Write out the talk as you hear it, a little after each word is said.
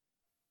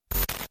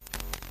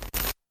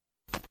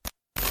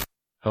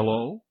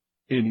Hello?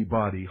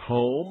 Anybody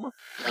home?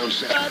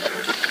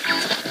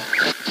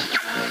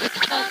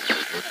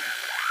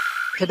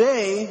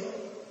 Today,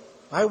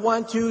 I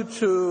want you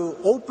to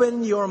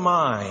open your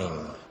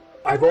mind.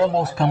 I've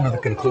almost come to the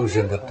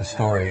conclusion that the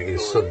story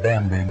is so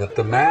damn big that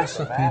the mass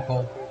of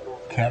people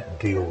can't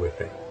deal with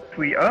it.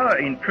 We are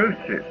in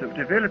process of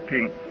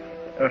developing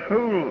a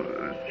whole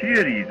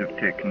series of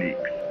techniques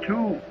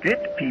to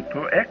get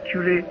people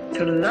actually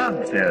to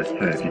love their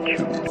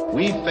servitude.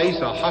 We face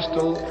a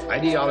hostile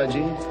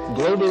ideology,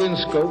 global in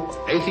scope,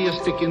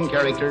 atheistic in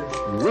character,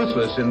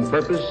 ruthless in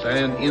purpose,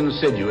 and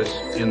insidious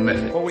in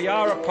method. For we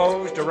are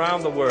opposed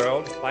around the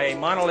world by a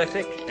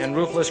monolithic and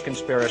ruthless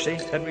conspiracy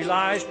that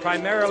relies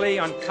primarily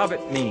on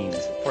covert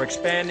means for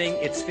expanding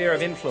its sphere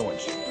of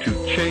influence. To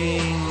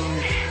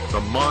change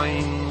the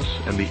minds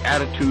and the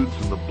attitudes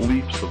and the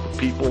beliefs of the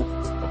people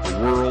of the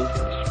world,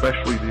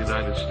 especially the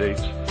United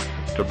States,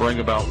 to bring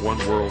about one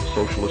world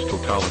socialist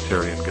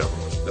totalitarian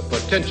government. The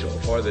potential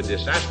for the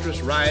disastrous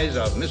rise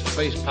of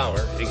misplaced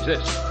power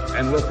exists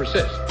and will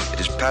persist. It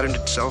has patterned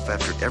itself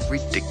after every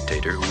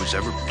dictator who has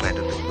ever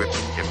planted a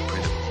ripping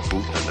imprint of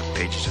boot on the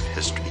pages of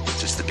history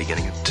since the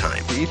beginning of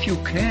time. If you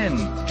can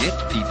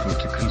get people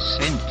to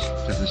consent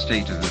to the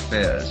state of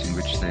affairs in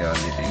which they are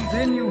living,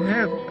 then you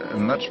have a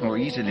much more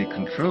easily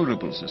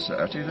controllable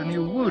society than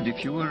you would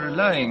if you were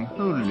relying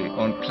wholly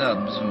on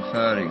clubs and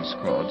firing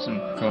squads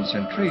and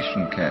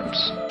concentration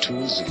camps.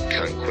 Tools of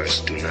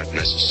conquest do not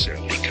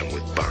necessarily come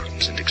with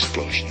bombs and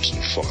explosions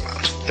and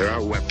fallout. There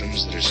are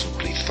weapons that are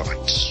simply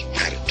thoughts,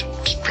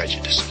 attitudes,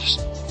 prejudices,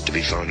 to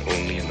be found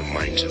only in the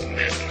minds of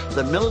men.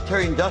 The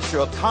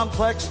military-industrial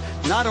complex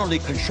not only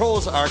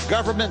controls our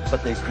government,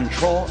 but they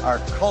control our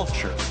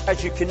culture.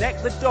 As you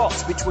connect the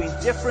dots between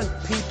different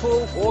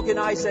people,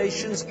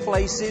 organizations,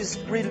 places,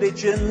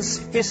 religions,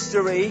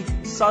 history,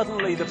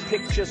 suddenly the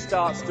picture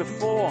starts to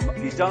form.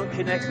 If you don't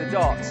connect the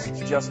dots, it's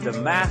just a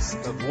mass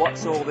of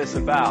what's all this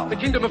about. The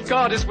kingdom of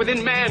God is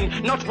within man,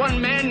 not one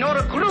man nor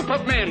a group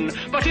of men,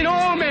 but in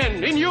all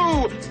men, in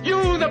you.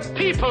 You, the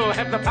people,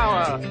 have the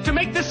power to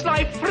make this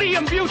life free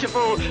and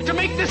beautiful, to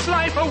make this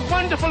life a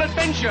wonderful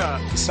adventure.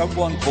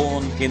 Someone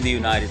born in the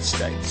United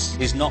States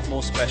is not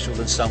more special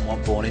than someone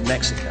born in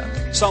Mexico.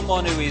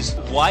 Someone who is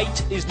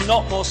white is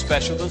not more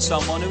special than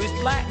someone who is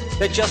black.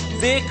 They're just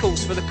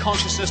vehicles for the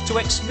consciousness to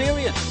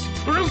experience.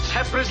 Brutes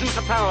have risen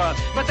to power,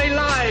 but they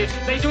lie.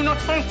 They do not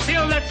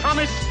fulfill their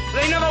promise.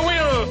 They never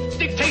will.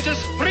 Dictators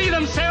free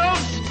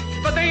themselves,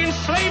 but they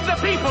enslave the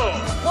people.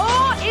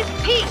 War is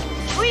peace.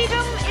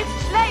 Freedom is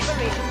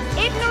slavery.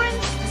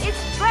 Ignorance is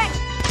strength.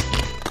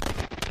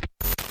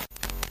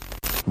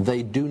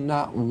 They do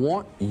not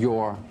want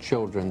your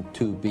children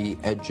to be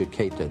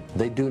educated.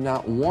 They do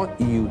not want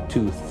you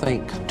to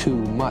think too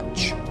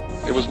much.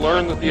 It was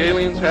learned that the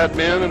aliens had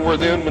been and were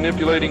then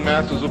manipulating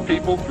masses of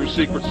people through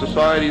secret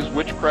societies,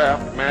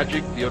 witchcraft,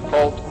 magic, the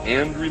occult,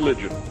 and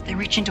religion. They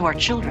reach into our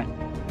children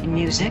in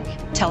music,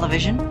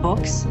 television,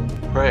 books.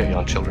 Prey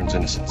on children's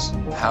innocence.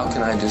 How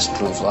can I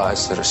disprove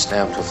lies that are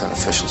stamped with an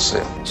official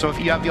seal? So if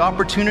you have the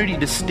opportunity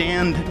to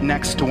stand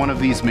next to one of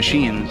these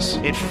machines,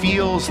 it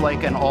feels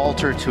like an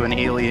altar to an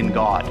alien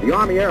god. The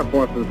Army Air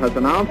Forces has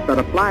announced that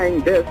a flying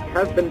disc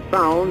has been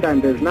found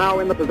and is now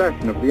in the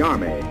possession of the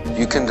Army.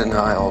 You can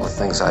deny all the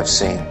things I've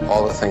seen,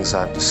 all the things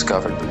I've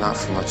discovered, but not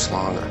for much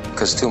longer,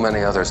 because too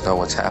many others know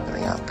what's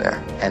happening out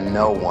there. And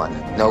no one,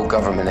 no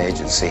government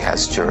agency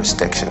has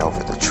jurisdiction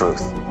over the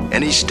truth.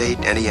 Any state,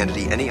 any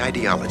entity, any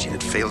ideology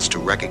that fails to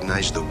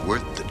recognize the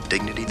worth, the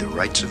dignity, the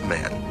rights of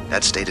man,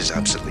 that state is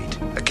obsolete.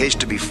 A case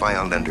to be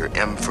filed under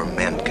M for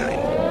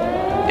Mankind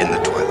in the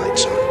Twilight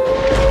Zone.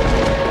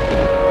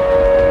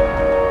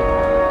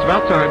 It's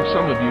about time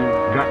some of you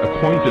got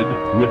acquainted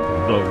with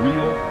the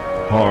real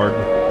hard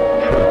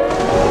truth.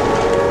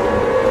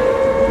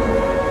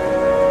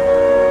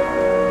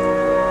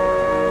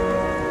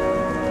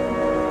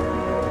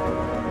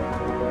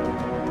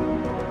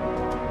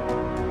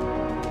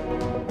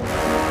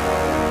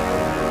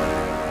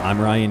 I'm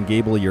Ryan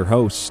Gable, your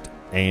host,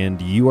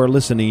 and you are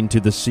listening to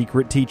the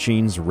Secret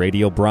Teachings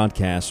radio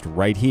broadcast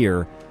right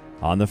here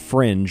on the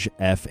Fringe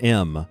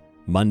FM,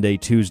 Monday,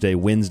 Tuesday,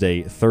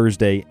 Wednesday,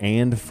 Thursday,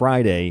 and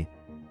Friday,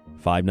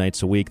 5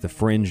 nights a week.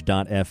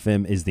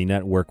 TheFringe.fm is the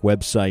network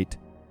website.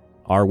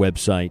 Our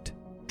website,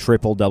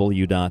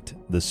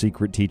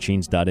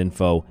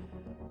 www.thesecretteachings.info.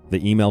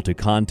 The email to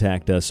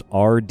contact us,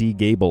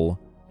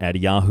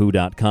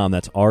 rdgable@yahoo.com.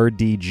 That's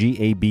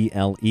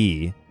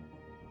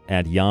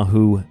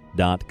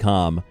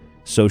rdgable@yahoo.com.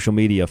 Social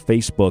media,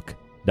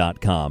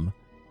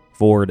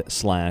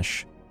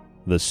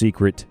 facebook.com/The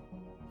Secret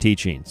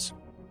Teachings.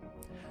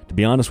 To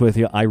be honest with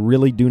you, I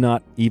really do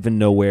not even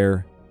know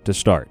where to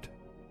start.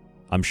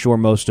 I'm sure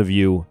most of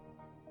you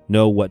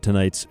know what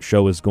tonight's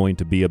show is going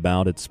to be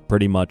about. It's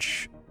pretty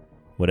much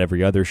what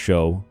every other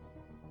show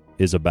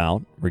is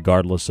about,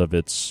 regardless of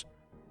its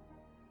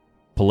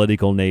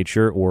political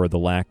nature or the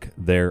lack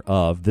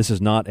thereof. This is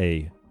not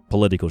a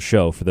political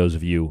show, for those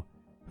of you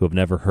who have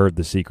never heard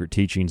The Secret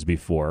Teachings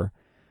before.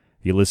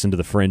 If you listen to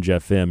the Fringe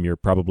FM, you're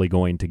probably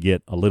going to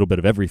get a little bit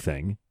of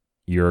everything.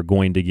 You're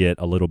going to get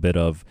a little bit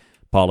of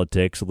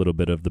politics, a little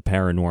bit of the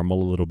paranormal,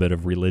 a little bit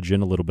of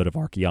religion, a little bit of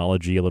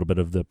archaeology, a little bit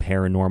of the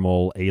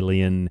paranormal,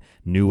 alien,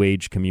 New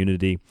Age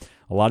community,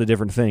 a lot of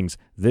different things.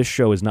 This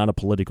show is not a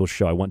political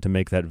show. I want to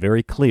make that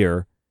very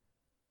clear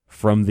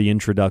from the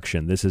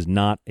introduction. This is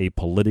not a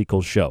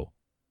political show.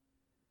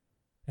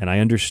 And I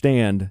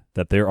understand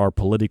that there are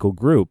political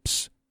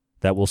groups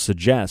that will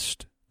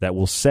suggest, that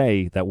will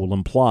say, that will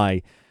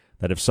imply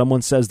that if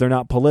someone says they're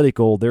not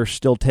political, they're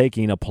still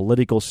taking a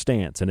political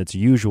stance, and it's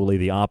usually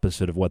the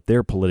opposite of what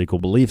their political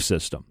belief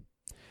system.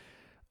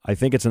 I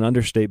think it's an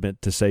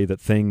understatement to say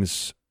that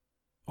things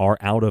are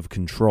out of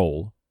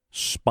control,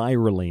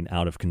 spiraling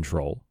out of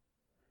control.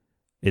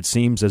 It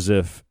seems as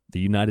if the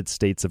United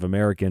States of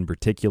America in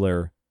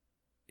particular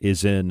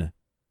is in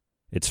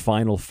its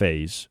final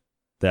phase,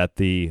 that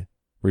the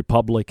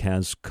republic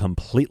has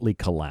completely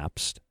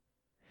collapsed.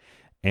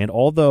 And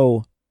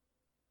although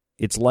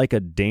it's like a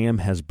dam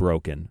has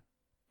broken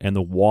and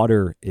the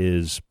water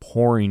is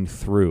pouring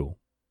through,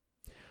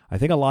 I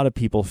think a lot of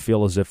people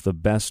feel as if the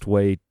best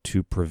way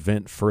to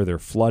prevent further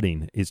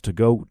flooding is to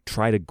go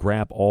try to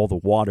grab all the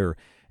water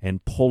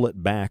and pull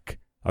it back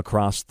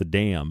across the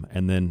dam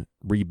and then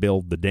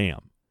rebuild the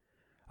dam.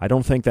 I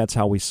don't think that's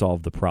how we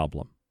solve the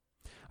problem.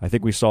 I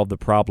think we solve the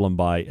problem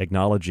by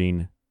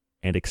acknowledging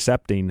and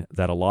accepting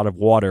that a lot of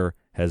water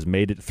has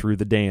made it through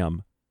the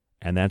dam,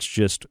 and that's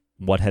just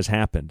what has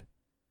happened.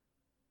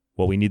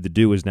 What we need to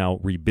do is now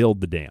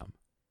rebuild the dam,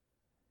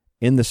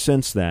 in the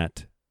sense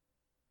that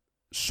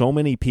so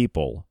many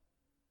people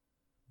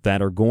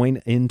that are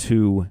going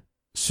into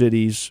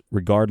cities,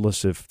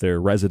 regardless if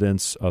they're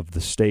residents of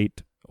the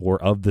state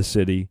or of the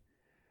city,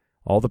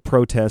 all the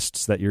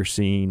protests that you're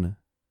seeing,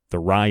 the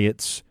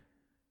riots,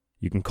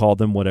 you can call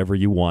them whatever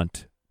you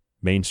want.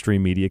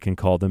 Mainstream media can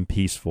call them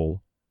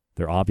peaceful.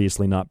 They're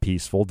obviously not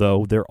peaceful,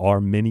 though there are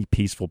many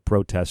peaceful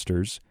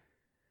protesters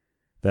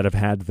that have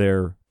had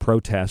their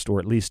protest, or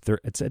at least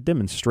it's a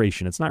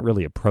demonstration. It's not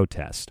really a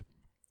protest.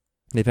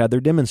 They've had their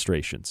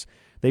demonstrations.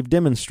 They've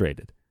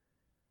demonstrated.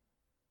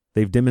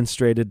 They've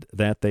demonstrated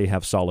that they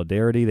have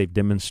solidarity. They've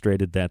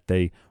demonstrated that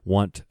they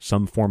want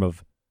some form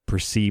of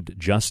perceived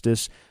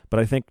justice.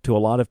 But I think to a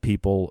lot of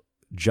people,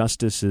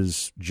 justice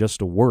is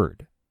just a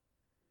word.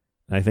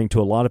 And I think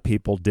to a lot of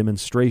people,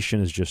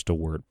 demonstration is just a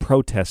word.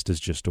 Protest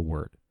is just a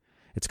word.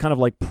 It's kind of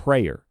like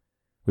prayer.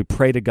 We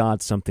pray to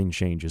God something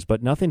changes,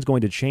 but nothing's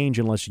going to change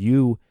unless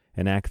you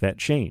enact that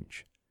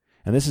change.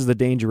 And this is the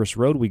dangerous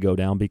road we go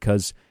down,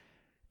 because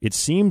it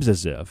seems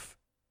as if,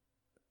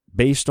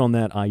 based on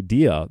that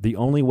idea, the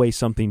only way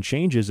something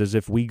changes is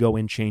if we go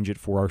and change it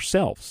for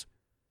ourselves.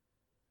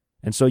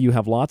 And so you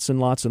have lots and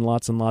lots and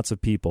lots and lots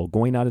of people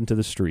going out into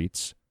the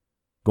streets,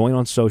 going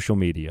on social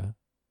media,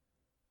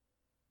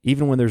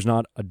 even when there's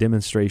not a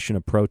demonstration,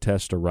 a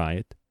protest, a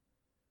riot.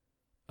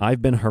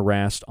 I've been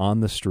harassed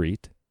on the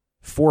street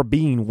for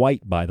being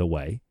white, by the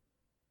way,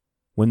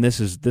 when this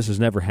has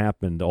never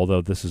happened,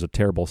 although this is a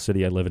terrible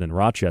city I live in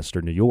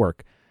Rochester, New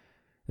York.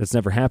 It's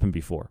never happened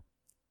before.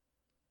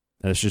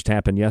 And it's just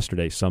happened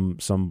yesterday. Some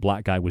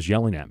black guy was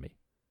yelling at me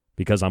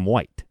because I'm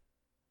white.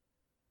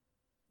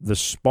 The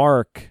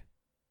spark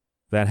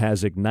that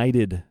has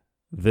ignited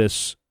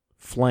this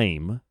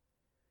flame,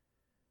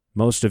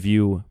 most of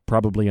you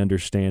probably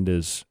understand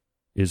is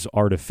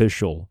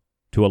artificial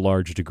to a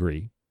large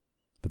degree.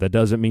 But that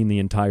doesn't mean the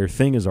entire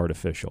thing is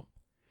artificial.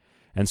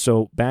 And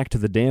so back to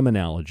the dam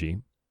analogy,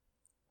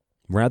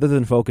 rather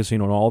than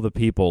focusing on all the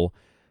people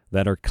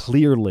that are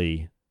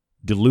clearly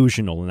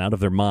delusional and out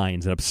of their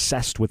minds and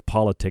obsessed with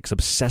politics,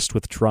 obsessed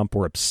with Trump,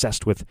 or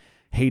obsessed with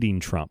hating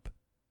Trump.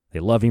 They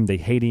love him, they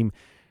hate him.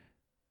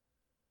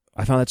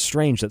 I found that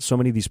strange that so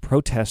many of these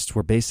protests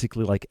were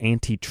basically like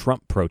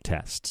anti-Trump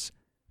protests,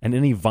 and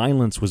any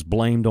violence was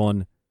blamed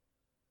on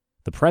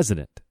the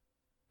president.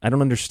 I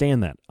don't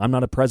understand that. I'm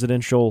not a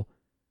presidential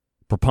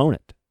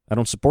proponent. I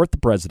don't support the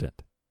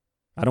president.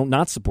 I don't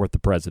not support the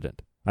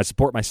president. I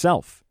support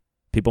myself.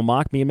 People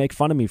mock me and make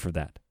fun of me for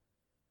that.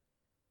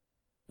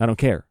 I don't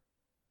care.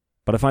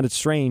 But I find it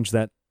strange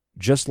that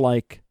just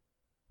like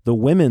the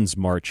women's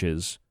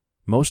marches,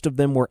 most of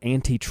them were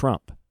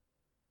anti-Trump.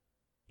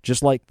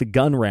 Just like the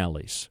gun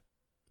rallies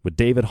with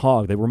David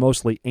Hogg, they were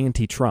mostly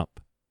anti-Trump.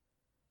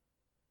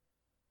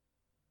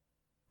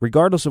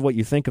 Regardless of what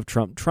you think of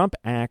Trump, Trump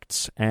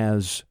acts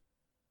as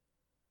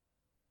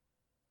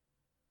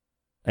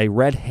a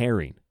red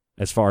herring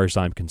as far as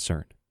I'm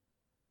concerned.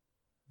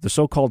 The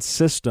so-called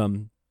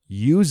system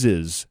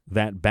uses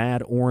that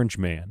bad orange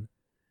man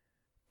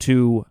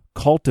to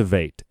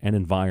cultivate an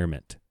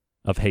environment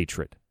of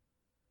hatred.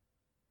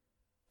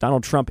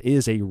 Donald Trump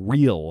is a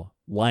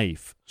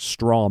real-life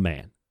straw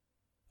man.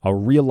 A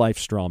real-life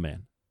straw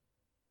man.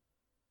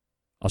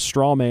 A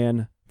straw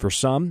man for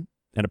some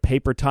and a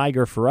paper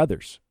tiger for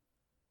others.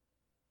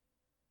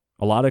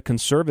 A lot of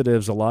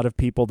conservatives, a lot of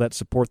people that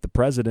support the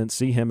president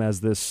see him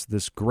as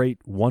this great,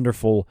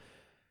 wonderful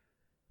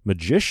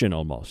magician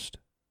almost,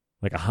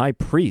 like a high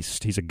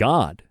priest. He's a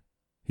god.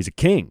 He's a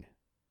king.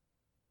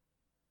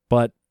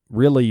 But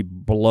really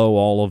below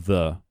all of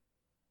the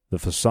the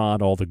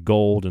facade, all the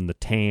gold and the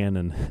tan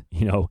and,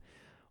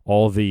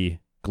 all the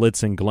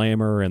glitz and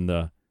glamour and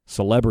the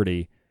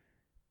celebrity.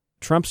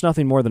 Trump's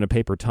nothing more than a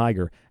paper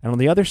tiger. And on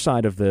the other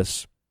side of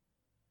this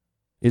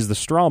is the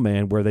straw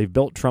man, where they've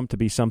built Trump to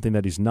be something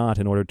that he's not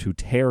in order to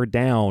tear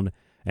down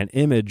an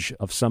image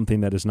of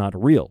something that is not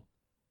real.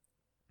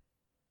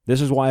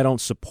 This is why I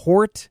don't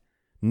support,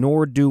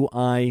 nor do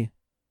I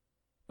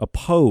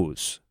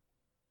oppose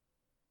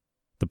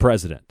the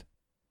president.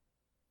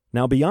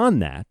 Now,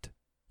 beyond that,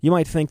 you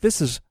might think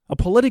this is a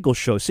political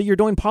show. See, you're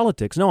doing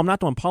politics. No, I'm not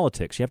doing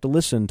politics. You have to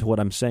listen to what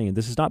I'm saying.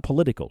 This is not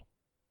political.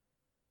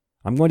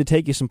 I'm going to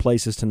take you some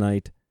places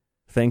tonight,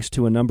 thanks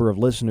to a number of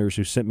listeners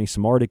who sent me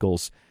some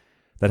articles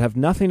that have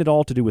nothing at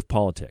all to do with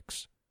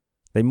politics.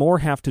 They more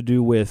have to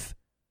do with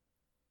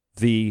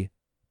the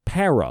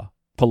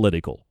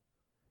para-political.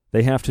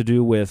 They have to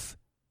do with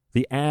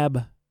the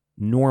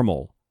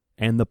abnormal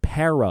and the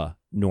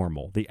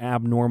paranormal, the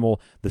abnormal,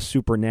 the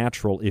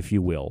supernatural, if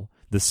you will,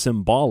 the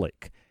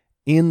symbolic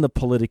in the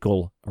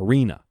political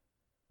arena,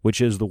 which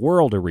is the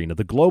world arena,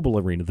 the global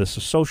arena, the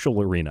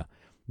social arena,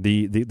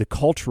 the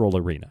cultural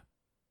arena,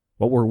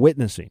 what we're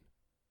witnessing.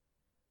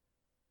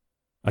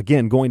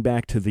 Again, going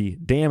back to the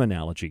dam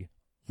analogy,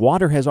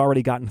 water has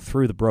already gotten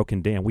through the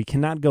broken dam. We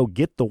cannot go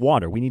get the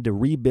water. We need to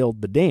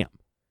rebuild the dam.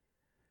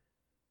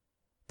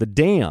 The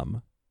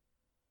dam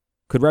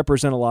could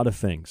represent a lot of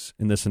things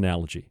in this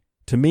analogy.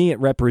 To me, it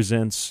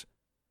represents,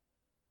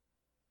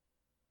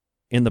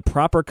 in the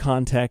proper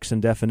context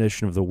and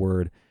definition of the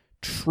word,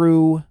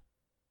 true,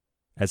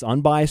 as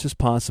unbiased as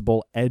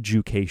possible,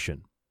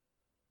 education.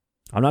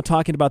 I'm not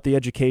talking about the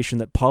education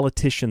that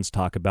politicians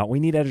talk about. We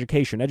need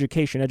education,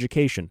 education,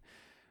 education.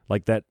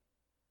 Like that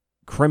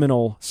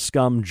criminal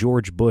scum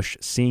George Bush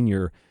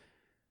Sr.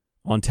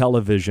 on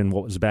television,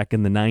 what was back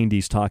in the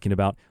 90s, talking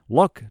about,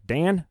 look,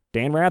 Dan,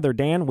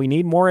 we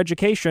need more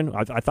education.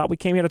 I thought we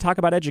came here to talk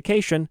about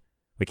education.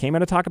 We came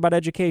here to talk about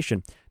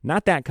education.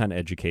 Not that kind of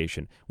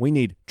education. We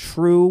need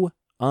true,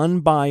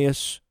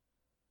 unbiased,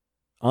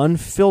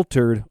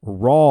 unfiltered,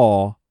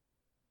 raw,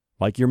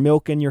 like your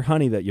milk and your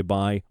honey that you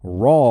buy,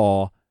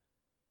 raw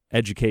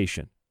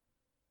education.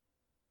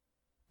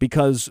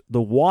 Because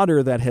the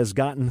water that has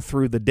gotten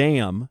through the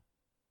dam,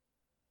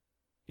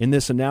 in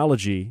this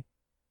analogy,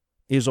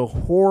 is a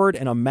horde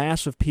and a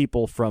mass of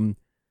people from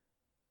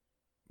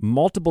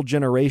multiple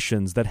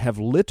generations that have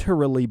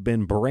literally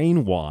been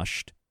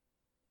brainwashed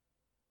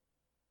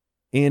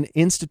in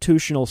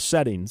institutional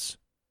settings,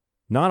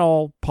 not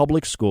all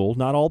public school,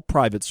 not all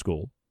private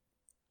school,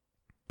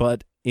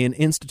 but in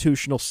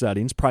institutional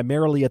settings,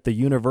 primarily at the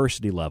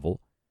university level,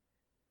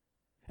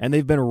 and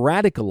they've been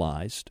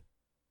radicalized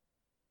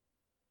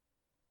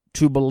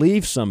to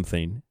believe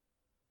something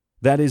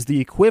that is the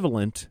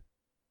equivalent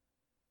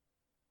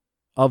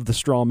of the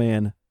straw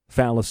man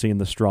fallacy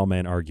and the straw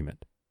man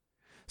argument.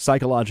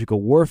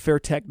 Psychological warfare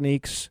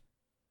techniques,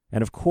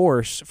 and of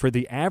course, for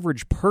the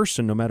average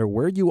person, no matter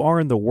where you are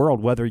in the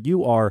world, whether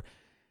you are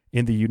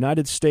in the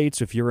United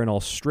States, if you're in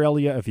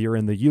Australia, if you're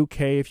in the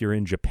UK, if you're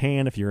in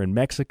Japan, if you're in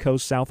Mexico,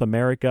 South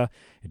America,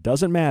 it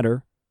doesn't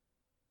matter.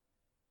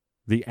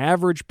 The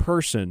average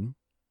person,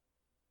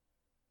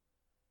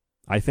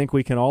 I think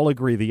we can all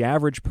agree, the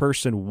average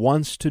person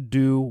wants to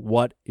do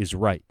what is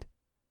right.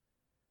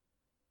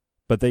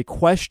 But they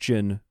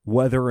question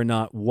whether or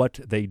not what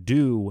they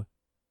do,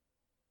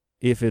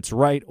 if it's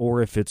right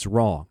or if it's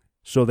wrong.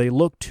 So they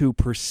look to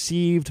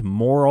perceived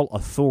moral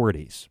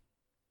authorities.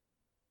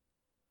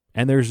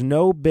 And there's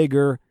no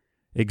bigger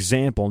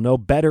example, no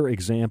better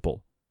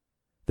example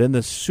than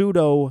the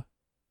pseudo-moral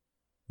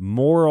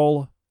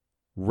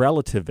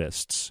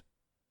relativists,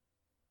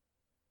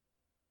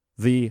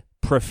 the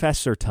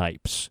professor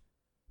types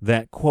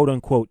that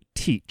quote-unquote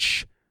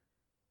teach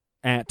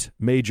at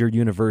major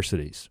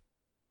universities,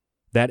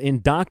 that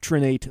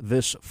indoctrinate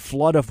this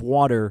flood of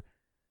water,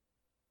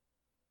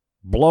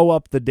 blow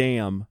up the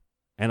dam,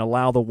 and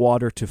allow the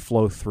water to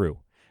flow through.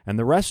 And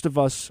the rest of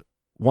us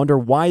wonder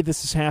why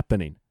this is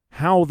happening,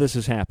 how this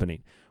is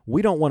happening.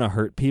 We don't want to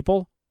hurt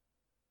people.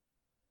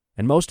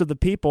 And most of the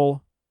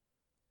people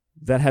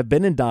that have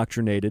been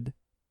indoctrinated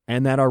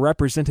and that are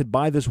represented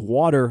by this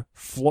water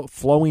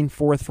flowing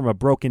forth from a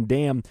broken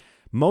dam,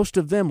 most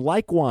of them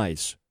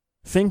likewise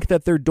think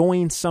that they're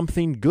doing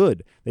something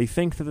good. They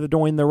think that they're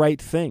doing the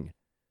right thing.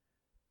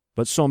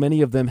 But so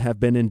many of them have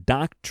been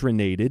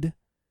indoctrinated,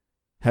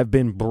 have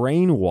been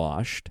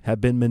brainwashed, have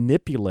been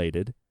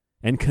manipulated,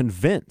 and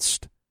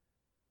convinced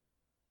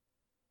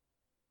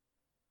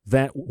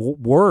that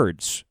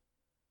words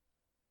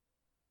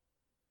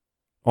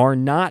are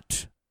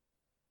not,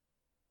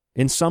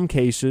 in some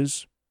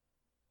cases,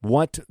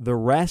 what the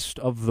rest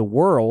of the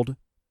world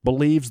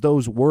believes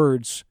those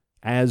words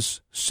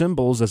as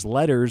symbols, as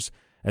letters,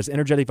 as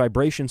energetic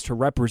vibrations to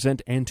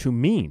represent and to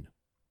mean.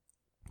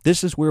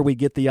 This is where we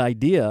get the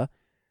idea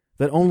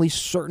that only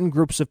certain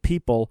groups of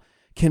people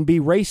can be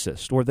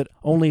racist, or that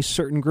only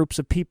certain groups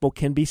of people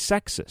can be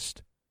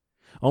sexist.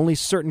 Only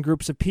certain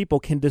groups of people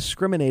can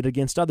discriminate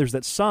against others,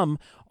 that some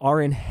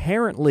are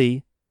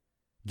inherently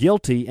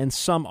guilty and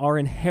some are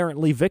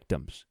inherently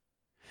victims.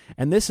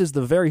 And this is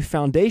the very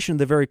foundation,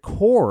 the very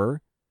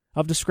core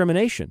of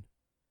discrimination.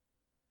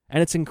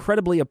 And it's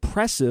incredibly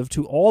oppressive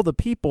to all the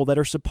people that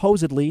are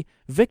supposedly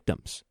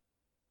victims.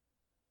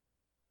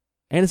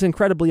 And it's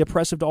incredibly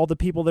oppressive to all the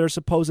people that are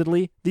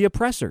supposedly the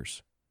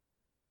oppressors.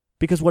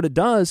 Because what it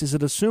does is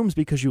it assumes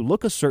because you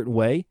look a certain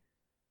way,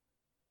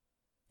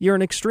 you're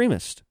an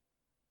extremist.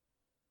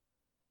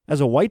 As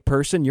a white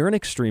person, you're an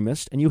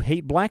extremist and you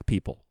hate black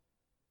people.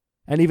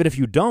 And even if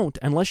you don't,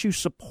 unless you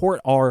support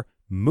our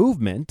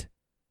movement,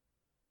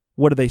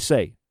 what do they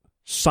say?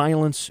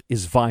 Silence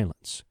is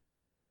violence.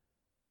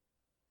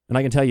 And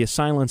I can tell you,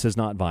 silence is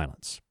not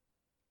violence.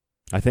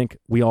 I think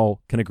we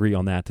all can agree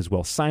on that as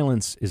well.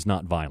 Silence is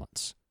not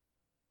violence.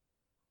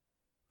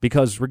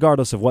 Because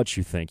regardless of what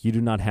you think, you do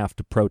not have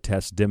to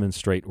protest,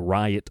 demonstrate,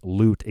 riot,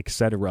 loot,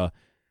 etc.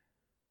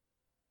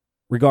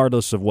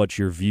 Regardless of what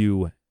your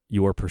view,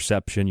 your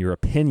perception, your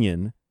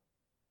opinion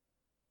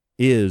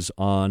is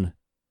on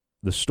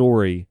the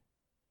story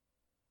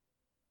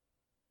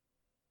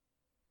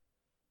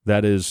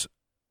that is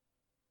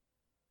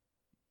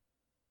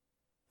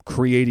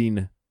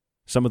creating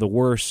some of the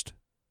worst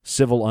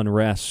civil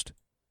unrest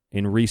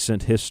in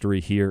recent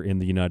history here in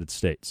the United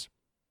States.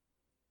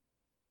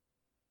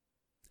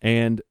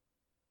 And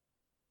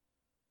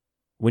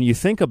when you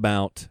think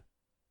about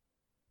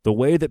the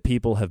way that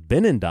people have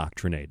been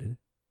indoctrinated,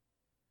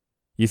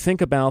 you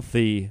think about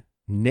the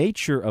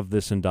nature of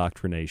this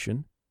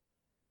indoctrination.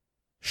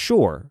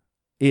 Sure,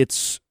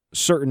 it's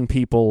certain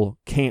people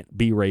can't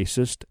be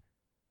racist,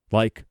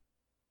 like,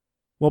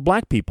 well,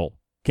 black people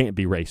can't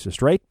be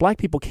racist, right? Black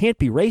people can't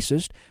be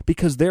racist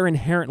because they're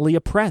inherently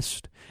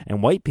oppressed,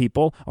 and white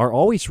people are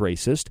always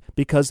racist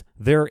because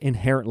they're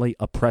inherently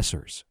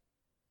oppressors.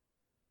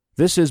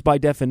 This is, by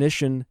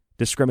definition,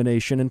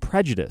 discrimination and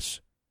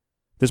prejudice.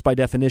 This, by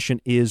definition,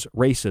 is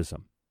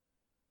racism.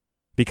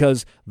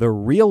 Because the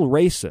real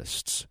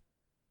racists,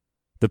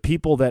 the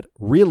people that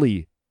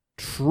really,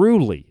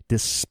 truly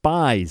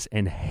despise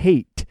and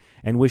hate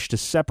and wish to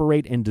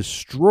separate and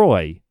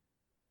destroy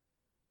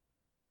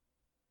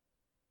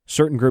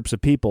certain groups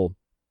of people,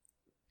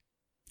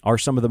 are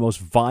some of the most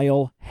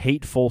vile,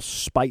 hateful,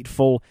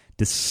 spiteful,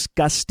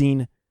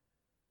 disgusting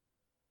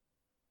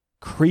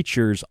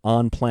creatures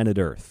on planet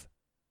Earth.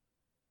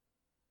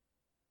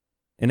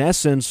 In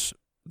essence,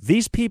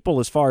 these people,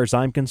 as far as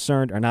I'm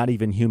concerned, are not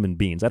even human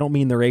beings. I don't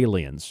mean they're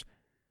aliens,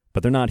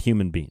 but they're not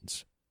human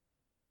beings.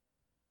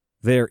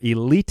 They're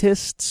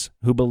elitists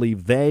who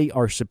believe they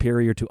are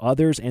superior to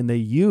others, and they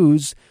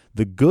use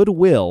the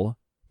goodwill,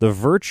 the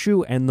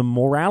virtue, and the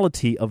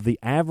morality of the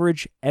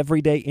average,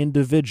 everyday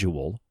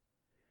individual.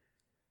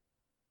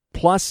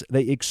 Plus,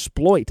 they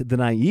exploit the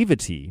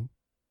naivety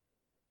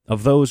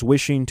of those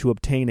wishing to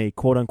obtain a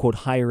quote-unquote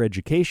higher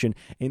education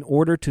in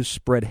order to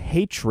spread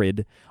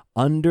hatred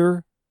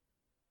under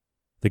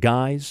the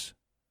guise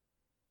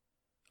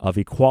of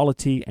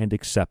equality and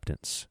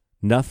acceptance.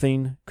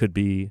 Nothing could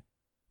be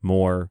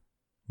more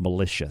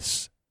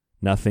malicious.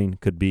 Nothing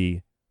could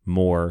be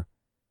more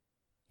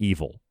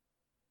evil.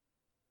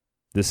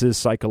 This is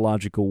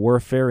psychological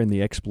warfare and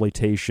the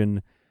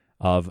exploitation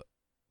of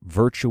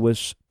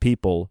virtuous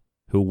people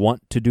who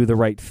want to do the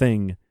right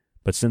thing,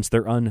 but since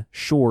they're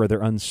unsure,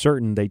 they're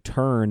uncertain, they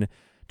turn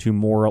to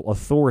moral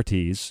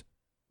authorities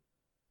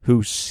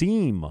who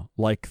seem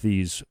like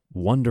these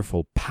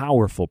wonderful,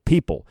 powerful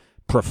people,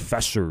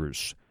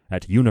 professors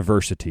at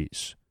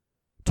universities,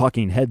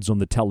 talking heads on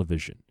the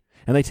television,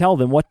 and they tell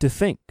them what to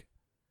think.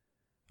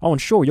 Oh,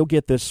 and sure, you'll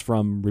get this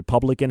from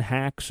Republican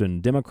hacks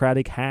and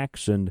Democratic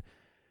hacks, and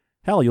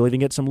hell, you'll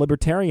even get some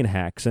libertarian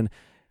hacks, and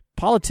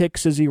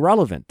politics is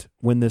irrelevant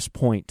when this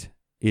point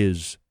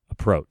is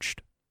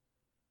approached.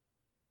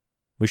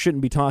 We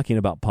shouldn't be talking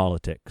about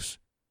politics.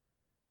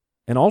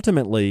 And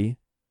ultimately,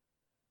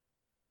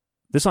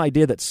 this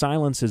idea that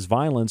silence is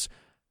violence,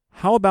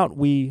 how about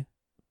we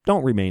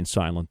don't remain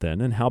silent then,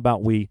 and how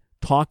about we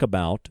talk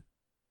about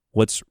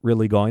what's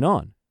really going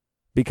on?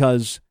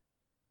 Because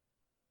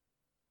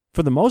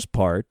for the most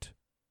part,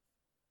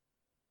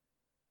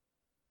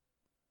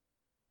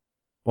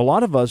 a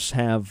lot of us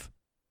have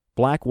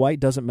black, white,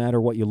 doesn't matter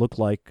what you look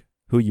like,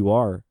 who you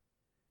are.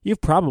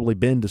 You've probably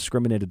been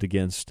discriminated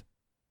against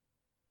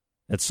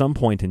at some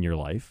point in your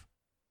life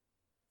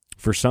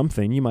for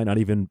something. You might not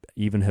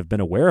even have been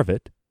aware of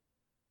it.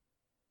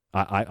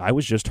 I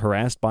was just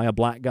harassed by a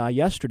black guy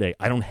yesterday.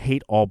 I don't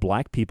hate all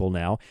black people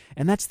now,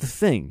 and that's the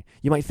thing.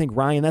 You might think,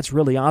 Ryan, that's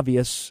really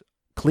obvious.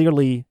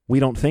 Clearly, we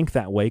don't think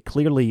that way.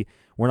 Clearly,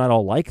 we're not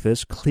all like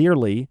this.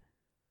 Clearly,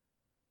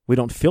 we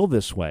don't feel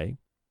this way.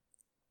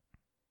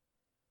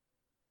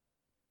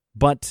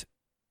 But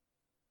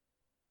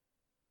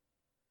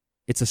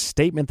it's a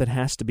statement that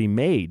has to be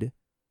made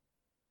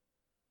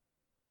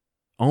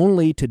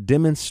only to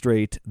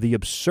demonstrate the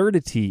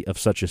absurdity of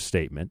such a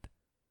statement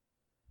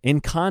in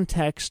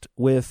context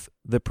with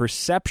the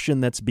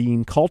perception that's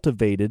being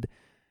cultivated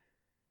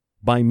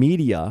by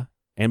media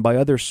and by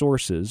other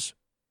sources,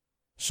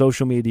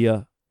 social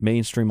media,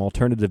 mainstream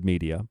alternative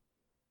media,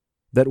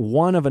 that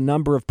one of a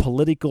number of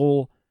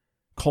political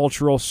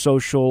cultural,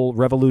 social,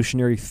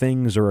 revolutionary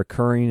things are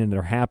occurring and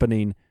they're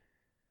happening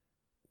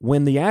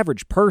when the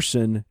average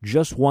person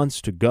just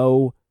wants to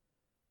go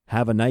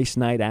have a nice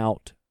night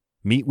out,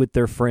 meet with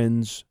their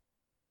friends.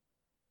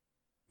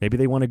 Maybe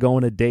they want to go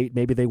on a date.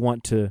 Maybe they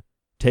want to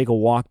take a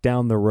walk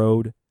down the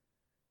road.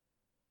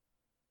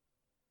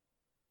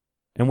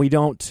 And we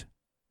don't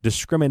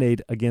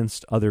discriminate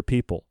against other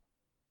people.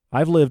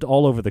 I've lived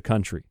all over the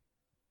country.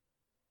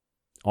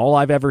 All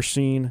I've ever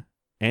seen,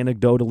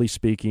 anecdotally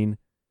speaking,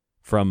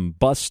 from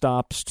bus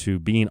stops to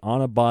being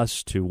on a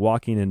bus to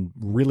walking in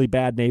really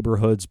bad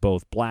neighborhoods,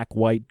 both black,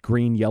 white,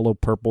 green, yellow,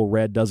 purple,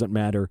 red, doesn't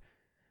matter.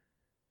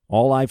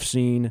 All I've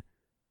seen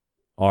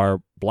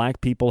are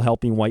black people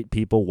helping white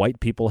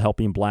people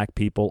helping black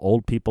people,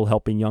 old people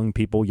helping young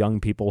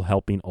people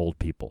helping old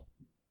people.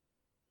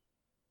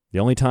 The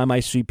only time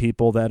I see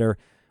people that are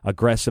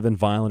aggressive and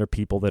violent are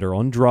people that are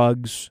on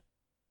drugs,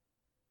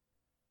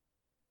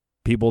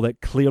 people that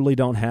clearly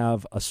don't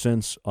have a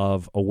sense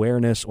of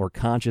awareness or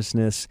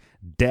consciousness,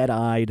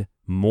 dead-eyed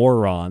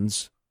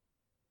morons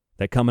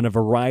that come in a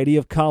variety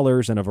of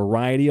colors and a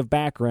variety of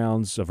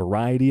backgrounds, a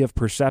variety of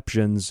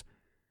perceptions,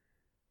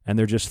 and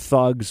they're just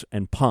thugs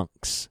and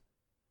punks.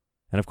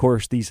 And of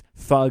course, these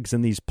thugs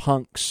and these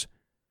punks,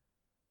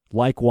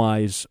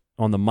 likewise,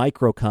 on the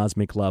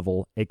microcosmic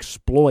level,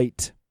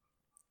 exploit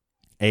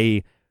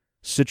a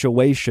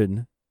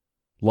situation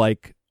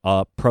like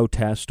a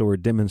protest or a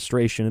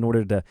demonstration in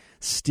order to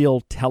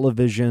steal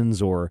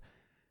televisions, or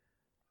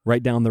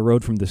right down the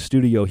road from the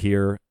studio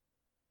here,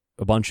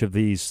 a bunch of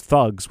these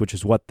thugs, which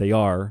is what they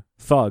are,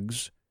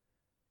 thugs.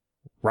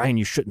 Ryan,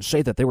 you shouldn't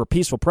say that. They were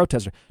peaceful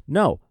protesters.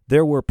 No,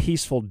 there were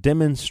peaceful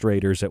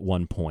demonstrators at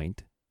one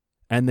point,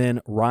 and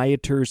then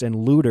rioters and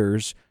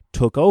looters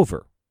took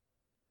over.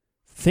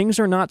 Things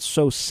are not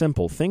so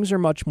simple. Things are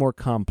much more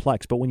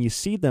complex, but when you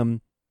see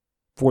them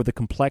for the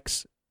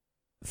complex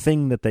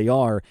thing that they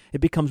are, it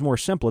becomes more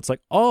simple. It's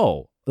like,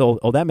 oh,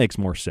 that makes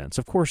more sense.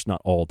 Of course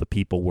not all the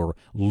people were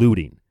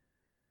looting.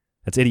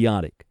 That's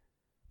idiotic.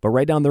 But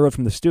right down the road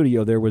from the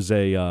studio, there was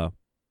one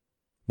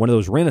of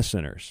those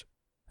Rent-A-Centers,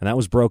 and that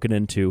was broken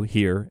into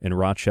here in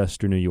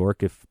Rochester, New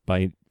York. If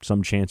by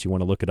some chance you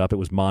want to look it up, it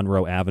was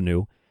Monroe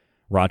Avenue,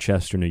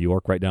 Rochester, New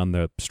York, right down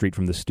the street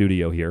from the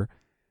studio here.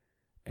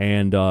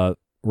 And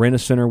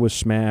Rent-A-Center was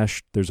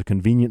smashed. There's a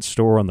convenience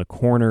store on the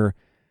corner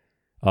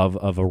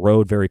of a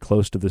road very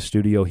close to the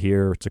studio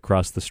here. It's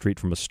across the street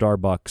from a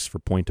Starbucks, for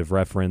point of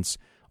reference.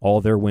 All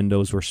their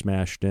windows were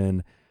smashed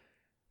in.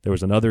 There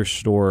was another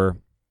store,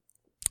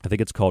 I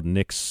think it's called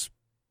Nick's,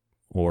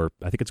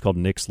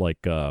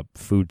 like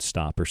Food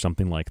Stop or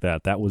something like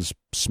that. That was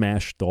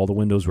smashed. All the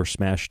windows were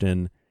smashed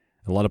in.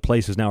 A lot of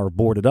places now are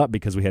boarded up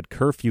because we had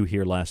curfew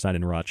here last night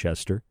in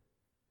Rochester.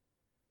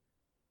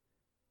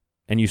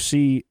 And you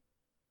see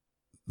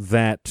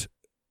that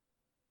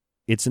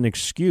it's an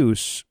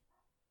excuse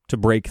to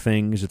break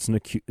things. It's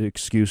an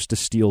excuse to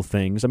steal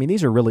things. I mean,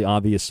 these are really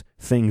obvious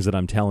things that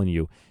I'm telling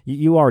you.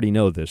 You already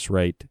know this,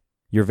 right?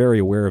 You're very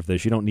aware of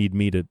this. You don't need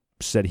me to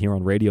sit here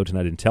on radio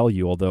tonight and tell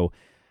you, although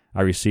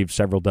I received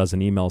several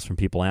dozen emails from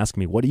people asking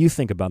me, what do you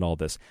think about all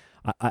this?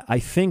 I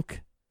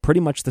think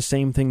pretty much the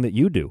same thing that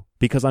you do,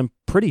 because I'm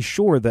pretty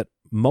sure that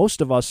most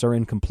of us are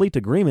in complete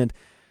agreement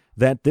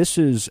that this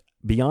is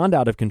beyond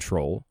out of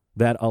control,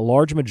 that a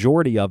large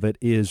majority of it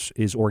is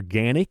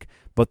organic,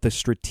 but the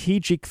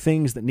strategic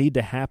things that need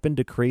to happen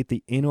to create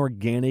the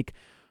inorganic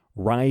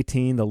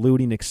rioting, the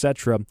looting,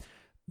 etc.,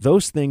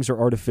 those things are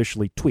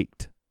artificially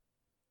tweaked.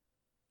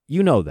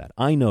 You know that.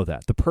 I know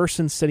that. The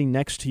person sitting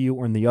next to you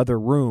or in the other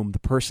room, the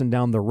person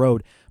down the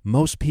road,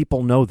 most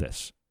people know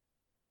this.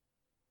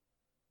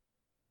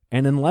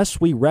 And unless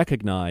we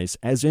recognize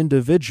as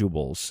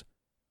individuals,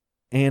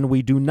 and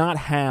we do not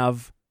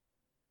have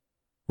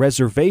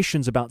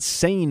reservations about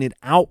saying it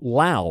out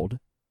loud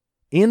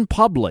in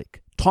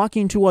public,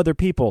 talking to other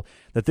people,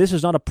 that this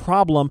is not a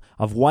problem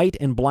of white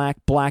and black,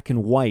 black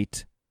and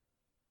white,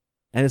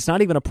 and it's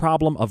not even a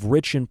problem of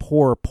rich and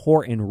poor,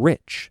 poor and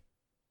rich.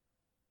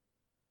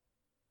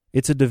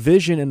 It's a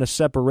division and a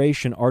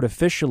separation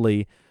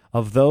artificially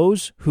of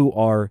those who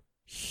are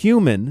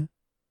human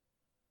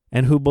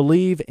and who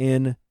believe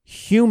in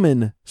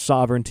human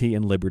sovereignty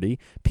and liberty.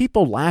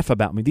 People laugh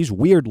about me, these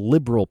weird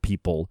liberal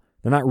people.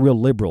 They're not real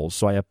liberals,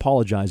 so I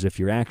apologize if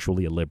you're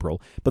actually a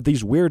liberal. But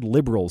these weird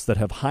liberals that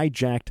have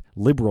hijacked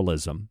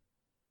liberalism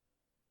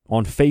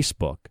on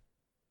Facebook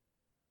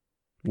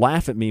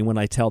laugh at me when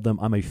I tell them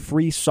I'm a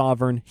free,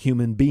 sovereign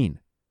human being.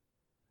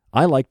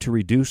 I like to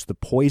reduce the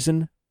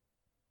poison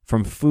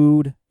from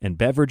food and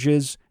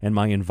beverages and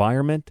my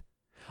environment.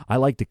 I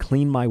like to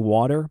clean my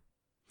water.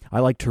 I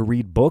like to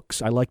read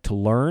books. I like to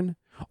learn.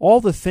 All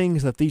the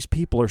things that these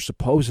people are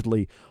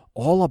supposedly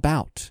all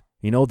about.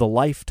 You know, the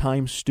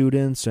lifetime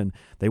students, and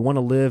they want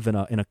to live in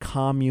a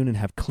commune and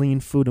have clean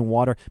food and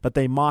water, but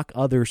they mock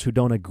others who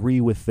don't agree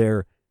with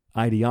their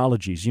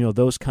ideologies. You know,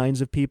 those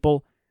kinds of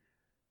people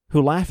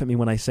who laugh at me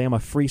when I say I'm a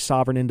free,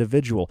 sovereign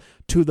individual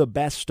to the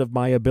best of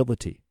my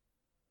ability.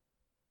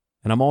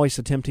 And I'm always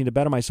attempting to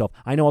better myself.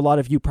 I know a lot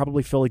of you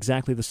probably feel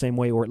exactly the same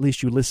way, or at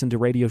least you listen to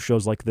radio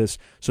shows like this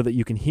so that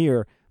you can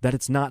hear that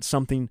it's not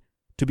something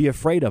to be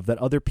afraid of, that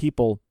other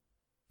people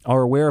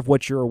are aware of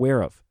what you're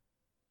aware of.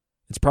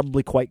 It's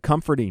probably quite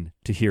comforting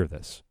to hear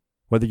this,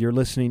 whether you're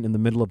listening in the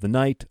middle of the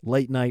night,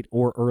 late night,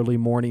 or early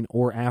morning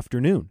or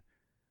afternoon,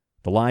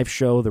 the live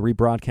show, the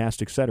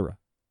rebroadcast, etc.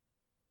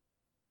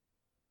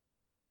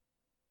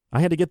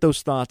 I had to get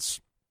those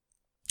thoughts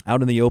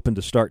out in the open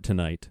to start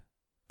tonight,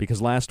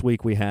 because last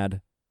week I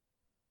had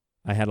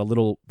a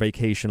little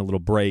vacation, a little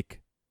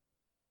break.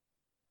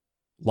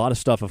 A lot of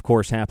stuff, of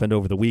course, happened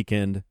over the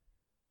weekend.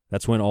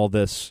 That's when all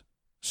this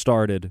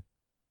started,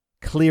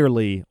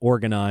 clearly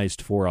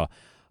organized for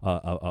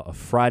a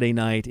Friday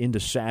night into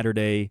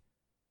Saturday,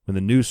 when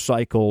the news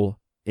cycle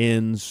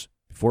ends,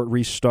 before it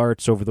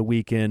restarts over the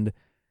weekend.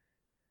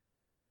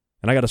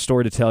 And I got a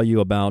story to tell you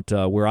about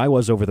where I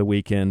was over the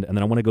weekend, and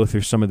then I want to go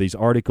through some of these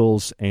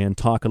articles and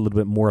talk a little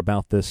bit more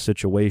about this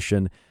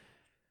situation.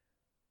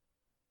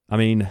 I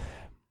mean,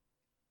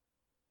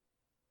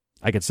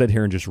 I could sit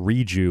here and just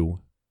read you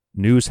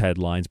news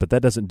headlines, but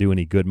that doesn't do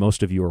any good.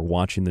 Most of you are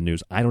watching the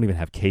news. I don't even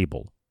have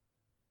cable.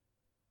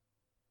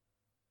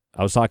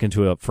 I was talking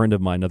to a friend of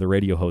mine, another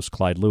radio host,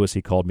 Clyde Lewis.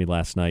 He called me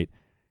last night.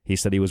 He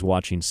said he was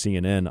watching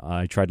CNN.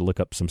 I tried to look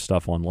up some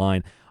stuff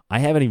online. I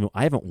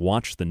haven't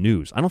watched the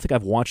news. I don't think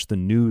I've watched the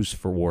news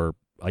for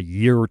a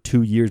year or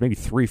 2 years, maybe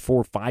 3,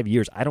 4, 5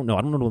 years. I don't know.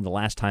 I don't know when the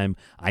last time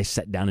I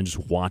sat down and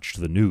just watched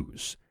the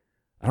news.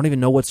 I don't even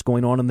know what's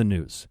going on in the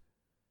news.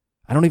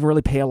 I don't even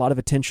really pay a lot of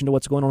attention to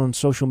what's going on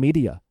social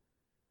media.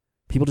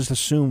 People just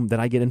assume that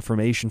I get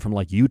information from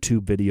like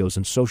YouTube videos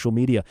and social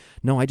media.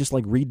 No, I just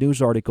like read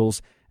news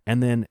articles,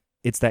 and then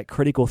it's that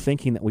critical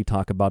thinking that we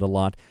talk about a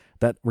lot,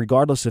 that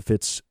regardless if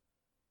it's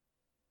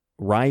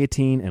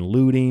rioting and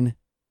looting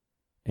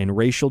and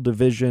racial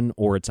division,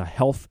 or it's a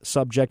health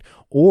subject,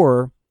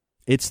 or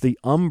it's the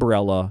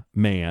umbrella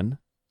man.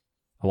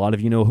 A lot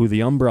of you know who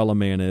the umbrella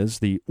man is,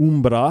 the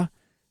Umbra,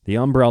 the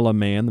umbrella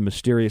man, the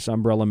mysterious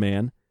umbrella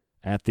man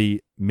at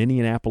the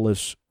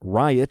Minneapolis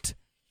riot.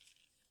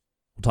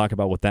 We'll talk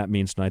about what that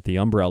means tonight, the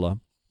umbrella.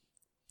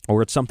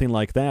 Or it's something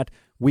like that.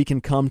 We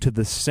can come to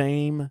the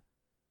same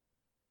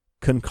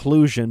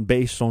conclusion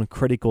based on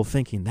critical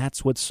thinking.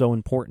 That's what's so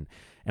important.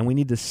 And we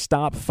need to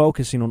stop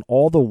focusing on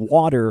all the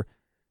water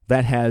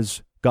that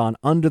has gone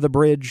under the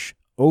bridge,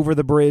 over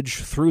the bridge,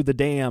 through the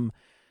dam,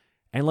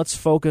 and let's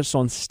focus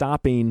on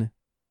stopping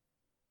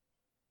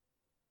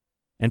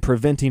and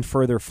preventing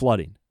further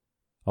flooding.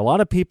 A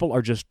lot of people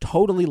are just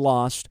totally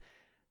lost.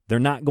 They're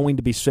not going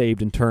to be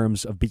saved in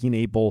terms of being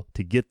able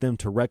to get them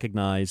to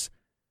recognize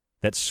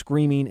that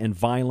screaming and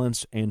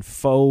violence and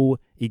faux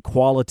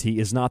equality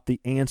is not the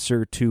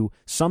answer to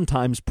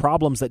sometimes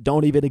problems that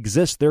don't even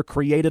exist. They're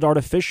created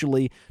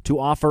artificially to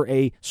offer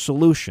a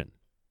solution.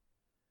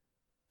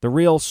 The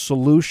real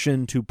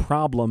solution to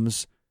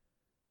problems,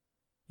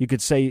 you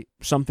could say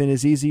something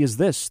as easy as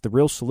this. The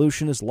real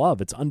solution is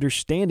love. It's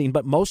understanding,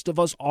 but most of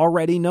us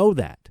already know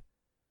that.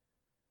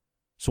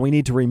 So we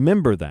need to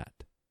remember that,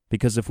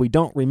 because if we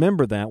don't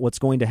remember that, what's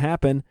going to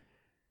happen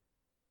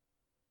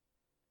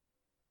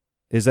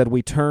is that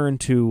we turn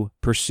to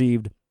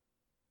perceived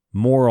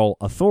moral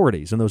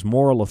authorities, and those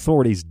moral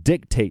authorities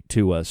dictate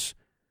to us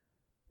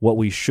what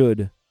we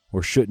should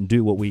or shouldn't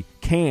do, what we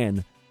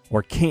can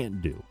or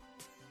can't do.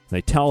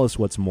 They tell us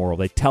what's moral.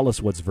 They tell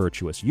us what's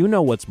virtuous. You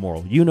know what's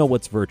moral. You know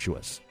what's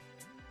virtuous.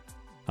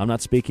 I'm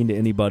not speaking to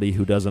anybody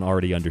who doesn't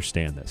already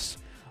understand this.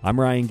 I'm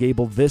Ryan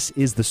Gable. This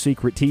is The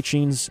Secret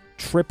Teachings,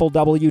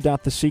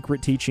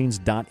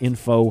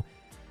 www.thesecretteachings.info.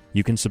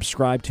 You can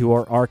subscribe to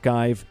our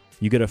archive.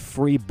 You get a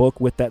free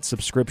book with that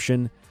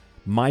subscription.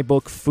 My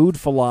book, Food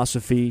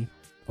Philosophy,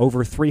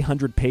 over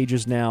 300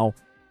 pages now.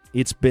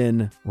 It's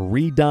been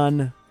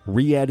redone,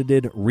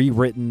 re-edited,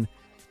 rewritten.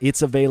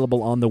 It's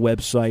available on the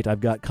website. I've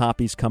got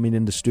copies coming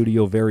into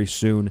studio very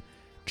soon.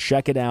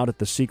 Check it out at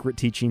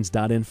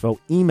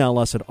thesecretteachings.info. Email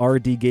us at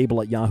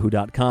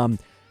rdgable@yahoo.com.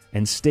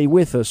 And stay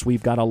with us.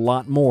 We've got a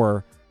lot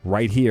more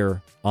right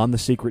here on The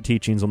Secret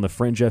Teachings on the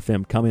Fringe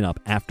FM coming up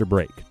after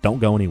break. Don't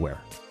go anywhere.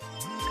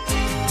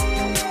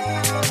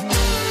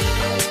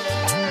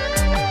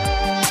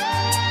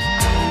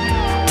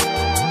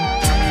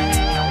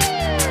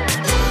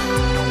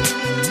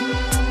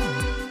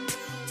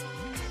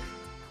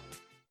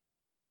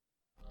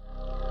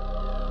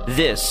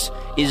 This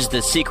is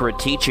The Secret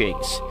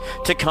Teachings.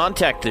 To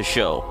contact the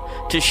show,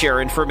 to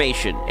share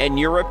information and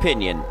your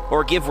opinion,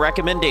 or give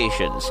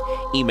recommendations,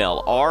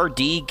 email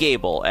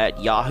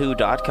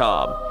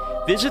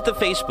rdgable@yahoo.com. Visit the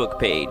Facebook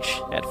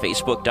page at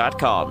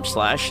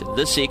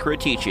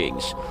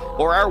facebook.com/thesecretteachings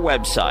or our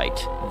website,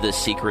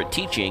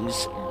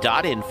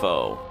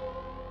 thesecretteachings.info.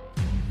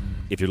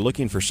 If you're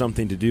looking for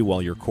something to do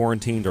while you're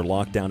quarantined or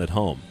locked down at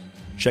home,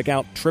 check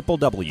out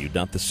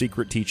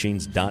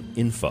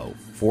www.thesecretteachings.info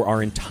for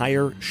our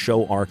entire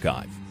show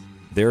archive.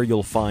 There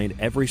you'll find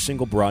every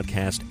single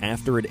broadcast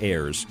after it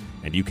airs,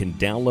 and you can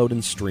download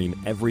and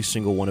stream every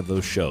single one of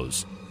those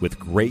shows with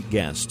great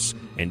guests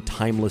and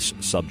timeless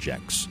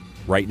subjects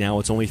Right now,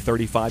 it's only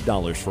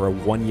 $35 for a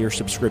 1-year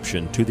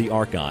subscription to the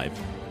archive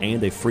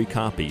and a free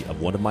copy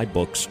of one of my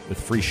books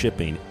with free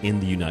shipping in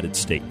the United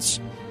States.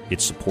 It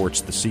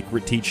supports The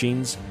Secret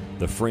Teachings,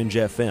 The Fringe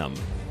FM,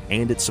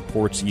 and it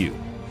supports you.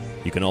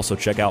 You can also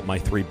check out my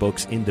 3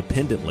 books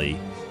independently: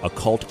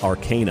 Occult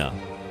Arcana,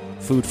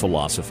 Food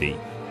Philosophy,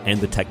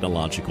 and The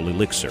Technological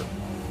Elixir.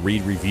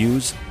 Read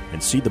reviews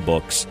and see the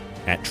books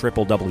at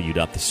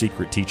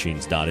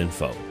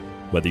www.thesecretteachings.info.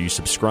 Whether you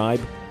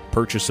subscribe,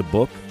 purchase a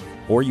book,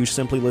 or you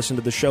simply listen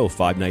to the show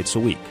 5 nights a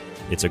week,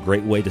 it's a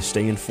great way to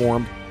stay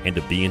informed and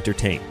to be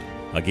entertained.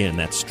 Again,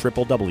 that's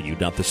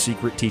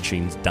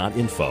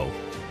www.thesecretteachings.info,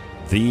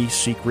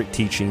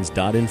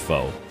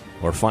 thesecretteachings.info,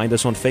 or find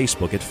us on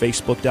Facebook at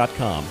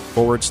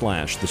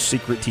facebook.com/The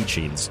Secret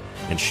Teachings,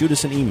 and shoot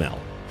us an email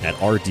at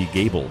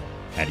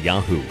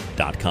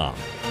rdgable@yahoo.com.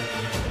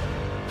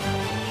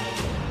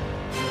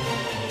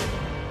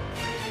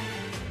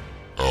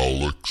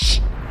 Alex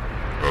Exum.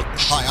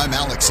 Hi, I'm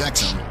Alex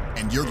Exum,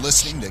 and you're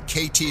listening to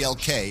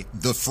KTLK,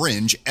 The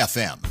Fringe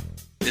FM.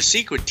 The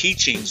Secret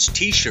Teachings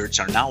t-shirts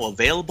are now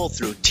available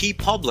through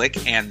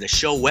TeePublic and the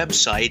show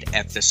website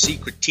at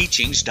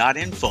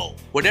thesecretteachings.info.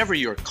 Whatever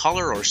your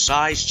color or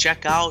size,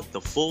 check out the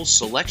full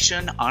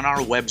selection on our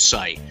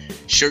website.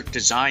 Shirt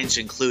designs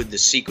include the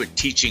Secret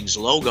Teachings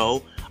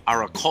logo,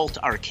 our Occult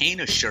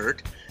Arcana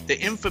shirt, the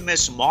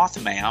infamous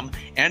Mothman,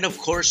 and of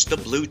course the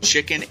Blue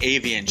Chicken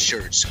Avian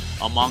shirts,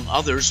 among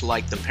others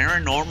like the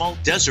Paranormal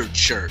Desert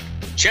shirt.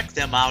 Check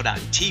them out on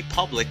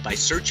TeePublic by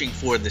searching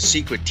for The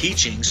Secret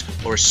Teachings,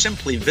 or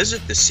simply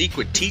visit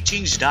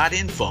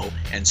thesecretteachings.info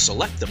and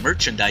select the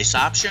merchandise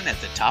option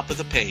at the top of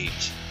the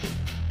page.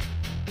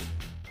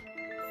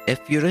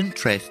 If you're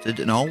interested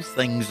in all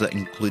things that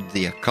include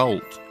the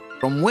occult,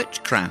 from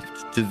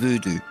witchcraft to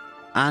voodoo,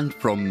 and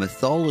from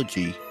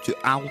mythology to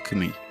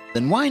alchemy,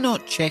 then why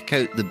not check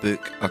out the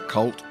book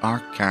Occult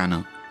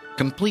Arcana,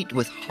 complete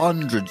with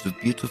hundreds of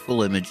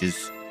beautiful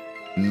images.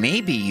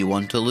 Maybe you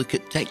want to look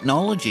at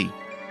technology,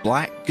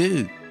 black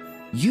goo,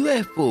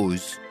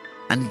 UFOs,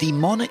 and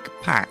demonic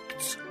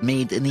pacts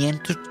made in the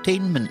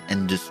entertainment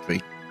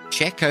industry.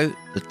 Check out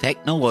the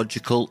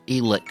Technological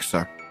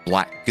Elixir,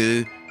 black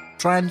goo,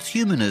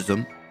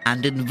 transhumanism,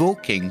 and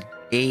invoking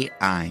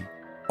AI.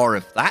 Or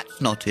if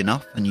that's not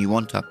enough and you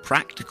want a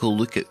practical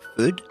look at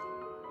food,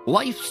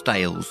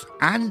 lifestyles,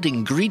 and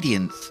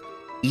ingredients,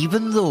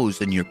 even those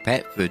in your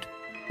pet food,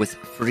 with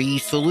free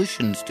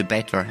solutions to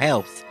better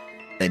health,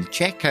 then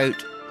check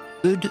out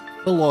Food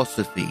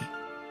Philosophy.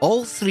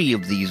 All 3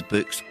 of these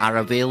books are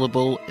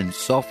available in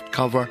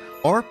softcover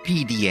or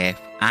PDF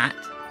at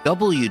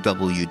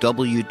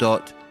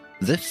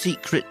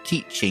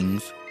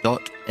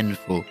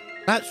www.thesecretteachings.info.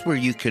 That's where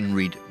you can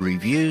read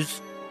reviews,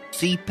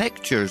 see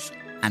pictures,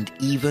 and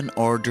even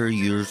order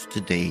yours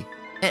today.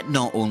 It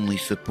not only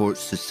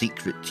supports The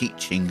Secret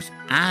Teachings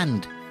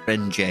and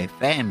Fringe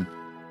FM,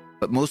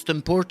 but most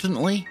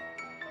importantly,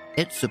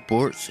 it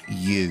supports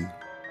you.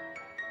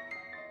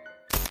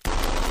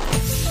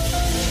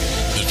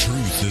 The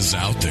truth is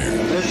out there.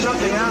 There's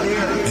something out here.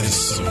 And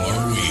so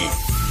are we.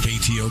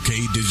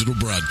 KTLK Digital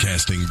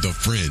Broadcasting, The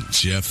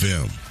Fringe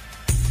FM.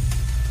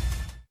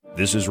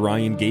 This is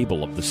Ryan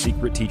Gable of The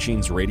Secret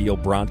Teachings radio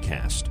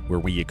broadcast, where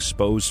we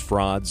expose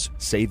frauds,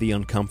 say the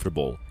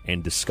uncomfortable,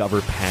 and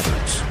discover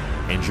patterns.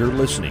 And you're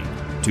listening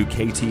to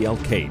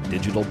KTLK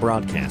Digital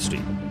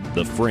Broadcasting,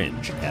 The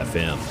Fringe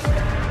FM.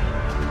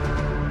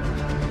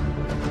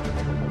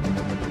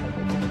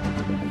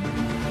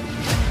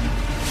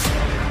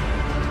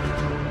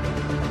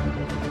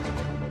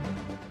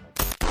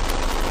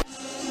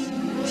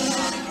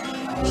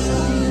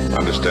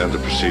 Understand the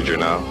procedure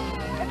now?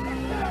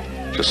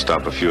 Just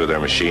stop a few of their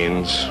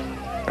machines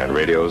and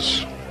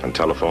radios and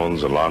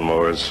telephones and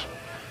lawnmowers.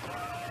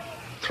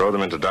 Throw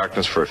them into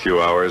darkness for a few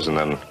hours and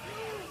then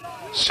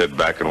sit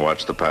back and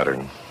watch the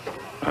pattern.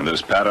 And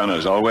this pattern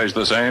is always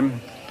the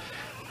same?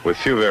 With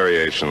few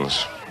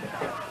variations.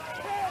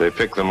 They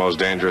pick the most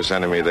dangerous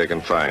enemy they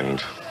can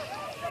find,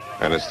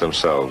 and it's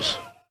themselves.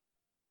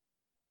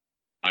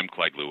 I'm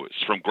Clyde Lewis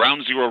from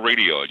Ground Zero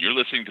Radio, and you're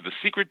listening to The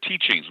Secret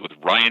Teachings with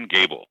Ryan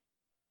Gable.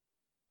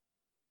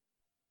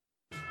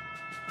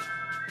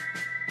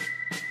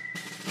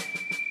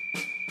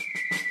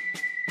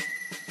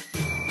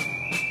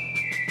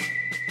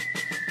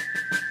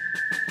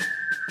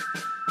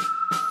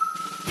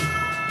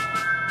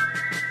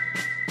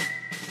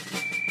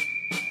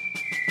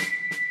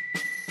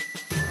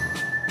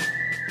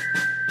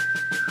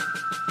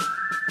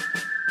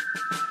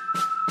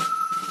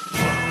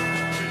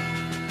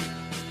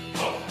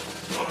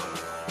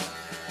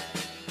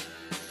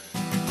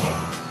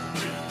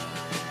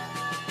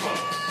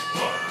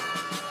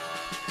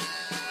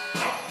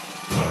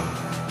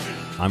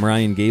 I'm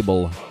Ryan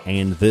Gable,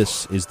 and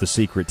this is The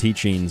Secret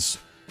Teachings.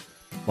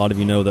 A lot of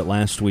you know that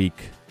last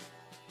week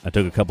I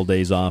took a couple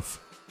days off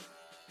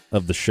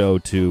of the show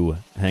to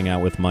hang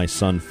out with my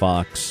son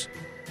Fox.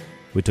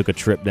 We took a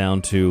trip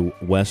down to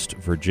West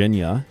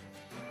Virginia.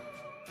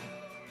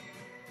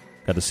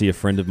 Got to see a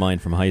friend of mine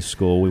from high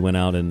school. We went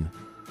out and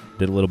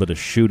did a little bit of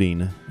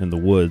shooting in the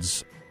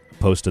woods.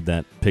 posted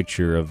that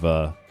picture of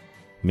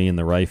me and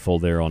the rifle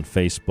there on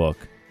Facebook.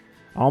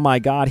 Oh my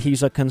God,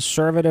 he's a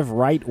conservative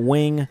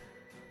right-wing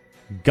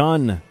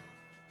gun-obsessed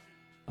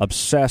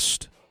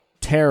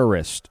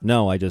terrorist.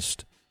 No, I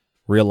just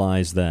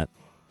realized that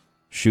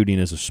shooting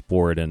is a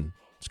sport and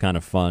it's kind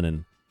of fun,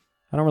 and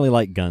I don't really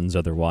like guns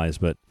otherwise,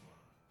 but,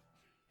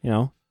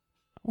 I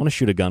want to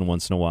shoot a gun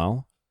once in a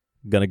while.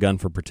 Got a gun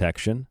for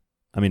protection.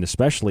 I mean,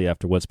 especially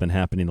after what's been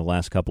happening the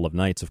last couple of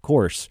nights. Of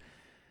course,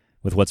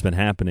 with what's been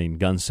happening,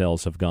 gun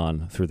sales have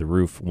gone through the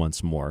roof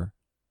once more.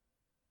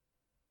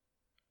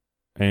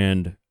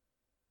 And,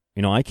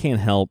 I can't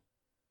help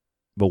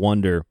but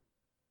wonder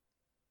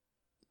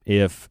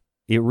if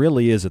it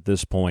really is at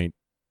this point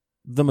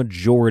the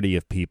majority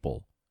of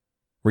people,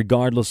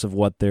 regardless of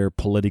what their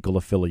political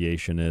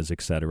affiliation is,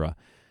 etc.,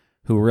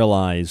 who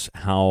realize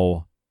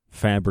how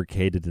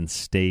fabricated and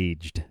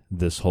staged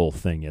this whole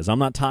thing is. I'm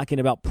not talking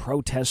about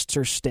protests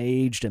are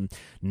staged and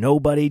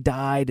nobody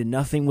died and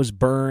nothing was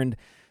burned.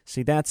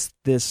 See, that's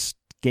this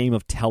game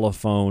of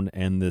telephone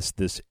and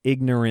this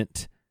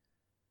ignorant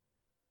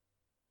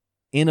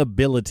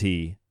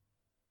inability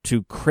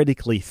to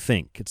critically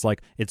think. It's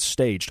like, it's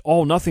staged.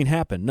 Oh, nothing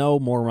happened. No,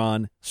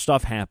 moron,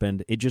 stuff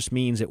happened. It just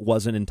means it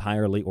wasn't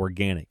entirely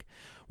organic.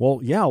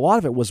 Well, yeah, a lot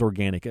of it was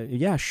organic.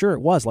 Yeah, sure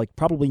it was. Like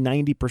probably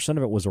 90%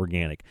 of it was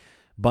organic.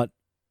 But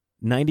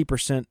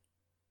 90%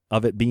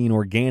 of it being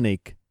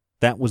organic,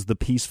 that was the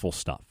peaceful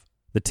stuff.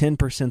 The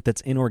 10%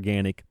 that's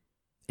inorganic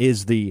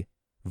is the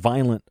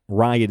violent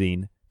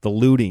rioting, the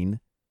looting,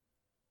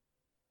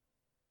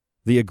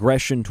 the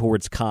aggression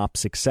towards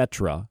cops,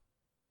 etc.,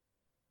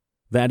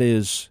 that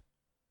is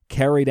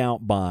carried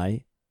out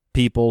by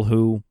people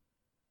who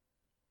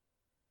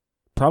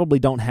probably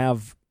don't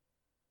have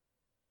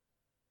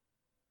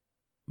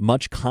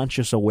much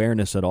conscious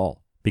awareness at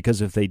all, because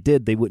if they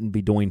did, they wouldn't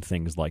be doing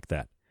things like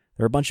that.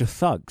 They're a bunch of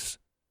thugs.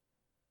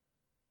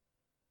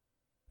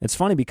 It's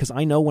funny because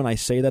I know when I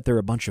say that they're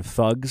a bunch of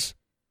thugs,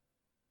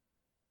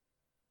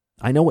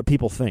 I know what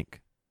people think.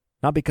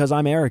 Not because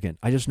I'm arrogant.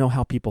 I just know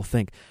how people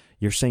think.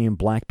 You're saying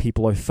black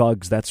people are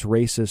thugs. That's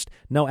racist.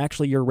 No,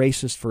 actually, you're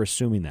racist for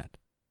assuming that.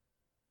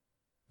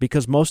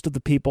 Because most of the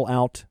people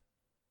out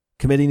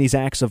committing these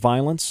acts of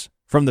violence,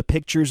 from the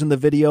pictures and the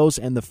videos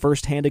and the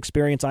firsthand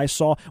experience I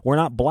saw, were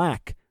not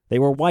black. They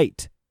were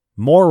white.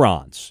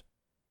 Morons.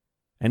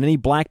 And any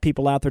black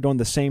people out there doing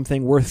the same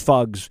thing were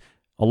thugs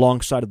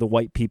alongside of the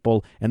white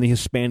people and the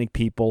Hispanic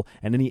people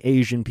and any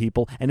Asian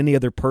people and any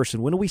other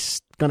person. When are we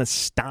going to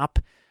stop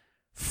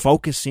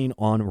focusing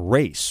on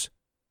race?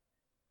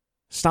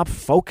 Stop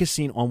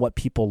focusing on what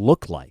people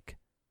look like.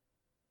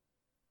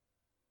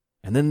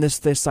 And then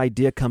this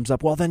idea comes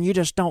up, well, then you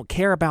just don't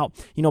care about,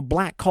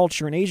 black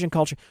culture and Asian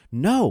culture.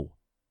 No.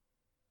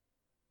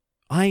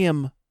 I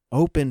am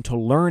open to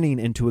learning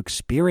and to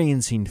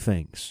experiencing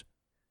things.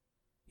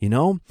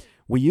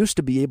 We used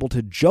to be able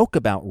to joke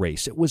about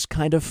race. It was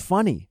kind of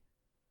funny.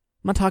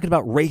 I'm not talking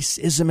about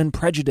racism and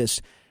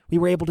prejudice. We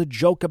were able to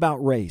joke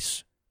about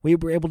race. We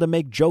were able to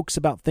make jokes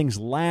about things,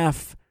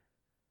 laugh.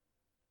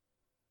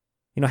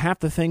 Half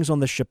the things on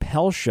the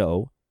Chappelle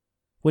Show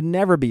would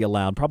never be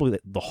allowed. Probably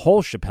the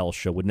whole Chappelle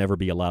Show would never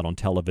be allowed on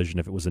television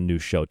if it was a new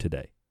show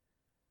today.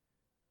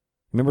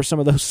 Remember some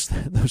of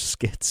those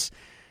skits?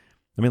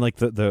 I mean, like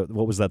the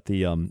what was that?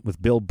 The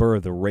with Bill Burr,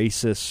 the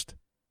racist,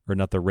 or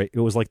not the it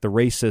was like the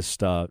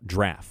racist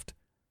draft.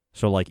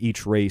 So like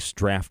each race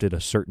drafted a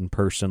certain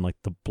person. Like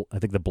I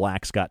think the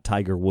blacks got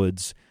Tiger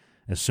Woods.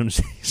 As soon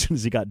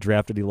as he got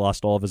drafted, he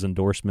lost all of his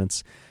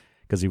endorsements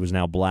because he was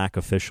now black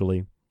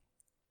officially.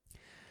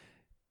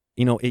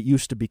 It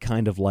used to be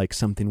kind of like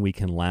something we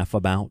can laugh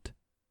about.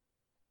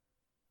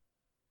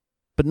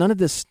 But none of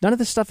this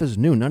stuff is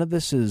new. None of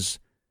it's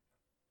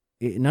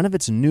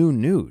new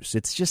news.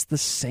 It's just the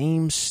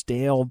same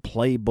stale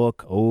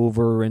playbook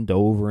over and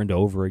over and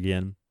over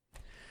again.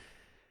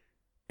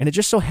 And it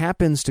just so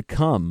happens to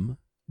come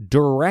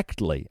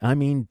directly on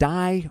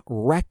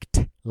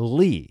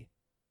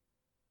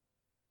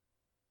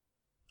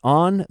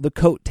the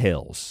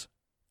coattails,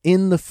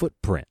 in the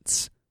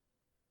footprints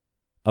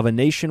of a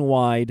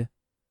nationwide,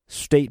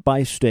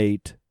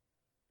 state-by-state,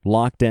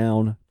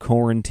 lockdown,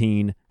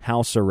 quarantine,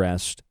 house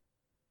arrest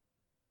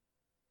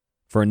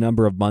for a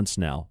number of months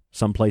now,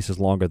 some places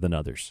longer than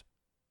others.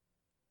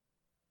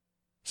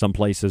 Some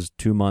places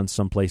 2 months,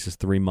 some places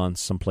 3 months,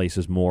 some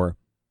places more,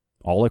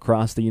 all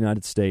across the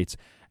United States.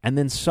 And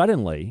then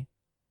suddenly,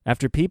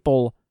 after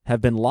people have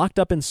been locked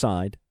up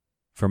inside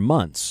for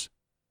months,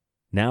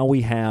 now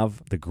we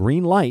have the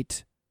green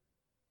light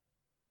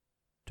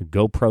to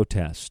go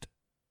protest.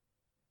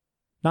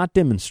 Not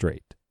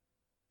demonstrate,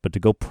 but to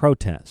go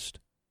protest.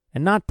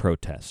 And not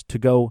protest, to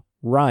go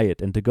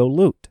riot and to go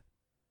loot.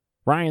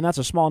 Ryan, that's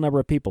a small number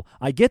of people.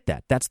 I get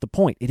that. That's the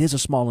point. It is a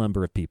small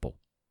number of people.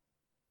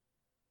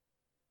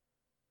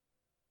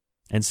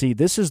 And see,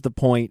 this is the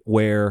point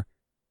where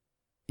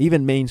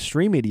even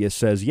mainstream media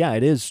says, yeah,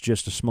 it is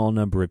just a small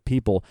number of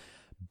people,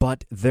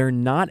 but they're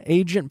not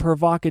agent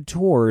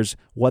provocateurs.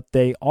 What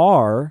they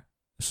are,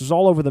 this is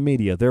all over the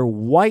media, they're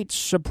white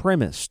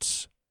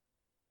supremacists.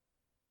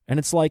 And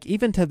it's like,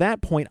 even to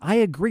that point, I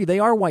agree, they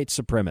are white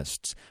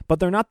supremacists, but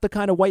they're not the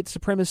kind of white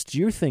supremacists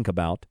you think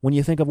about when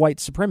you think of white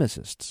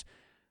supremacists.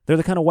 They're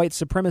the kind of white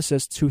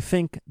supremacists who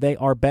think they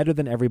are better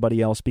than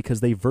everybody else because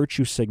they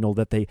virtue signal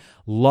that they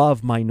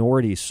love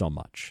minorities so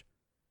much.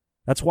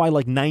 That's why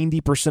like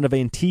 90% of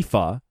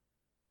Antifa,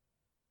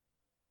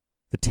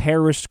 the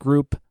terrorist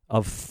group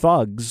of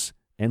thugs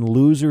and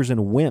losers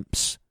and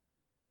wimps,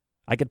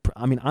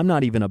 I'm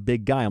not even a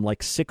big guy. I'm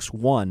like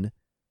 6'1".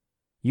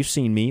 You've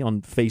seen me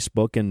on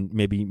Facebook and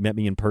maybe met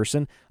me in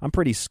person. I'm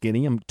pretty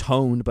skinny. I'm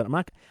toned, but I'm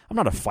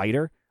not a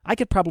fighter. I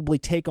could probably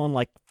take on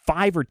like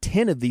 5 or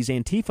 10 of these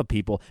Antifa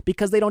people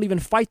because they don't even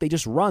fight. They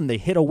just run. They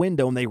hit a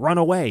window and they run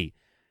away.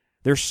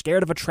 They're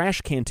scared of a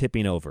trash can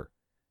tipping over.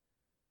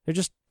 They're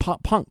just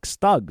punks,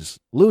 thugs,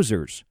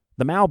 losers,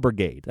 the Mao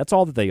Brigade. That's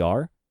all that they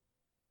are.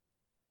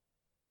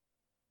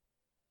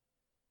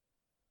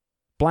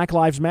 Black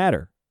Lives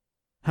Matter.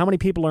 How many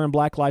people are in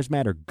Black Lives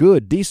Matter?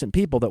 Good, decent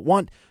people that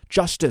want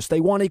justice. They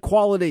want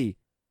equality.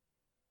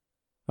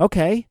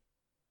 Okay,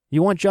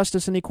 you want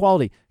justice and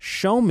equality.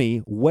 Show me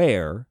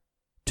where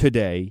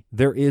today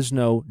there is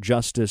no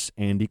justice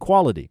and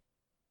equality.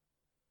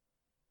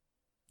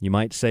 You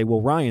might say,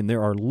 well, Ryan,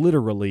 there are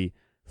literally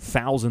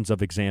thousands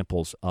of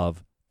examples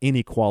of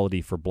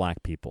inequality for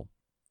black people.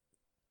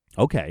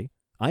 Okay,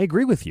 I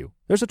agree with you.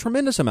 There's a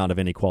tremendous amount of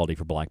inequality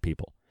for black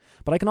people.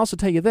 But I can also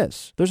tell you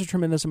this. There's a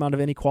tremendous amount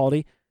of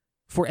inequality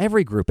for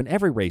every group and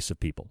every race of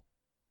people.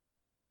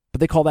 But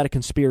they call that a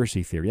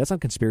conspiracy theory. That's not a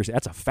conspiracy.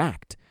 That's a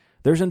fact.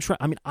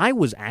 I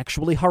was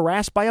actually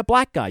harassed by a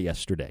black guy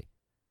yesterday,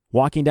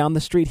 walking down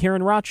the street here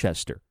in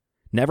Rochester.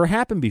 Never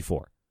happened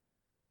before.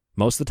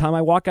 Most of the time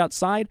I walk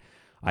outside,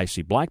 I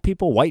see black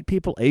people, white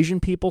people, Asian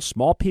people,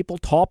 small people,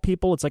 tall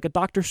people. It's like a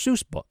Dr.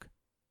 Seuss book.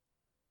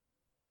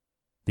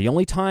 The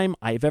only time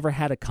I've ever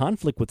had a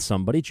conflict with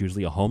somebody, it's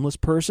usually a homeless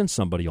person,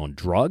 somebody on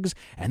drugs,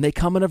 and they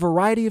come in a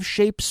variety of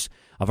shapes,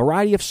 a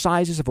variety of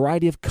sizes, a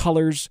variety of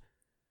colors,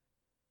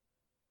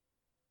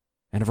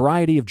 and a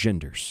variety of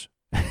genders,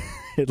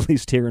 at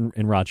least here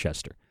in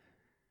Rochester.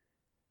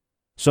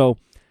 So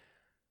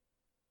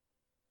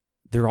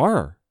there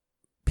are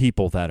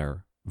people that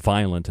are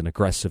violent and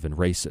aggressive and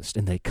racist,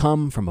 and they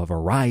come from a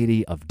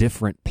variety of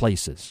different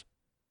places.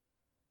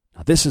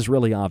 Now, this is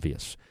really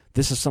obvious.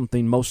 This is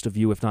something most of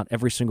you, if not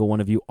every single one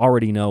of you,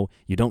 already know.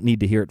 You don't need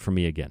to hear it from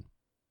me again.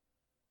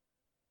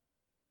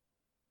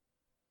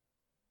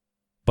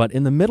 But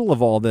in the middle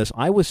of all this,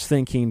 I was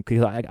thinking,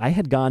 because I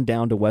had gone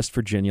down to West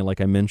Virginia, like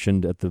I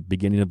mentioned at the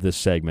beginning of this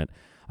segment.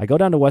 I go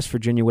down to West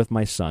Virginia with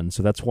my son,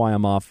 so that's why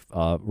I'm off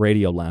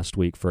radio last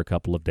week for a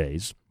couple of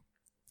days.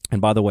 And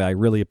by the way, I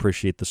really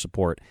appreciate the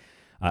support.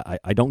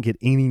 I don't get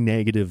any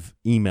negative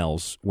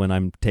emails when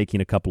I'm taking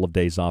a couple of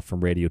days off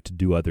from radio to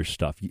do other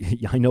stuff.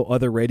 I know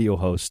other radio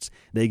hosts,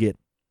 they get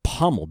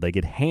pummeled, they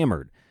get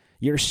hammered.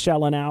 You're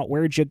selling out,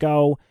 where'd you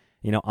go?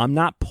 I'm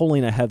not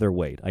pulling a Heather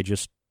Wade. I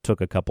just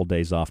took a couple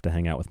days off to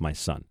hang out with my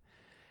son.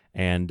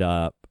 And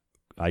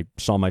I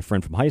saw my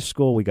friend from high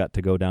school. We got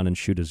to go down and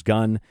shoot his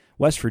gun.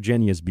 West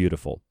Virginia is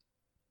beautiful.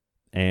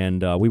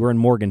 And we were in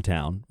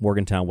Morgantown,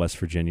 West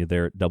Virginia,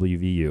 there at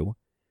WVU.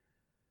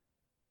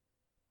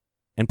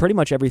 And pretty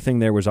much everything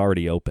there was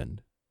already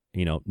opened.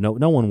 No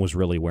one was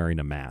really wearing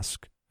a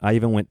mask. I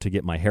even went to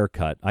get my hair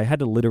cut. I had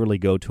to literally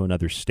go to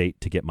another state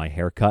to get my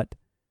hair cut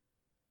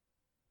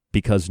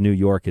because New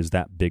York is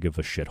that big of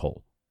a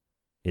shithole.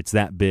 It's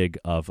that big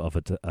of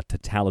a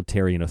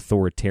totalitarian,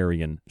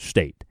 authoritarian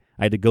state.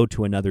 I had to go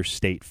to another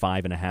state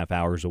 5.5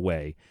 hours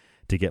away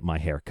to get my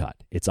hair cut.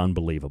 It's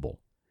unbelievable.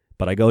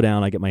 But I go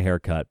down, I get my hair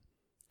cut,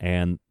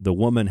 and the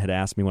woman had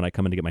asked me when I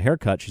come in to get my hair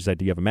cut, she said,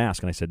 do you have a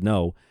mask? And I said,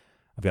 no.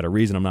 I've got a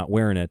reason I'm not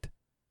wearing it,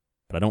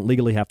 but I don't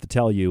legally have to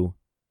tell you.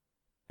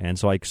 And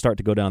so I start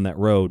to go down that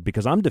road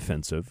because I'm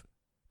defensive.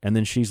 And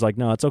then she's like,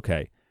 no, it's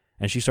okay.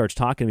 And she starts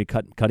talking to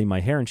me, cutting my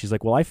hair. And she's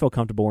like, well, I feel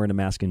comfortable wearing a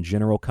mask in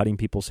general, cutting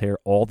people's hair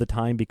all the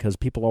time because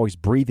people always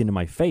breathe into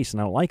my face,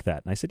 and I don't like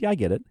that. And I said, yeah, I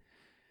get it.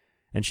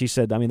 And she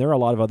said, there are a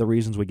lot of other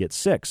reasons we get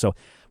sick. So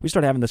we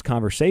started having this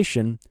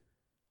conversation.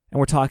 And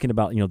we're talking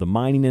about, the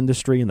mining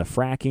industry and the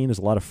fracking. There's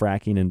a lot of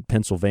fracking in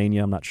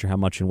Pennsylvania. I'm not sure how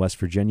much in West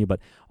Virginia, but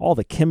all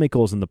the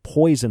chemicals and the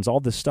poisons, all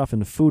this stuff in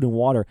the food and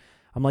water.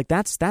 I'm like,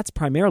 that's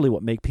primarily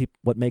what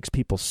makes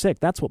people sick.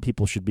 That's what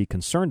people should be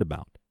concerned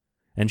about.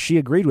 And she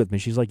agreed with me.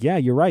 She's like, yeah,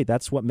 you're right.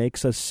 That's what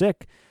makes us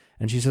sick.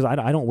 And she says,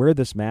 I don't wear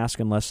this mask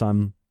unless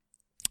I'm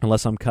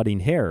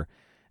cutting hair.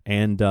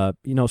 And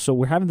so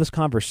we're having this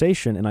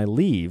conversation, and I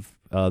leave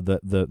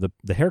the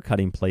hair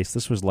cutting place.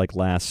 This was like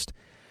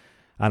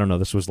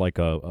this was like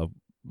a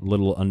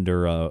little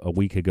under a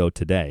week ago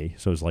today.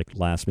 So it was like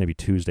last maybe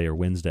Tuesday or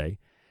Wednesday.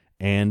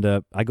 And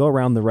I go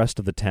around the rest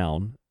of the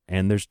town,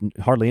 and there's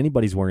hardly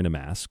anybody's wearing a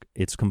mask.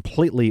 It's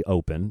completely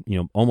open.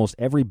 Almost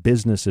every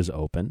business is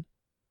open.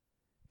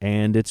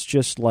 And it's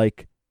just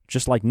like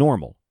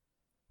normal.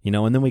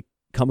 And then we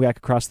come back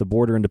across the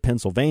border into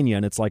Pennsylvania,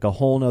 and it's like a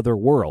whole other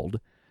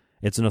world.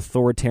 It's an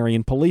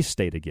authoritarian police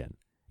state again.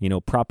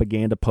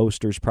 Propaganda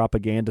posters,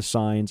 propaganda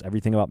signs,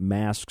 everything about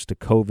masks to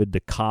COVID to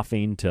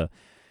coughing to,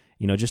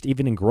 just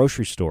even in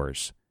grocery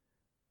stores.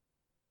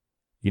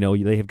 You know,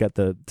 they have got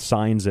the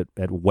signs at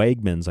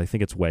Wegmans, I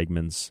think it's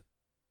Wegmans,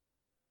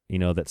 you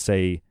know, that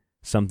say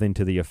something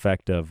to the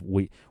effect of,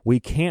 we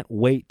can't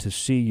wait to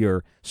see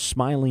your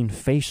smiling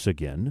face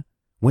again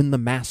when the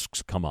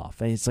masks come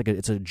off. And it's like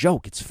it's a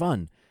joke. It's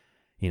fun,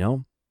 you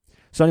know.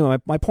 So anyway,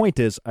 my point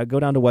is, I go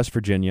down to West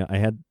Virginia. I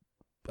had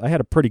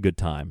a pretty good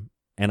time,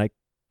 and I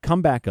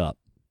come back up,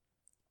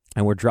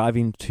 and we're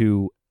driving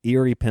to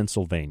Erie,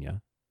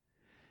 Pennsylvania.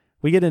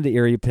 We get into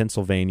Erie,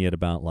 Pennsylvania at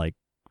about like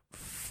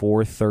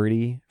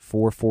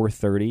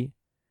 4:30.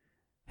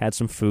 Had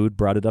some food,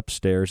 brought it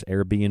upstairs,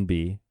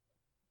 Airbnb.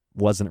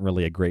 Wasn't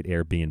really a great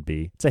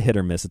Airbnb. It's a hit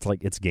or miss.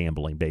 It's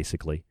gambling,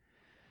 basically.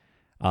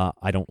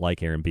 I don't like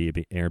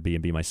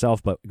Airbnb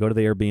myself, but go to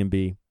the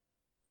Airbnb,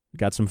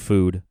 got some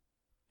food,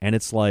 and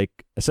it's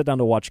like, I sat down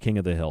to watch King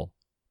of the Hill,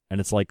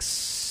 and it's like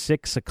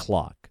 6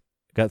 o'clock.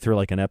 Got through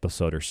like an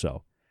episode or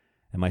so,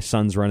 and my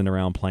son's running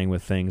around playing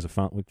with things.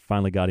 We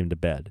finally got him to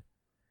bed.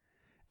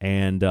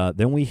 And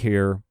then we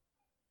hear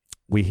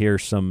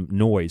some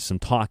noise, some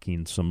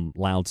talking, some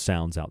loud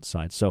sounds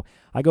outside. So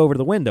I go over to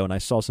the window, and I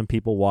saw some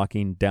people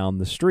walking down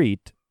the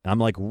street. I'm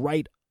like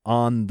right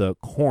on the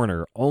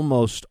corner,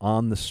 almost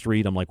on the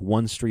street. I'm like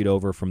one street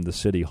over from the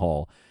city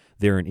hall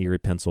there in Erie,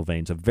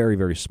 Pennsylvania. It's a very,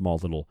 very small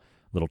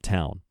little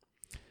town.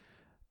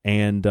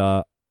 And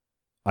I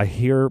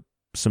hear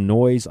some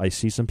noise. I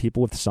see some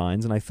people with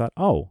signs, and I thought,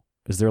 oh,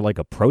 is there like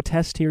a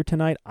protest here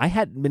tonight? I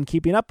hadn't been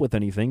keeping up with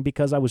anything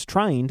because I was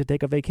trying to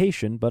take a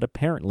vacation, but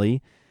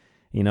apparently,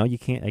 you know,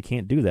 I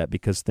can't do that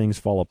because things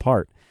fall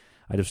apart.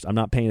 I'm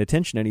not paying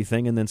attention to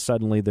anything, and then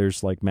suddenly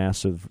there's like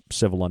massive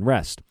civil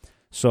unrest.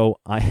 So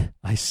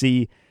I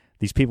see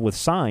these people with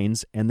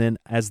signs, and then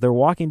as they're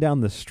walking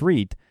down the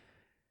street,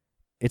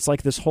 it's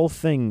like this whole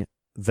thing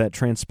that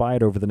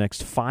transpired over the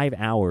next 5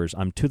 hours.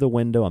 I'm to the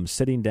window, I'm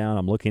sitting down,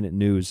 I'm looking at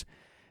news,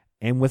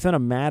 and within a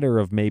matter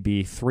of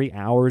maybe 3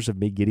 hours of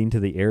me getting to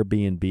the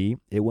Airbnb,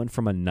 it went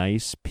from a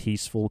nice,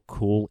 peaceful,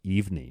 cool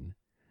evening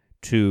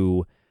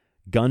to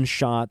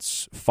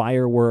gunshots,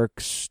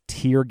 fireworks,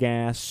 tear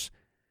gas,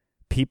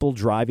 people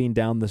driving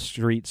down the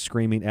street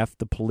screaming, F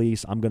the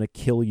police, I'm going to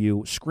kill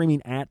you,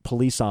 screaming at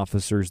police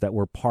officers that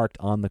were parked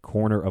on the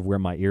corner of where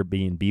my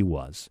Airbnb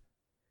was.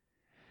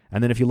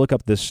 And then if you look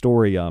up this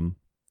story,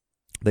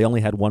 they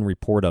only had one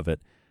report of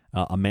it.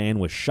 A man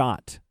was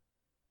shot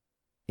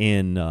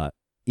in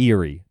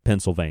Erie,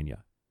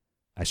 Pennsylvania.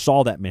 I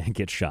saw that man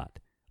get shot.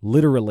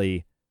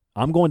 Literally,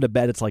 I'm going to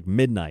bed, it's like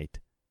midnight,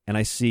 and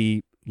I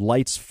see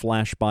lights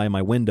flash by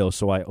my window,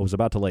 so I was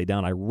about to lay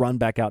down. I run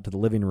back out to the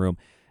living room,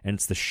 and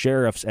it's the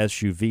sheriff's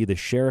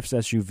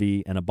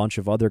SUV, and a bunch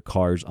of other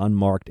cars,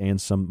 unmarked and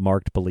some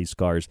marked police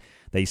cars.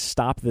 They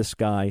stop this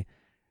guy.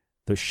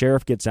 The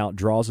sheriff gets out,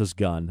 draws his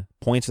gun,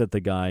 points at the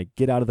guy,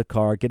 get out of the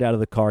car, get out of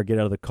the car, get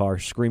out of the car,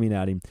 screaming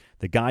at him.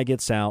 The guy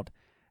gets out,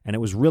 and it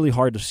was really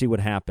hard to see what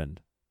happened.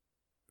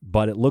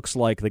 But it looks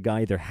like the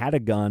guy either had a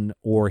gun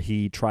or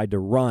he tried to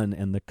run,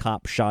 and the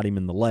cop shot him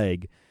in the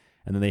leg,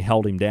 and then they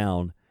held him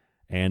down.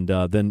 And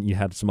then you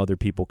had some other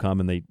people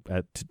come, and they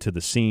to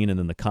the scene, and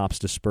then the cops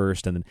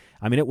dispersed. And then,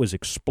 I mean, it was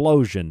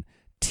explosion,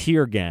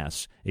 tear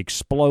gas,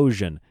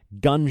 explosion,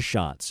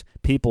 gunshots,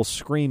 people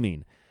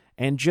screaming.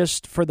 And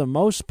just for the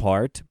most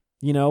part,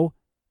 you know,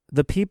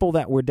 the people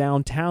that were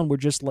downtown were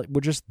just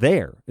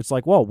there. It's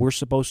like, well, we're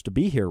supposed to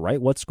be here,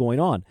 right? What's going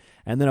on?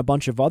 And then a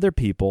bunch of other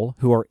people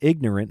who are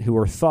ignorant, who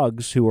are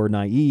thugs, who are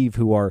naive,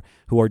 who are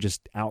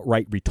just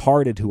outright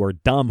retarded, who are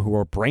dumb, who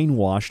are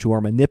brainwashed, who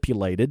are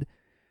manipulated.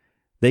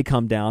 They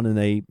come down and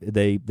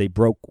they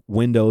broke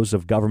windows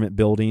of government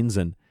buildings,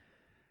 and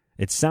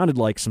it sounded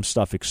like some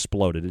stuff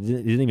exploded. It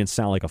didn't even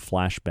sound like a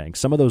flashbang.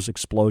 Some of those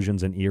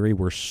explosions in Erie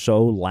were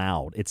so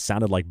loud, it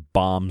sounded like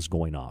bombs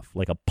going off,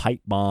 like a pipe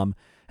bomb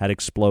had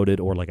exploded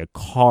or like a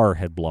car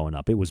had blown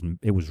up. It was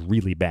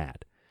really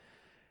bad.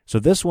 So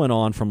this went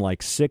on from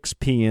like 6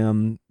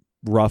 p.m.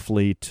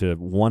 roughly to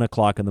 1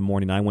 o'clock in the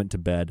morning. I went to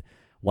bed.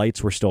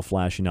 Lights were still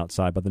flashing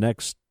outside. But the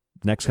next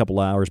couple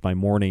hours by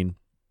morning,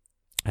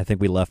 I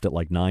think we left at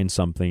like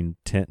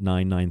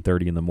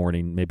 9:30 in the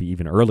morning, maybe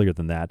even earlier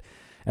than that.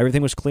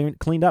 Everything was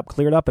cleared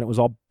up, and it was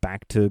all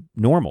back to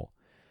normal.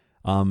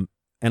 And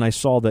I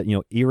saw that, you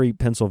know, Erie,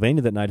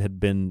 Pennsylvania that night had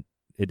been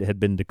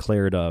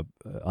declared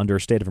under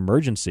a state of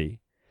emergency.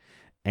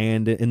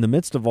 And in the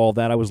midst of all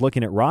that, I was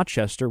looking at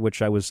Rochester,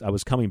 which I was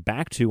coming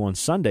back to on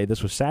Sunday.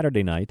 This was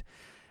Saturday night,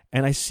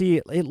 and I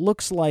see it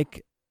looks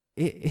like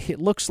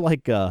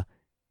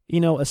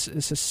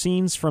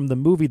scenes from the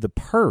movie The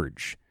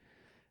Purge.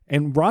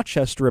 And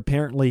Rochester,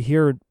 apparently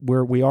here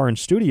where we are in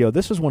studio,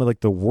 this is one of like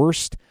the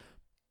worst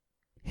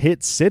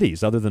hit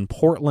cities other than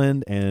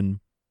Portland, and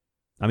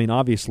I mean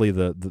obviously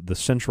the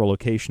central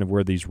location of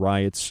where these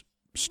riots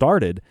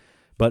started,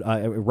 but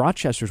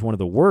Rochester's one of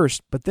the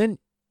worst. But then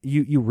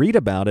you read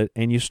about it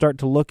and you start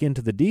to look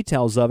into the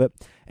details of it,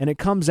 and it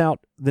comes out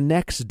the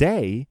next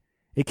day,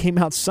 it came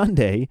out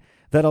Sunday,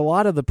 that a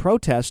lot of the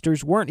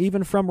protesters weren't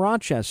even from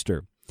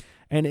Rochester.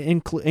 And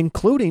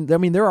including, I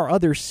mean, there are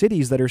other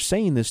cities that are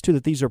saying this too,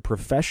 that these are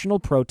professional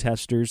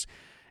protesters,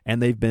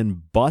 and they've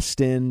been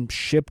bussed in,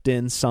 shipped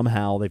in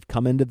somehow. They've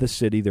come into the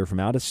city. They're from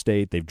out of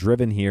state. They've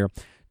driven here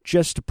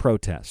just to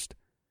protest.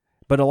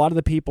 But a lot of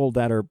the people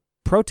that are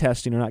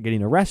protesting are not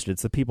getting arrested.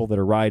 It's the people that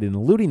are rioting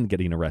and looting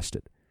getting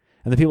arrested.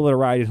 And the people that are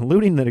rioting and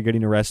looting that are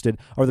getting arrested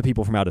are the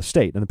people from out of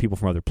state and the people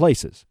from other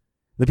places.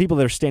 The people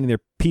that are standing there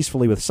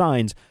peacefully with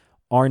signs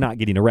are not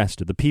getting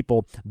arrested. The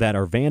people that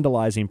are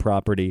vandalizing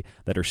property,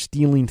 that are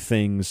stealing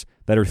things,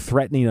 that are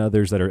threatening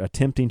others, that are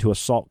attempting to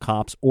assault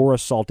cops or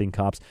assaulting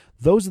cops,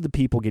 those are the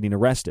people getting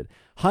arrested.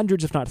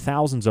 Hundreds, if not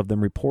thousands of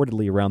them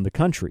reportedly around the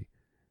country.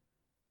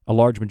 A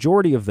large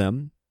majority of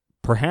them,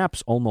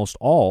 perhaps almost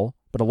all,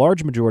 but a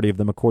large majority of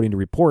them, according to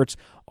reports,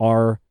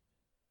 are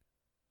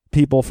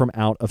people from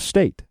out of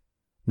state.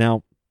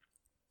 Now,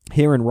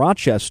 here in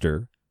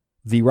Rochester,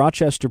 the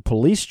Rochester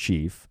police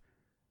chief,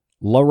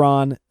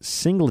 LaRon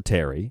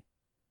Singletary,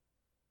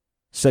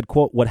 said,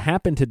 quote, "What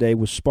happened today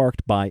was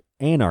sparked by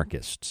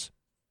anarchists."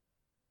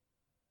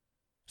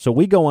 So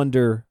we go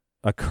under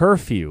a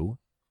curfew.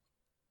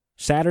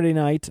 Saturday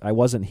night, I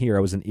wasn't here,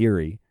 I was in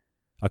Erie.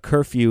 A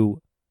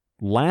curfew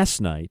last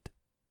night,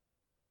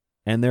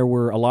 and there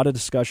were a lot of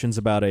discussions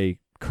about a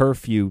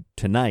curfew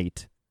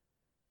tonight.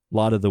 A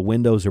lot of the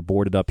windows are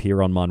boarded up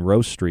here on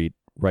Monroe Street,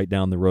 right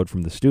down the road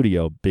from the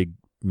studio, big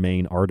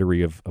main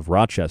artery of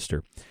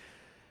Rochester.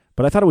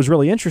 But I thought it was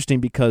really interesting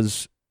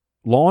because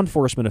law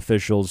enforcement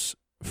officials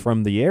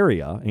from the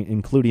area,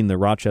 including the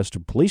Rochester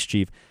police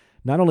chief,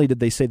 not only did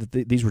they say that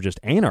these were just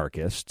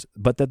anarchists,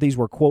 but that these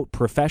were, quote,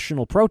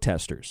 professional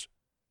protesters.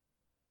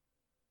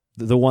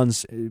 The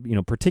ones,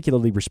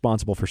 particularly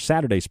responsible for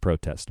Saturday's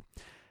protest.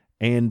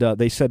 And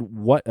they said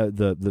what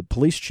the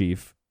police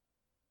chief,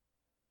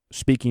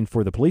 speaking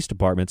for the police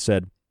department,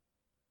 said,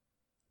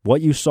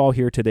 "What you saw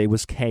here today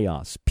was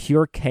chaos,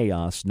 pure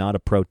chaos, not a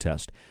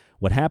protest.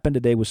 What happened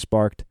today was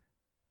sparked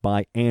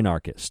by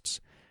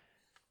anarchists."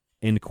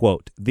 End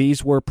quote.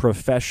 These were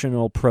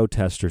professional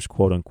protesters,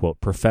 quote unquote,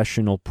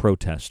 professional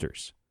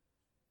protesters.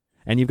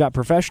 And you've got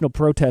professional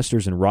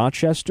protesters in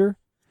Rochester.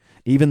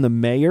 Even the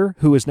mayor,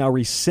 who has now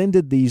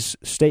rescinded these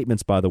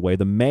statements, by the way,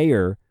 the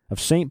mayor of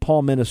St.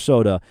 Paul,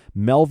 Minnesota,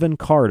 Melvin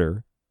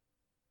Carter,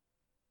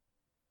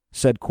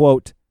 said,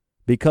 quote,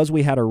 "Because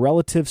we had a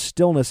relative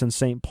stillness in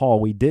St. Paul,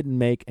 we didn't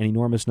make an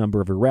enormous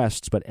number of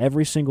arrests, but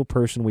every single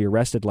person we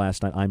arrested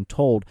last night, I'm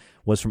told,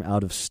 was from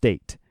out of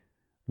state.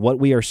 What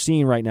we are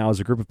seeing right now is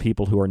a group of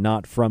people who are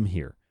not from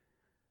here."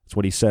 That's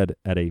what he said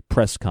at a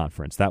press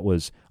conference. That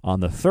was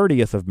on the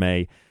 30th of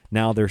May.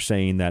 Now they're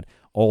saying that,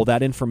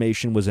 that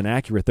information was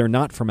inaccurate. They're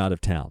not from out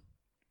of town.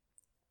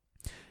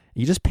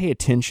 You just pay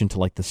attention to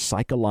like the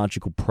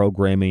psychological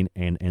programming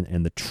and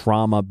the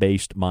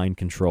trauma-based mind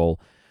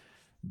control.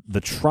 The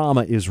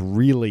trauma is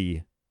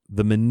really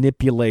the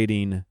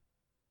manipulating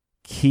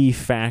key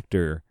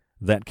factor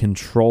that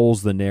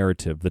controls the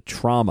narrative. The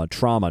trauma.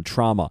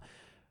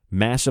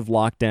 Massive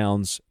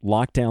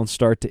lockdowns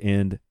start to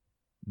end.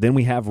 Then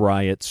we have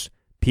riots.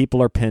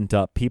 People are pent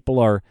up. People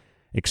are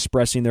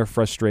expressing their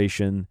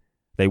frustration.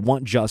 They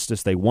want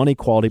justice. They want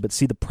equality. But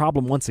see, the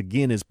problem once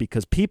again is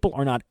because people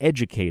are not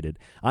educated.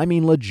 I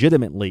mean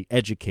legitimately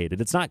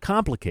educated. It's not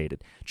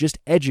complicated, just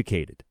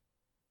educated.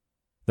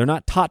 They're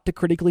not taught to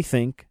critically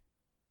think.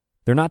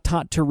 They're not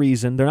taught to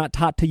reason. They're not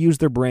taught to use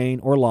their brain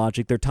or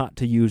logic. They're taught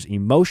to use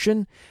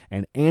emotion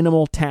and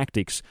animal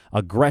tactics,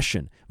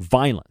 aggression,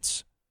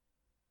 violence.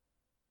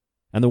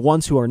 And the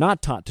ones who are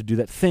not taught to do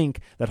that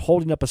think that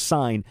holding up a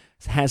sign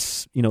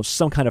has,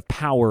 some kind of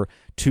power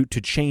to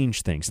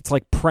change things. It's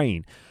like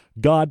praying,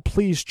 "God,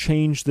 please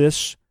change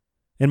this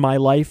in my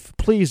life.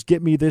 Please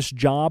get me this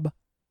job."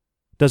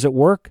 Does it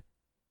work?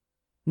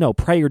 No,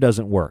 prayer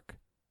doesn't work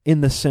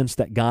in the sense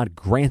that God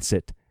grants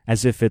it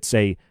as if it's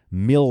a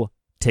meal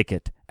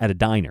ticket at a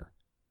diner.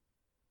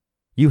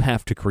 You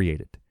have to create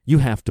it. You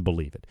have to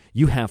believe it.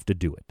 You have to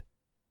do it.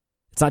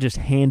 It's not just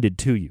handed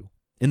to you.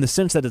 In the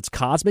sense that it's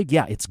cosmic,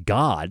 yeah, it's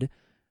God,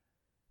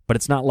 but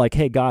it's not like,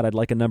 "Hey, God, I'd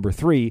like a number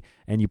 3,"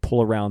 and you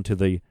pull around to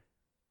the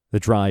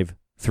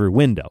drive-through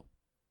window.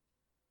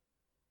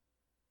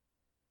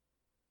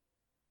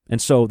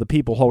 And so the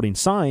people holding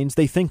signs,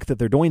 they think that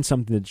they're doing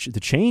something to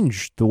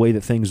change the way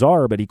that things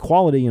are, but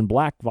equality and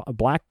black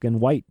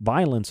and white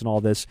violence and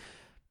all this,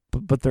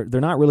 but they're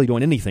not really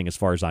doing anything as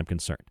far as I'm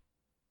concerned.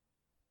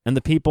 And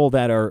the people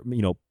that are,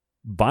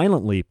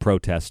 violently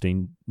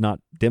protesting,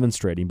 not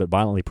demonstrating, but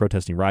violently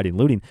protesting, rioting,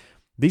 looting,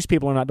 these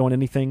people are not doing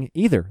anything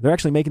either. They're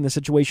actually making the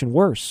situation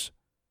worse.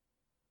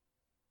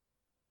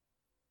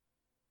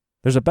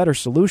 There's a better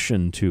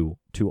solution to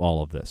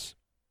all of this.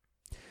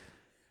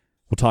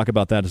 We'll talk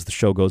about that as the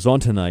show goes on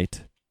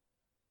tonight.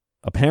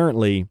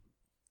 Apparently,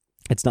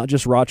 it's not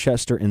just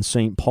Rochester and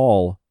St.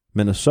 Paul,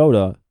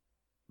 Minnesota,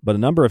 but a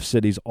number of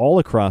cities all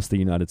across the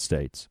United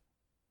States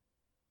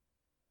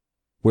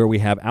where we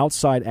have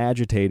outside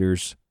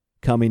agitators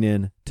coming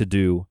in to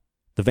do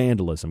the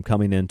vandalism,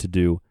 coming in to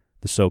do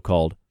the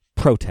so-called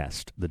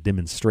protest, the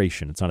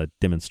demonstration. It's not a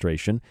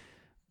demonstration.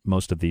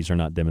 Most of these are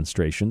not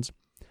demonstrations.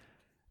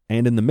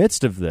 And in the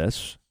midst of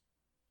this,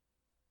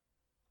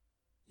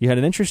 you had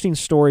an interesting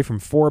story from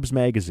Forbes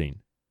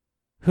magazine.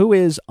 Who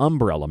is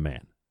Umbrella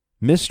Man?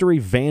 Mystery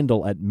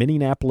vandal at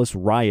Minneapolis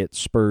riot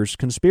spurs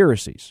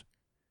conspiracies.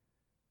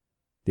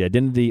 The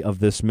identity of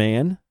this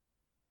man,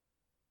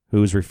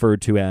 who is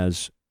referred to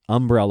as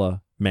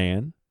Umbrella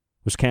Man,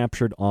 was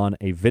captured on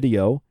a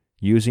video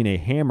using a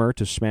hammer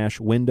to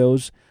smash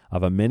windows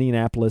of a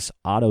Minneapolis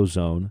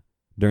AutoZone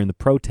during the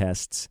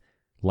protests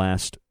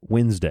last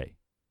Wednesday.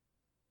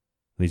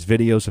 These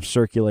videos have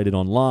circulated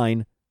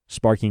online,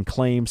 sparking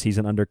claims he's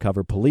an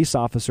undercover police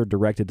officer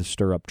directed to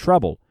stir up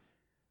trouble.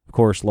 Of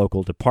course,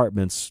 local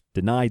departments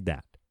denied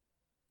that.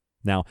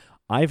 Now,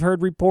 I've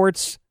heard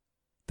reports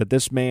that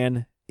this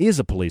man is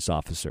a police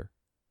officer.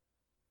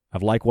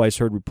 I've likewise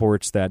heard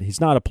reports that he's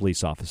not a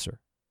police officer.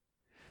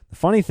 The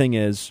funny thing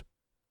is,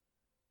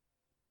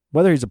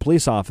 whether he's a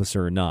police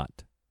officer or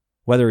not,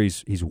 whether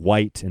he's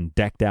white and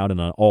decked out in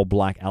an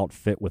all-black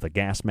outfit with a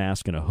gas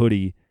mask and a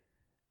hoodie,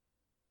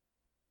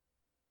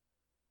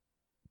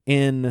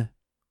 in,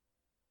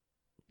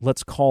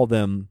 let's call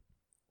them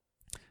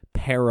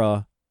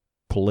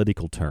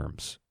para-political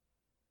terms,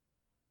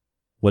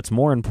 what's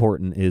more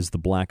important is the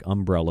black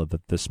umbrella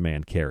that this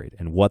man carried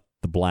and what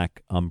the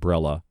black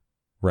umbrella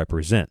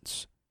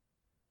represents.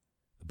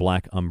 The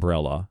black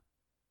umbrella,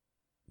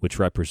 which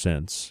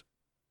represents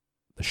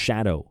the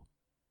shadow,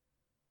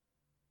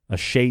 a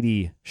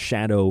shady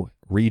shadow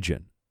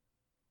region,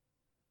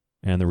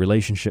 and the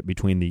relationship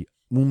between the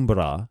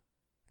umbrella,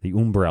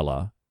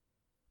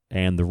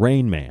 and the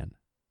Rain Man,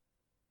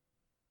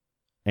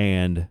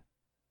 and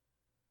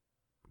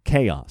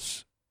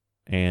chaos,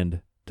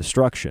 and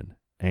destruction,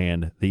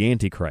 and the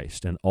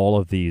Antichrist, and all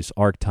of these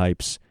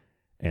archetypes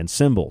and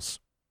symbols.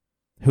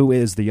 Who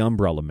is the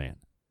Umbrella Man?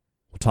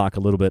 We'll talk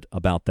a little bit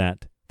about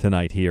that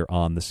tonight here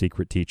on The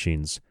Secret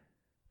Teachings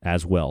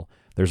as well.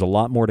 There's a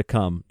lot more to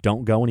come.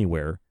 Don't go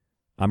anywhere.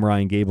 I'm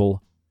Ryan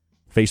Gable,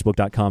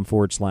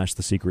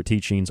 Facebook.com/The Secret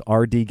Teachings,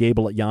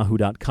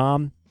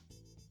 rdgable@yahoo.com,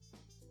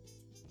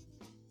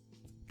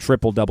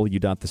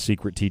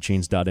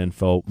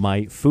 www.thesecretteachings.info.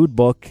 My food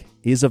book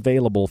is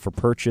available for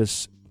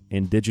purchase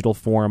in digital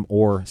form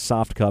or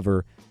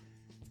softcover.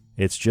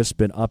 It's just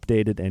been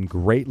updated and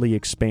greatly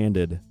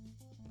expanded.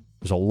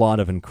 There's a lot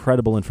of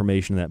incredible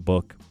information in that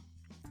book.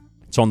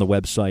 It's on the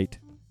website.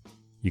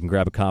 You can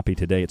grab a copy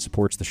today. It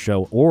supports the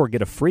show, or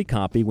get a free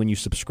copy when you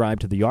subscribe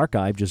to the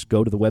archive. Just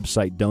go to the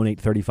website, donate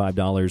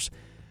 $35.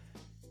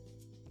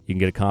 You can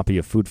get a copy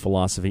of Food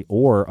Philosophy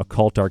or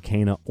Occult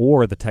Arcana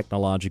or The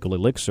Technological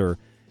Elixir,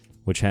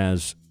 which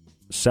has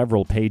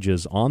several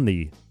pages on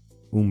the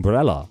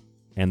Umbrella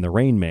and the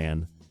Rain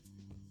Man,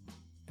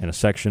 and a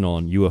section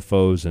on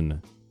UFOs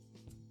and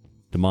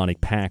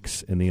demonic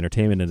pacts in the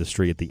entertainment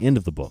industry at the end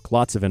of the book.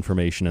 Lots of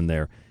information in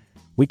there.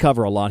 We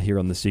cover a lot here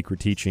on The Secret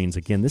Teachings.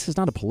 Again, this is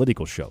not a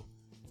political show.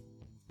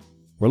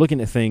 We're looking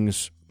at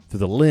things through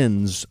the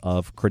lens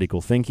of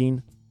critical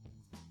thinking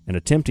and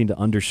attempting to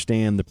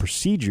understand the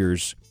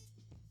procedures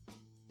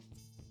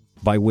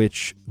by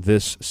which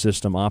this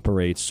system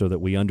operates so that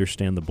we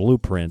understand the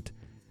blueprint,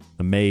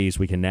 the maze,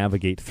 we can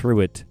navigate through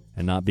it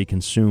and not be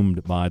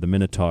consumed by the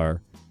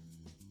Minotaur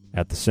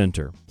at the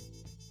center.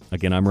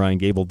 Again, I'm Ryan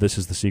Gable. This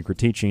is The Secret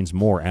Teachings.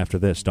 More after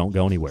this. Don't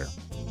go anywhere.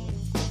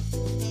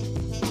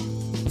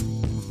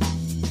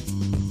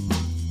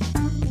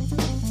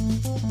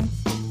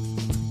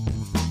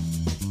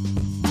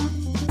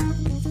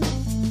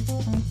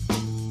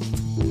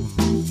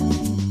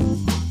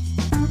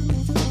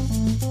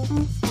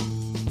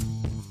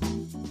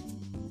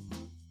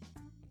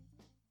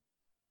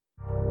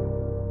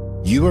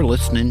 You are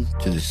listening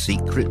to The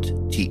Secret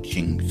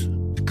Teachings.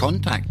 To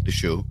contact the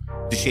show,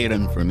 to share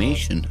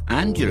information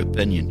and your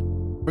opinion,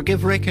 or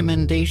give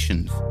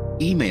recommendations,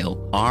 email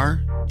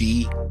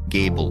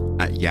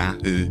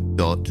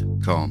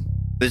rdgable@yahoo.com.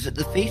 Visit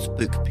the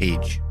Facebook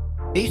page,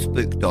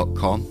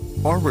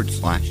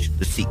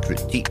 facebook.com/The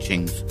Secret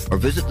Teachings, or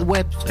visit the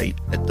website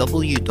at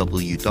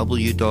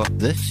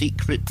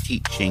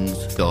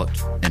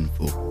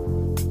www.thesecretteachings.info.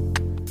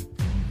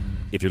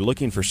 If you're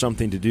looking for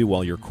something to do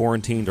while you're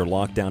quarantined or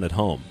locked down at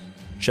home,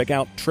 check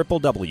out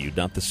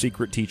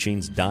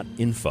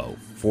www.thesecretteachings.info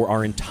for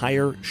our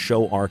entire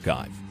show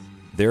archive.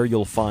 There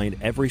you'll find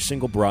every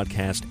single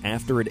broadcast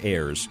after it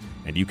airs,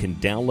 and you can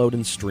download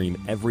and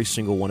stream every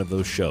single one of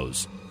those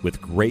shows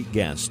with great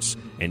guests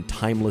and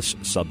timeless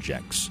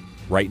subjects.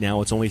 Right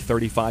now, it's only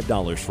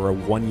 $35 for a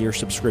one-year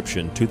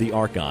subscription to the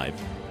archive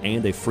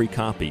and a free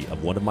copy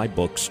of one of my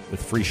books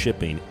with free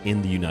shipping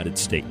in the United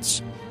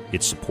States.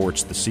 It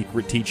supports The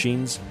Secret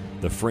Teachings,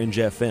 The Fringe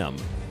FM,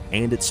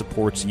 and it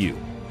supports you.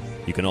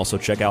 You can also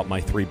check out my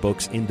 3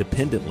 books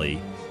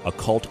independently,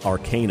 Occult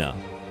Arcana,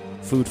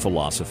 Food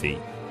Philosophy,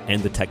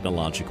 and The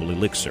Technological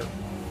Elixir.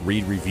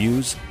 Read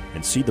reviews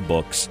and see the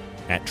books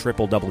at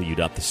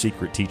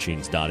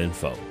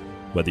www.thesecretteachings.info.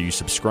 Whether you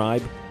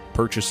subscribe,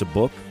 purchase a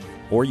book,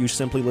 or you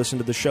simply listen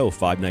to the show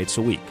 5 nights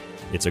a week,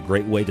 it's a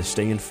great way to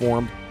stay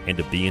informed and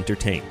to be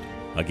entertained.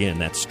 Again,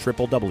 that's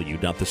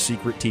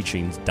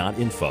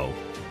www.thesecretteachings.info,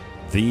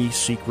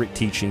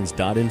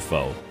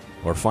 thesecretteachings.info,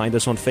 or find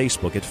us on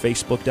Facebook at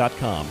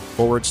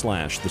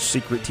facebook.com/The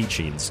Secret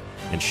Teachings,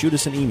 and shoot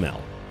us an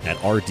email at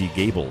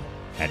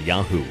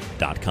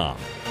rdgable@yahoo.com.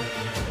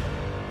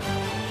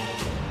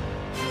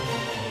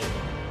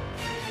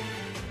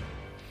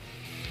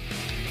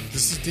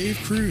 This is Dave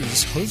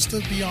Cruz, host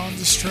of Beyond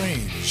the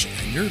Strange,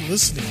 and you're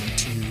listening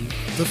to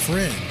The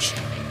Fringe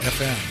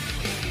FM.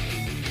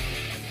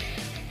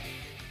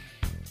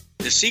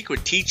 The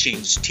Secret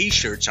Teachings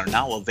t-shirts are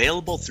now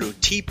available through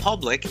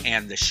TeePublic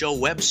and the show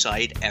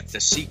website at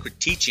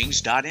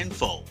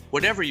thesecretteachings.info.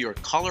 Whatever your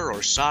color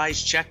or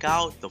size, check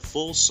out the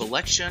full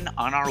selection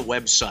on our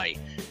website.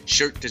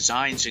 Shirt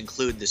designs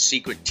include the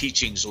Secret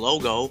Teachings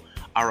logo,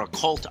 our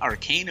Occult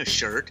Arcana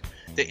shirt,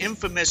 the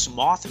infamous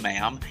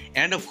Mothman,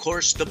 and of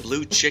course the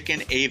Blue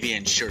Chicken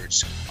Avian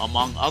shirts,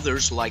 among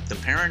others like the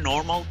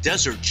Paranormal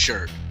Desert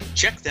shirt.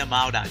 Check them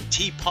out on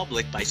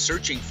TeePublic by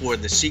searching for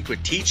The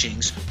Secret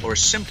Teachings, or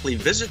simply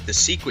visit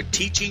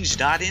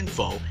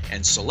thesecretteachings.info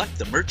and select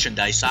the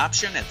merchandise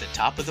option at the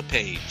top of the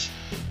page.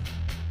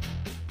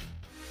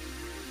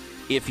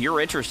 If you're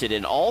interested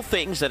in all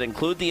things that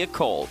include the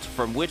occult,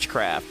 from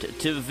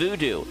witchcraft to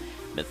voodoo,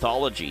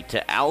 mythology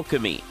to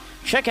alchemy,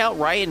 check out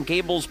Ryan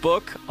Gable's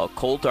book,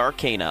 Occult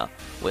Arcana,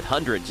 with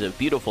hundreds of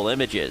beautiful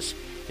images.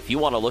 If you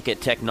want to look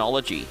at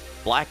technology,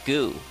 black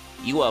goo,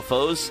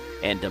 UFOs,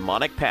 and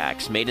demonic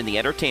pacts made in the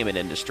entertainment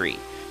industry,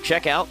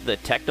 check out The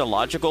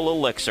Technological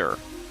Elixir,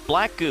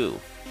 Black Goo,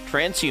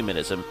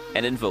 Transhumanism,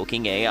 and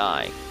Invoking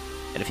AI.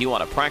 And if you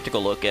want a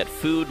practical look at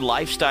food,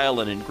 lifestyle,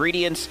 and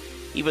ingredients,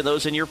 even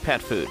those in your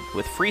pet food,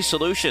 with free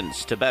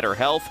solutions to better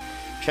health,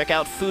 check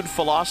out Food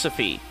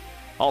Philosophy.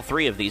 All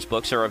three of these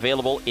books are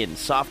available in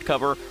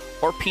softcover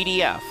or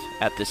PDF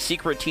at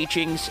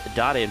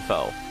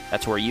thesecretteachings.info.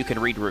 That's where you can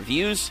read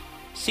reviews,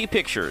 see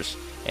pictures,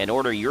 and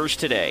order yours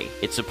today.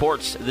 It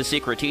supports The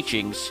Secret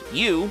Teachings,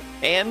 you,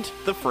 and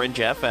The Fringe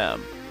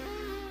FM.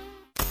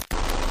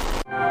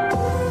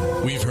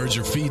 We've heard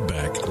your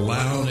feedback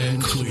loud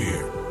and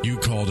clear. You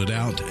called it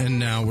out, and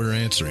now we're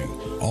answering.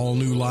 All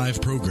new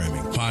live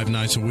programming, 5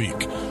 nights a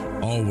week.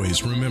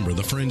 Always remember,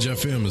 The Fringe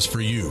FM is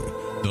for you,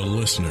 the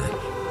listener,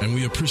 and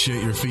we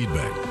appreciate your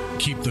feedback.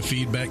 Keep the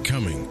feedback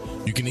coming.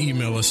 You can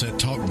email us at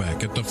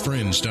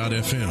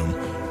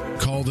talkback@thefringe.fm.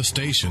 Call the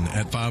station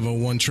at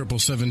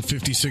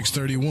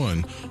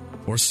 501-777-5631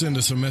 or send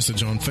us a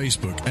message on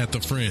Facebook at The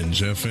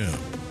Fringe FM.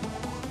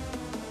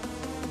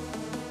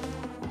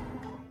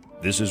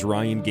 This is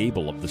Ryan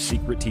Gable of the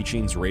Secret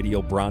Teachings radio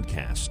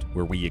broadcast,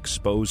 where we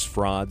expose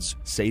frauds,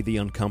 say the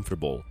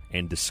uncomfortable,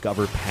 and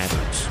discover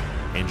patterns.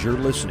 And you're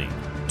listening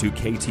to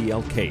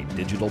KTLK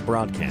Digital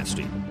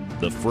Broadcasting,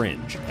 The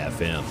Fringe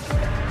FM.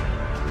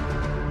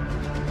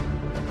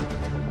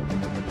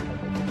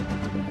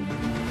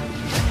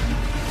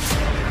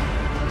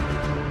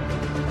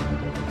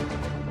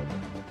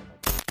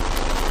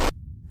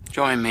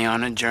 Join me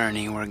on a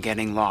journey where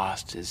getting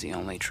lost is the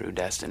only true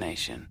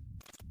destination.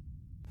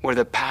 Where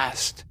the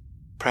past,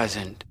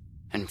 present,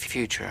 and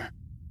future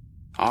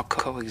all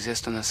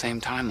coexist on the same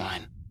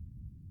timeline.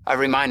 A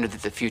reminder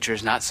that the future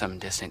is not some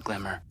distant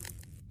glimmer,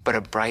 but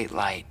a bright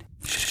light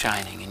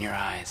shining in your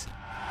eyes.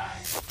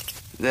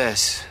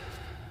 This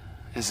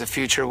is the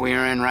future we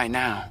are in right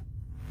now.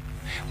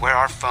 Where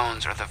our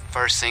phones are the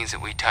first things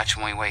that we touch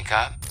when we wake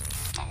up,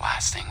 the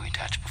last thing we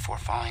touch before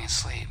falling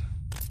asleep.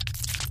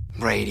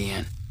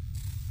 Radiant,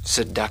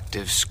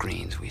 seductive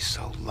screens we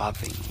so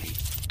lovingly,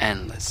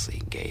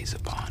 endlessly gaze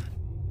upon.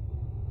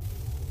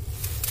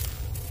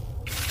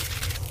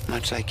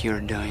 Much like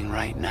you're doing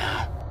right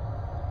now.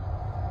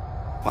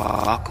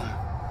 Welcome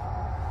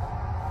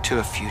to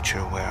a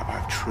future where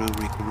our true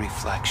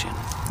reflection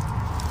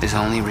is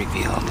only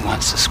revealed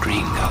once the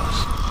screen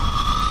goes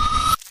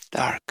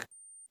dark.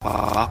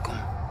 Welcome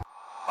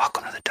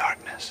to the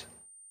darkness.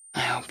 I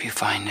hope you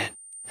find it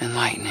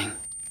enlightening.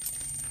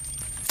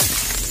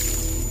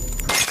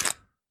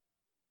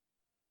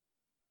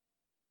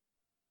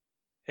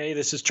 Hey,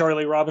 this is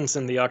Charlie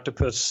Robinson, the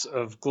Octopus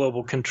of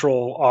Global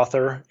Control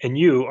author, and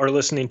you are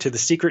listening to The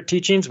Secret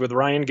Teachings with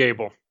Ryan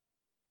Gable.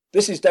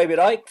 This is David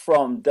Icke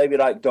from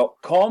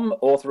davidicke.com,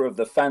 author of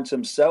The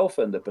Phantom Self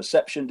and The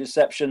Perception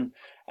Deception,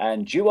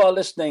 and you are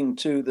listening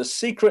to The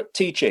Secret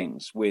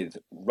Teachings with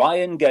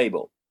Ryan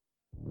Gable.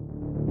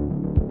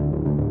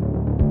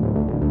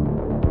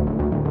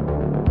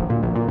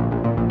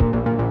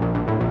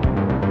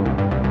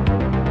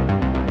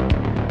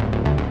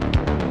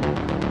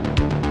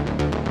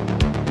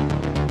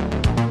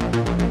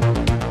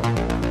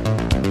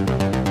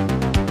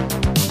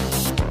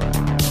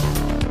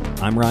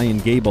 I'm Ryan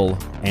Gable,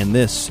 and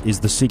this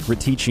is the Secret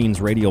Teachings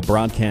radio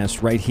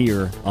broadcast right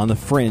here on the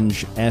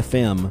Fringe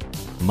FM,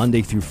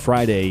 Monday through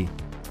Friday,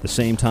 the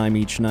same time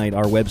each night.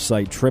 Our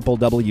website,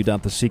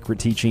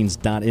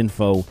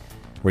 www.thesecretteachings.info,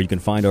 where you can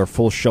find our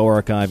full show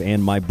archive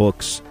and my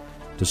books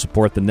to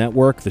support the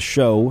network, the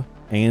show,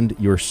 and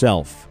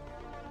yourself.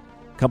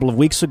 A couple of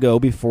weeks ago,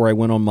 before I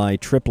went on my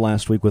trip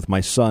last week with my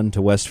son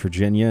to West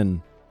Virginia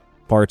and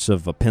parts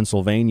of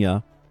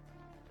Pennsylvania,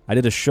 I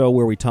did a show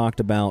where we talked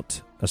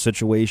about a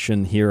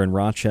situation here in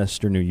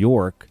Rochester, New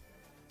York,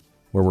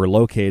 where we're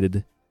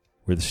located,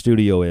 where the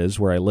studio is,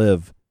 where I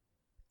live.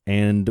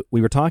 And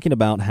we were talking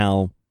about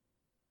how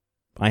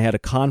I had a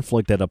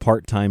conflict at a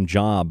part-time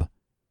job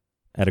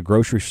at a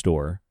grocery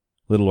store,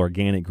 little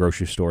organic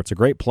grocery store. It's a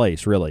great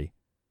place, really.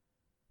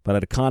 But I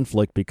had a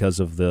conflict because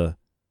of the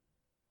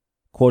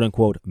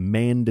quote-unquote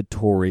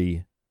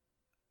mandatory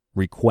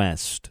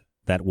request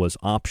that was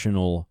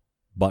optional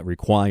but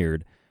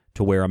required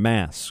to wear a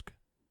mask.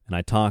 And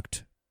I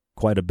talked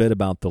quite a bit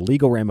about the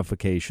legal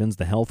ramifications,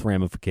 the health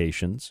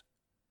ramifications.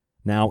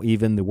 Now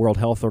even the World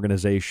Health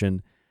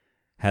Organization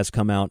has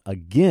come out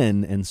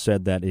again and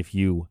said that if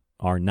you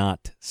are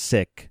not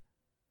sick,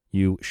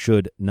 you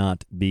should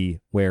not be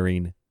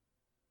wearing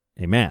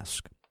a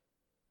mask.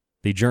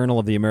 The Journal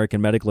of the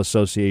American Medical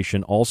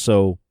Association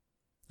also,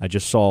 I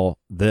just saw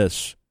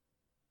this,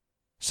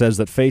 says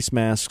that face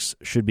masks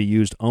should be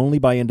used only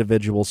by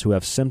individuals who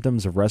have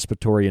symptoms of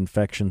respiratory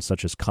infections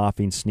such as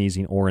coughing,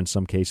 sneezing, or in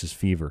some cases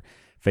fever.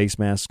 Face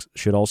masks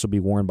should also be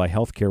worn by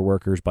healthcare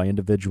workers, by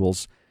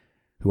individuals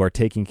who are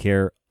taking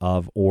care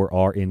of or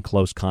are in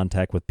close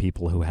contact with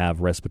people who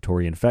have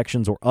respiratory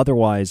infections, or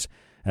otherwise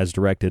as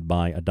directed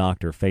by a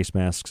doctor. Face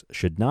masks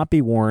should not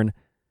be worn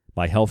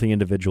by healthy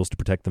individuals to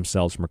protect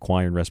themselves from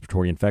acquiring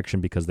respiratory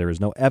infection because there is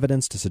no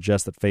evidence to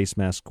suggest that face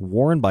masks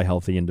worn by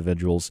healthy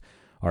individuals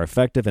are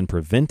effective in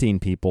preventing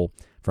people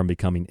from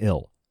becoming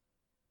ill.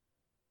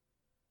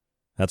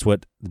 That's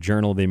what the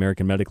Journal of the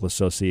American Medical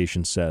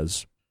Association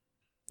says.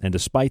 And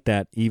despite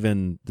that,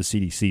 even the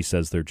CDC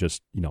says they're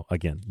just,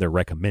 again, they're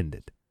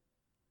recommended.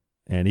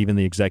 And even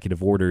the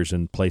executive orders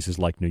in places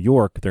like New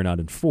York, they're not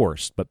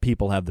enforced. But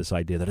people have this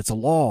idea that it's a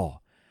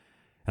law.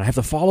 And I have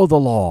to follow the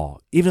law.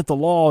 Even if the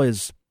law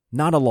is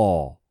not a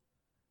law,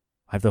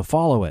 I have to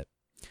follow it.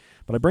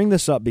 But I bring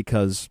this up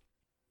because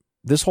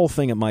this whole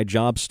thing at my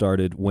job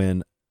started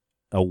when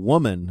a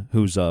woman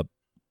who's a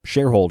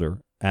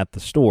shareholder at the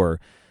store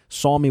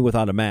saw me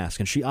without a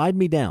mask. And she eyed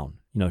me down.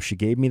 She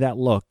gave me that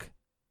look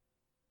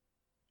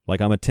like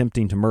I'm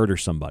attempting to murder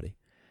somebody.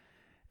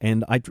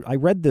 And I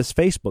read this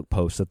Facebook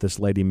post that this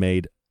lady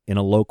made in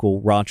a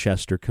local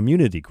Rochester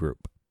community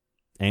group.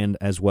 And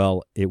as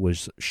well, it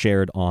was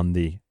shared on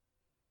the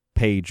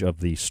page of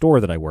the store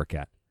that I work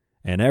at.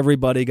 And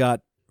everybody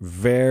got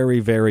very,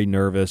 very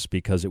nervous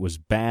because it was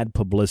bad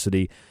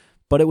publicity.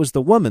 But it was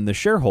the woman, the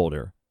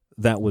shareholder,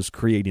 that was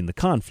creating the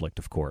conflict,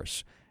 of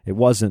course. It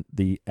wasn't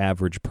the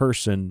average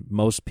person,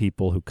 most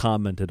people who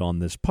commented on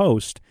this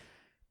post.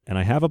 And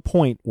I have a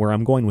point where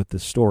I'm going with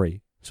this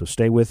story, so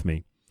stay with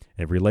me.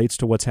 It relates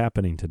to what's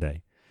happening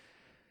today.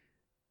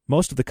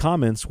 Most of the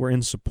comments were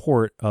in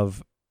support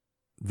of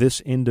this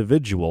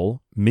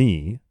individual,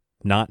 me,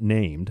 not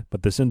named,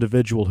 but this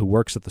individual who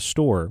works at the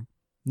store,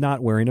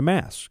 not wearing a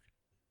mask.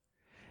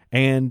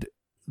 And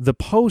the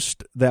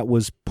post that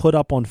was put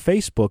up on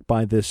Facebook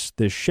by this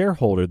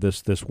shareholder,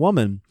 this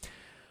woman,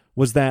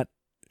 was that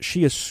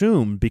she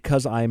assumed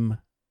because I'm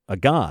a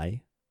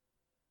guy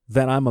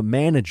that I'm a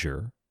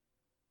manager,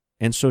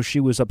 and so she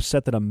was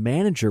upset that a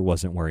manager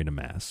wasn't wearing a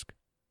mask.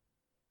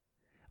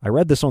 I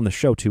read this on the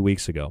show 2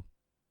 weeks ago,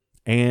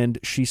 and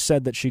she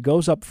said that she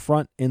goes up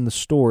front in the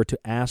store to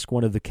ask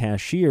one of the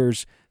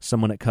cashiers,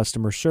 someone at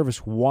customer service,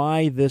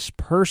 why this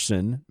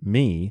person,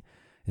 me,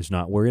 is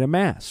not wearing a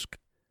mask.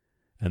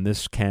 And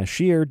this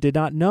cashier did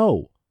not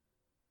know.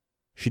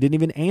 She didn't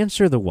even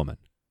answer the woman.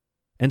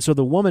 And so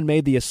the woman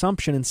made the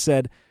assumption and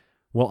said,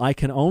 well, I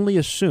can only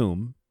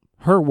assume,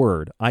 her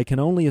word, I can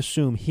only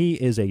assume he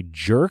is a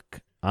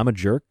jerk. I'm a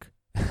jerk.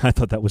 I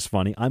thought that was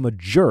funny. I'm a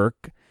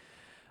jerk.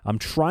 I'm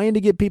trying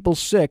to get people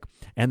sick,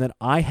 and that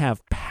I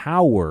have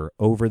power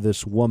over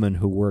this woman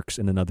who works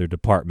in another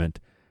department,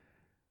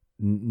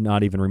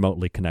 not even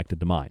remotely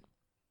connected to mine.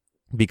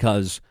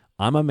 Because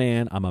I'm a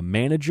man, I'm a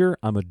manager,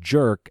 I'm a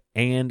jerk,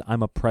 and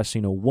I'm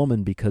oppressing a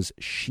woman because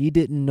she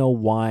didn't know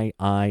why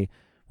I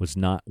was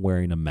not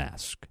wearing a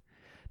mask.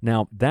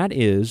 Now, that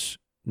is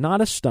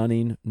not a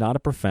stunning, not a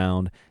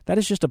profound, that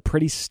is just a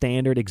pretty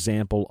standard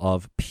example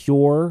of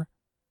pure,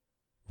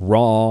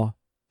 raw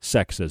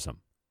sexism.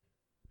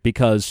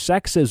 Because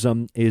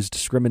sexism is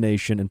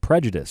discrimination and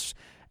prejudice,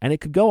 and it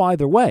could go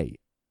either way.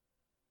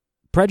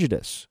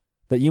 Prejudice,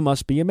 that you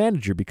must be a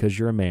manager because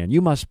you're a man.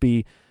 You must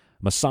be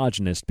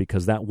misogynist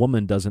because that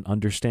woman doesn't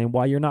understand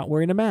why you're not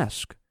wearing a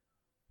mask.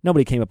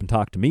 Nobody came up and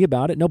talked to me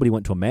about it. Nobody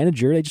went to a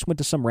manager. They just went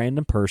to some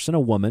random person, a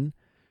woman.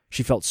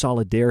 She felt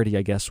solidarity,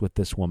 I guess, with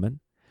this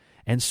woman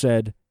and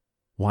said,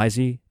 why is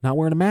he not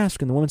wearing a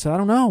mask? And the woman said, I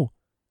don't know.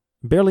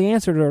 Barely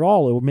answered her at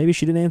all. Or maybe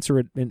she didn't answer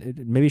it.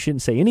 Maybe she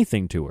didn't say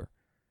anything to her.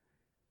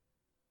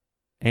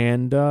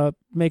 And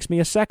makes me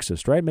a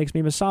sexist, right? Makes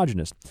me a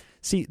misogynist.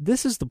 See,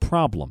 this is the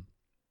problem.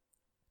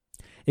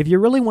 If you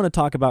really want to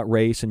talk about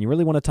race and you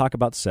really want to talk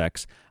about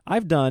sex,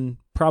 I've done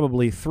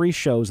probably 3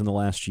 shows in the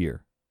last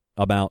year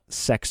about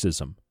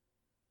sexism.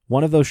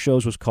 One of those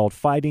shows was called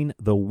Fighting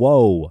the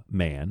Woe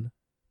Man,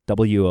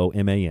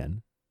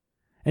 W-O-M-A-N.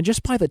 And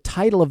just by the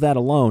title of that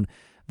alone,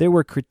 there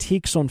were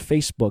critiques on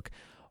Facebook.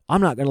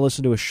 I'm not going to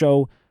listen to a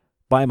show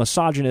by a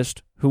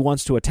misogynist who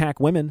wants to attack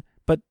women,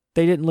 but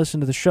they didn't listen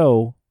to the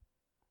show,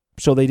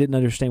 so they didn't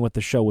understand what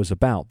the show was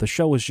about. The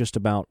show was just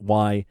about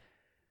why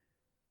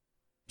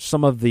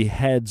some of the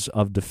heads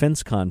of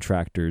defense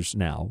contractors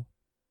now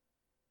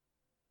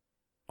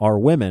are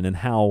women and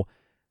how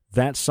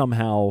that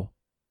somehow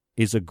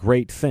is a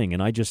great thing.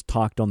 And I just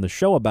talked on the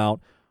show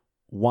about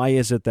why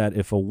is it that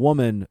if a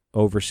woman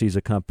oversees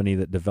a company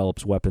that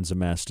develops weapons of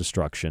mass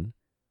destruction,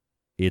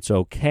 it's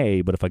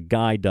okay, but if a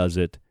guy does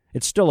it,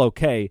 it's still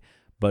okay,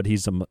 but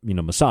he's a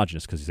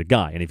misogynist because he's a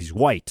guy. And if he's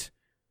white,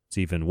 it's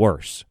even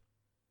worse.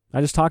 I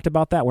just talked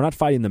about that. We're not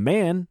fighting the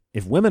man.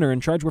 If women are in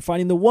charge, we're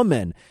fighting the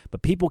woman.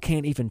 But people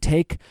can't even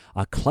take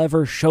a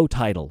clever show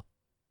title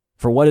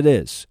for what it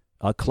is,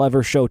 a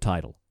clever show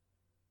title.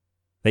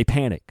 They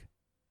panic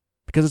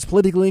because it's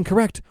politically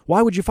incorrect.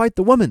 Why would you fight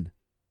the woman?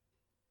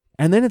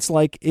 And then it's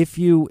like if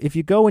you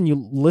go and you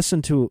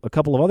listen to a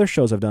couple of other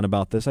shows I've done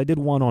about this, I did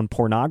one on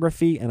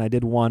pornography and I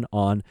did one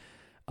on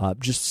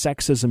just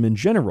sexism in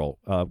general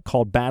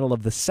called Battle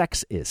of the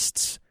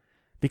Sexists.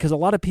 Because a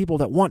lot of people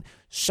that want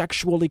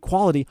sexual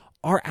equality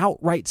are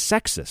outright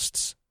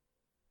sexists.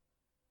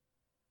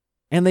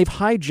 And they've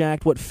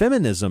hijacked what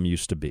feminism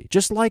used to be.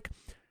 Just like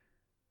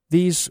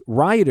these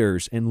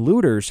rioters and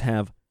looters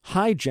have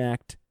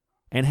hijacked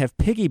and have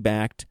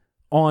piggybacked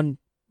on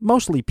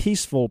mostly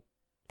peaceful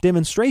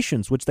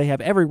demonstrations, which they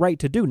have every right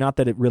to do. Not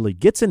that it really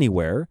gets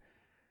anywhere.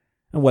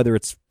 And whether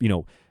it's,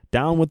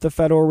 down with the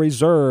Federal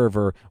Reserve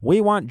or we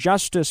want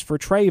justice for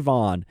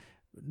Trayvon,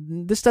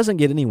 this doesn't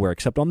get anywhere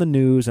except on the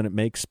news, and it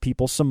makes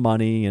people some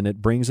money and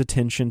it brings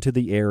attention to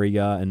the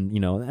area, and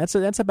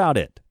that's about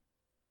it.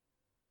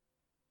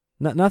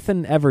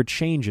 Nothing ever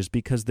changes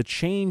because the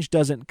change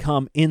doesn't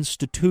come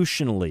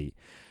institutionally.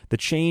 The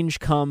change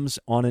comes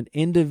on an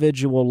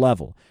individual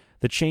level.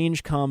 The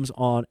change comes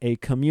on a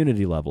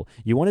community level.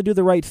 You want to do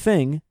the right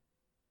thing,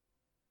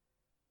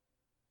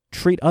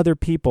 treat other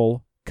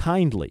people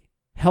kindly,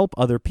 help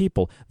other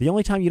people. The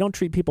only time you don't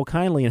treat people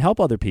kindly and help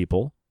other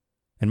people,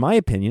 in my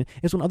opinion,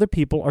 is when other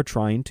people are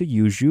trying to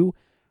use you,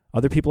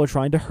 other people are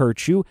trying to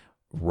hurt you,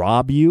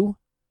 rob you,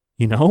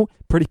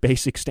 pretty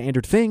basic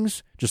standard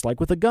things, just like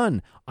with a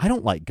gun. I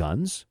don't like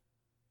guns.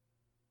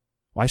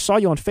 Well, I saw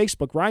you on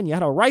Facebook, Ryan, you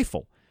had a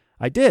rifle.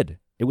 I did.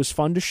 It was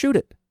fun to shoot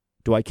it.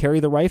 Do I carry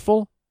the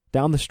rifle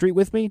down the street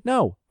with me?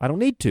 No, I don't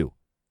need to.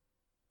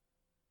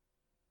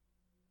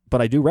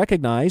 But I do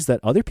recognize that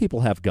other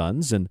people have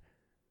guns and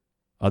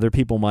other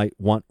people might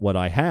want what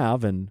I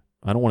have, and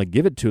I don't want to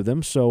give it to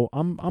them, so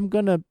I'm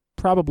going to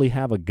probably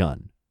have a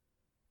gun,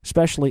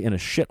 especially in a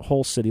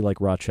shithole city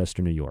like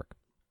Rochester, New York.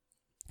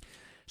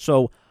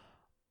 So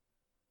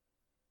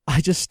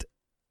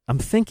I'm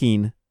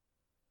thinking,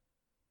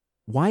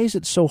 why is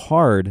it so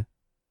hard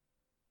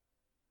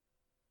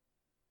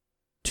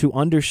to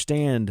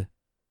understand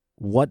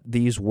what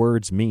these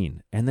words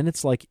mean? And then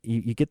it's like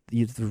you get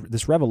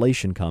this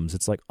revelation comes.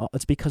 It's like,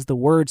 it's because the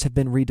words have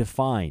been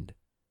redefined.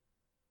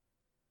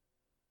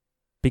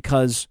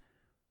 Because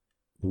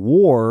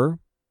war,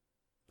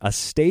 a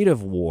state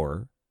of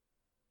war,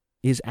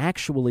 is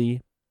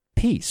actually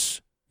peace.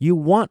 You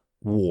want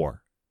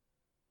war.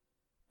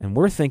 And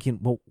we're thinking,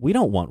 well, we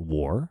don't want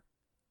war.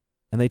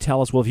 And they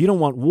tell us, well, if you don't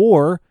want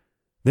war,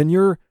 then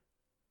you're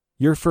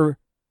for,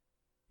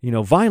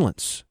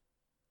 violence.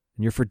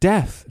 And you're for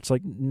death. It's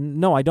like,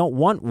 no, I don't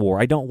want war.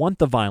 I don't want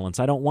the violence.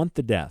 I don't want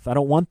the death. I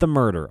don't want the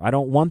murder. I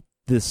don't want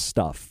this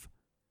stuff.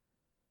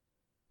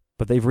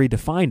 But they've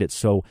redefined it.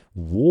 So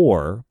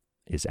war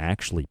is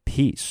actually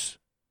peace.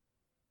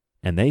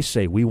 And they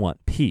say we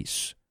want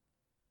peace.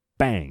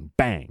 Bang,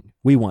 bang.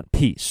 We want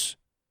peace.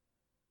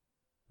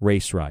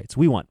 Race riots.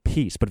 We want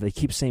peace. But if they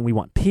keep saying we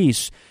want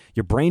peace,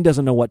 your brain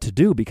doesn't know what to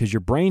do because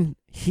your brain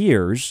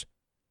hears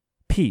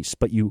peace,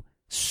 but you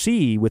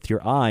see with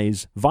your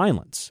eyes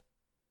violence.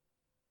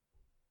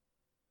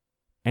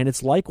 And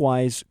it's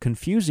likewise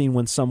confusing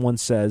when someone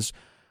says,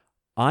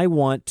 I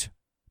want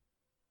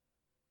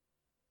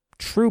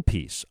true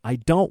peace. I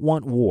don't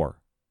want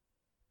war.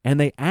 And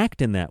they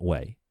act in that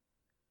way.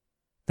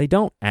 They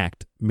don't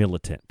act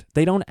militant.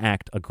 They don't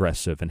act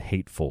aggressive and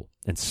hateful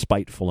and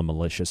spiteful and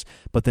malicious.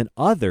 But then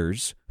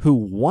others who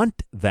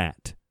want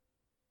that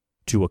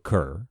to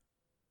occur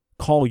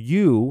call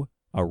you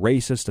a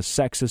racist, a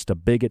sexist, a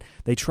bigot.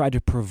 They try to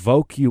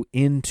provoke you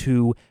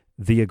into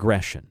the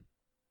aggression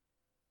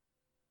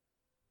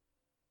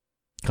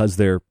because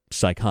they're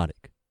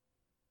psychotic.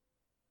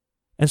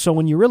 And so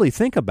when you really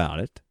think about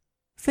it,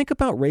 think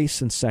about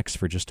race and sex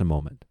for just a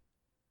moment.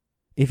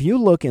 If you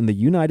look in the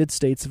United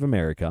States of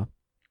America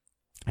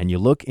and you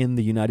look in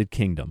the United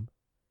Kingdom,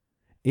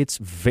 it's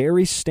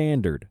very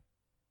standard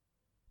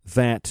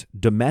that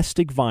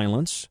domestic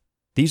violence,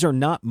 these are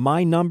not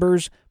my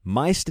numbers,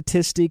 my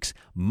statistics,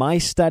 my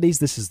studies.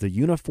 This is the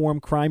Uniform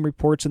Crime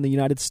Reports in the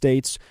United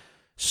States,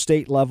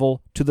 state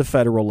level to the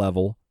federal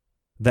level,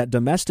 that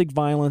domestic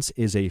violence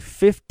is a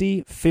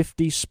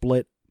 50-50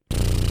 split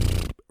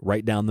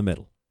right down the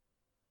middle.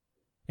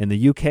 In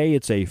the UK,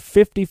 it's a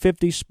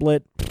 50-50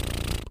 split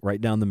right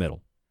down the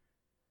middle.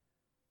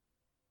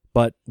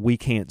 But we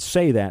can't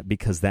say that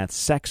because that's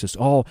sexist.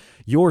 Oh,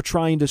 you're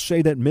trying to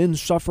say that men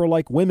suffer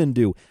like women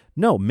do.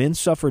 No, men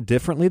suffer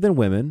differently than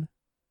women.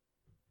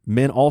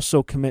 Men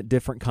also commit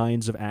different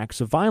kinds of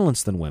acts of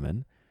violence than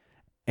women,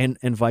 and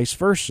vice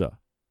versa.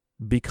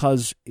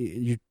 because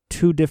you're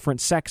two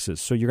different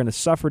sexes. So you're going to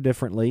suffer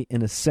differently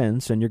in a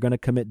sense, and you're going to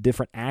commit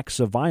different acts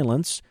of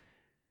violence,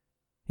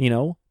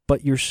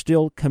 but you're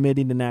still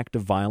committing an act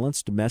of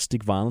violence,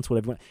 domestic violence,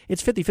 whatever.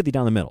 It's 50-50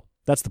 down the middle.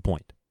 That's the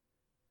point.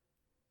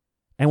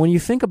 And when you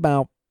think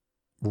about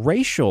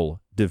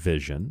racial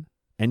division,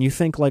 and you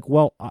think like,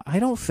 well, I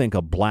don't think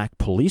a black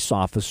police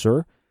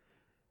officer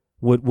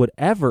would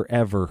ever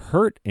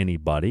hurt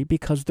anybody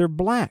because they're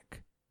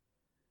black.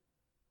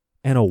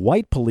 And a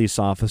white police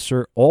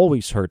officer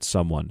always hurts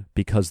someone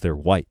because they're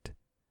white.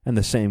 And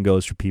the same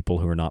goes for people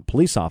who are not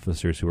police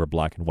officers who are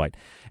black and white.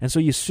 And so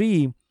you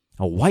see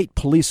a white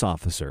police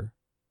officer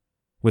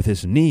with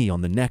his knee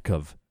on the neck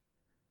of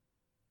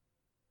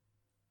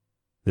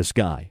this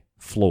guy,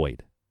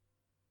 Floyd.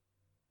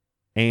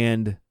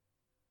 And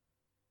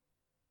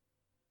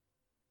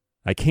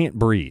I can't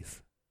breathe,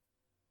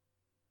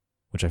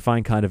 which I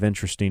find kind of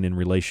interesting in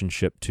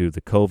relationship to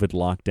the COVID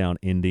lockdown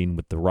ending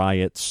with the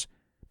riots.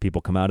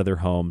 People come out of their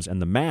homes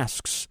and the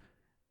masks.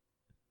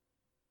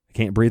 I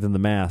can't breathe in the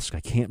mask.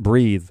 I can't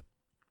breathe.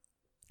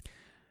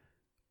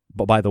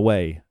 But by the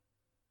way,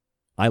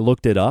 I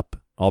looked it up.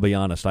 I'll be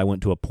honest. I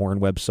went to a porn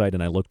website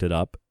and I looked it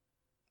up.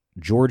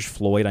 George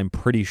Floyd, I'm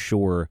pretty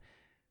sure,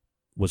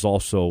 was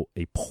also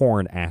a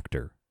porn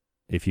actor,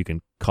 if you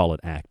can call it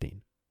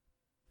acting.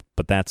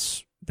 But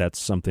that's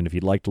something, if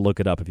you'd like to look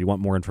it up, if you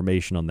want more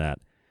information on that,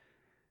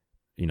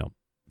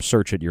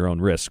 search at your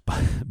own risk.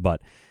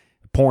 But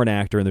porn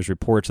actor, and there's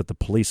reports that the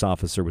police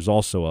officer was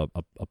also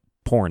a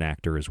porn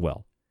actor as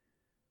well.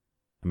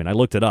 I mean, I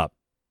looked it up.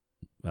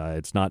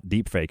 It's not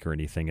deep fake or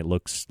anything. It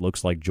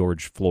looks like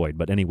George Floyd.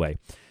 But anyway,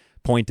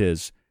 point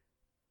is,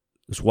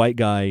 this white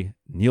guy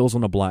kneels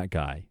on a black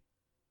guy,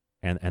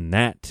 and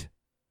that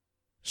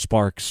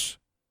sparks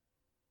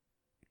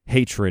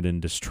hatred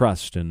and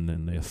distrust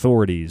in the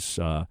authorities,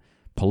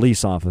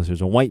 police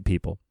officers, and white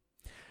people.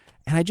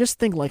 And I just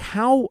think, like,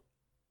 how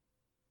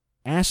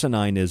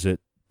asinine is it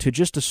to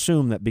just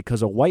assume that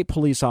because a white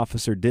police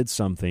officer did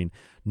something,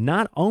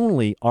 not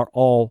only are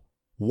all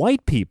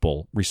white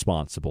people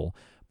responsible,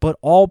 but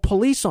all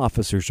police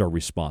officers are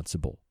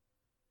responsible.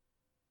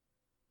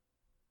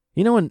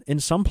 In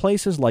some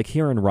places, like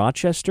here in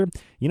Rochester,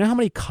 you know how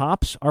many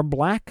cops are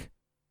black?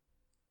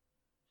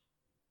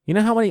 You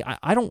know how many?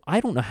 I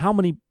don't know how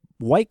many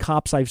white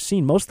cops I've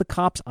seen. Most of the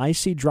cops I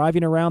see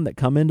driving around that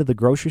come into the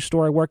grocery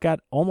store I work at,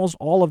 almost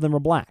all of them are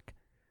black.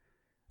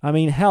 I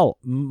mean, hell,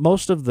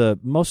 most of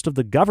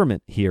the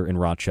government here in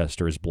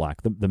Rochester is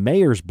black. The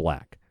mayor's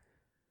black.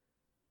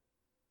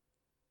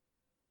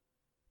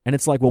 And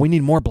it's like, well, we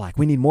need more black.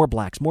 We need more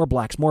blacks, more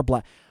blacks, more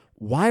black.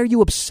 Why are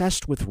you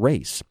obsessed with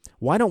race?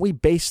 Why don't we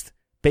base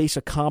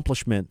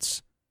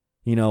accomplishments,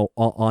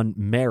 on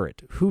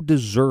merit? Who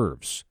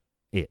deserves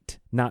it,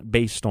 not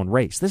based on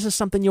race? This is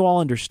something you all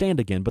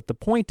understand again, but the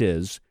point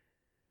is,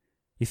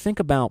 you think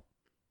about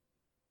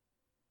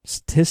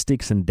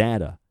statistics and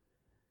data.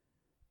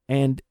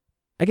 And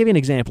I give you an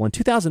example. In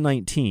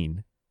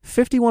 2019,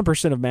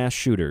 51% of mass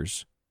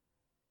shooters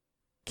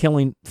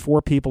killing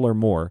 4 people or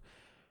more,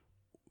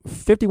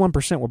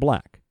 51% were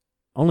black.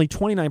 Only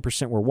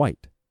 29% were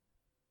white.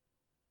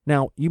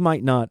 Now, you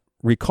might not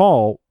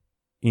recall,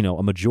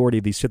 a majority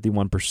of these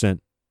 51%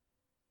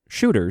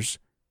 shooters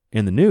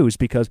in the news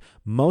because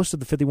most of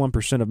the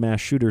 51% of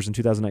mass shooters in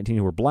 2019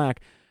 who were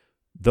black,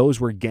 those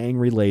were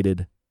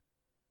gang-related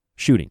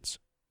shootings.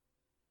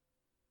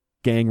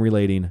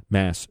 Gang-relating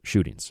mass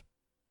shootings.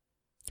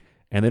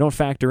 And they don't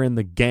factor in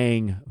the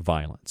gang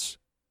violence.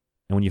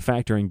 And when you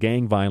factor in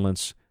gang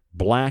violence,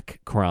 black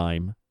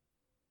crime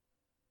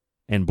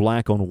and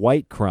black on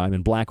white crime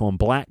and black on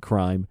black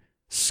crime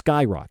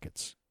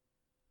skyrockets.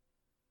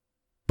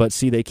 But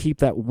see, they keep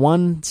that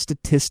one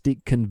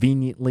statistic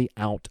conveniently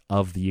out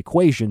of the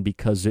equation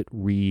because it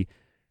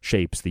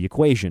reshapes the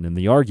equation and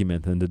the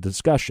argument and the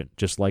discussion,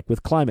 just like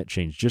with climate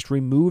change. Just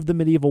remove the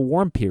medieval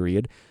warm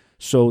period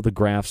so the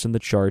graphs and the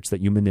charts that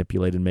you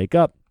manipulate and make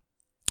up,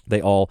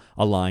 they all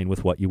align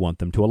with what you want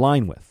them to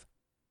align with.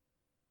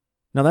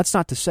 Now, that's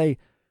not to say,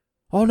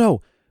 oh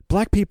no,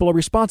 black people are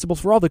responsible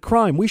for all the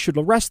crime. We should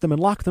arrest them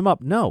and lock them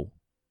up. No.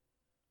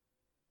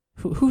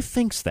 Who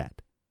thinks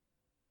that?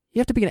 You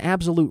have to be an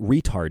absolute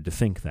retard to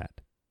think that.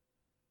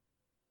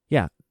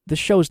 Yeah, this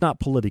show is not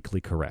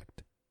politically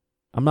correct.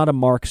 I'm not a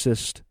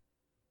Marxist.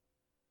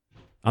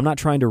 I'm not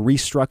trying to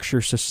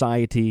restructure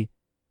society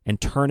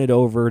and turn it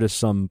over to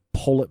some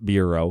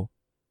Politburo.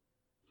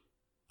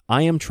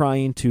 I am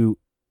trying to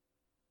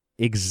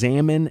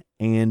examine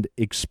and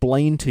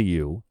explain to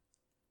you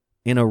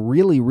in a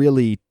really,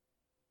 really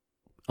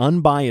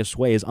unbiased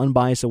way, as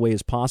unbiased a way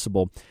as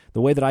possible,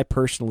 the way that I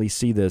personally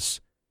see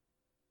this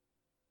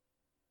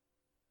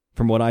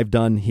from what I've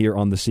done here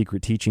on the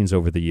Secret Teachings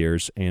over the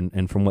years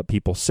and from what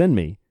people send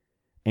me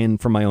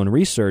and from my own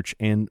research.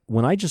 And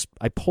when I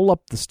pull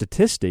up the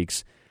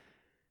statistics,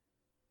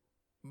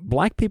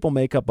 black people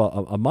make up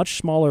a much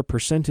smaller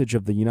percentage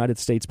of the United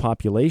States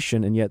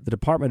population, and yet the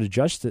Department of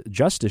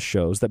Justice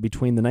shows that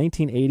between the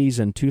 1980s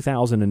and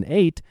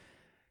 2008,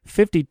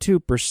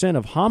 52%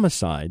 of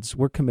homicides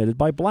were committed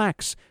by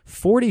blacks.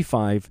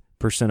 45%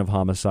 of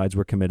homicides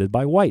were committed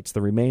by whites.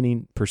 The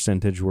remaining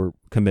percentage were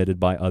committed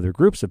by other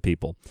groups of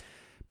people.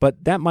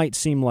 But that might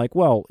seem like,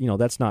 well,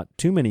 that's not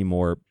too many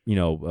more,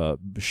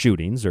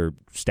 shootings or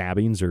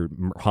stabbings or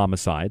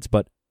homicides,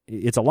 but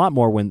it's a lot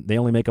more when they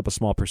only make up a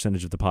small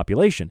percentage of the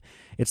population.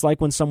 It's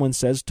like when someone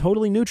says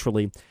totally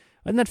neutrally,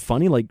 isn't that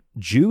funny? Like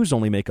Jews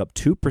only make up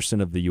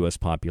 2% of the U.S.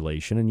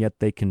 population, and yet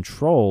they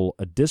control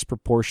a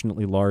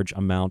disproportionately large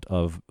amount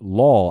of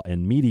law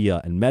and media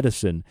and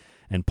medicine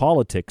and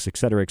politics, et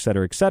cetera, et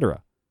cetera, et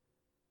cetera.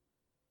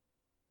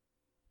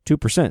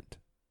 2%,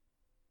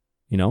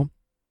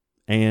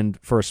 And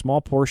for a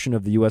small portion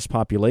of the U.S.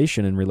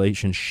 population in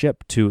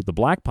relationship to the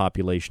black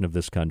population of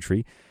this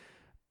country,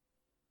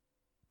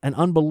 an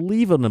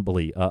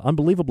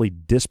unbelievably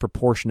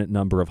disproportionate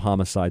number of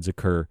homicides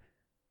occur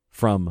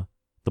from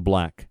the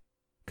black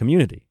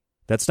community.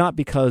 That's not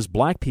because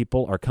black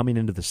people are coming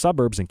into the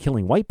suburbs and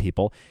killing white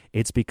people.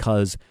 It's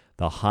because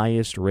the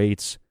highest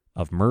rates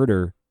of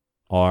murder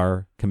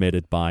are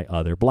committed by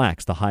other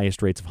blacks. The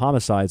highest rates of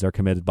homicides are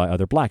committed by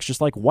other blacks. Just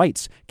like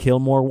whites kill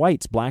more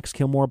whites, blacks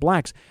kill more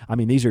blacks. I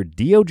mean, these are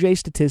DOJ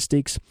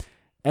statistics,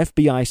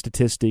 FBI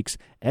statistics.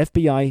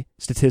 FBI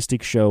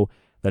statistics show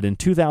that in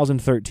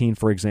 2013,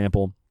 for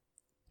example,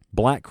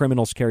 black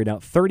criminals carried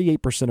out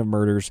 38% of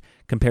murders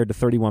compared to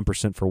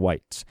 31% for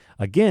whites.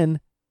 Again,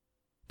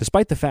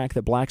 despite the fact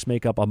that blacks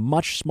make up a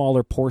much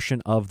smaller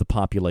portion of the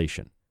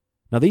population.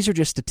 Now, these are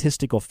just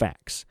statistical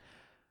facts.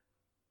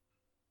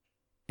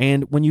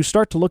 And when you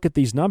start to look at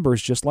these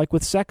numbers, just like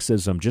with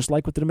sexism, just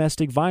like with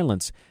domestic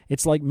violence,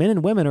 it's like men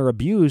and women are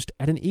abused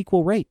at an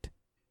equal rate.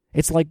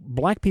 It's like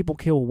black people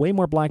kill way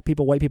more black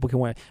people, white people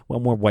kill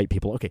more white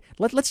people. Okay,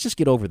 let's just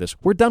get over this.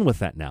 We're done with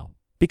that now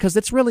because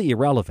it's really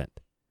irrelevant.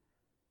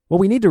 What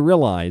we need to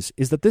realize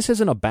is that this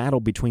isn't a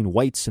battle between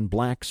whites and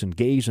blacks and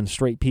gays and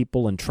straight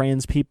people and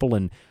trans people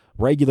and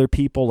regular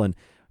people, and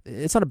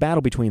it's not a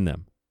battle between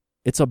them.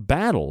 It's a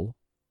battle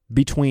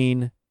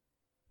between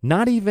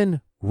not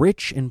even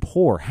rich and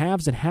poor,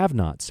 haves and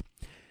have-nots.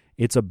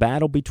 It's a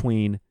battle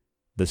between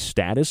the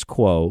status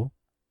quo.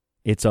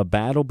 It's a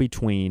battle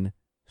between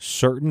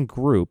certain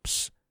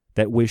groups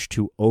that wish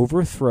to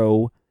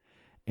overthrow,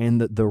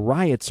 and the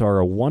riots are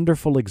a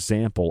wonderful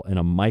example and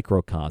a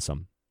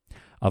microcosm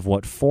of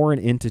what foreign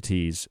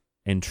entities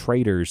and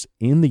traitors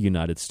in the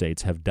United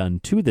States have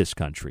done to this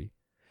country.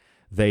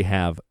 They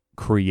have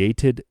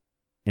created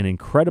an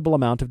incredible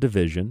amount of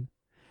division.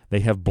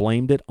 They have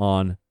blamed it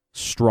on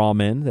straw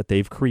men that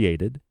they've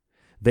created.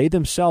 They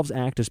themselves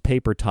act as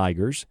paper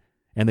tigers,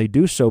 and they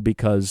do so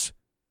because,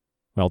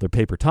 well, they're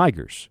paper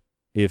tigers.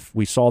 If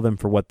we saw them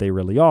for what they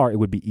really are, it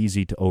would be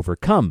easy to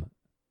overcome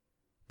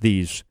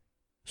these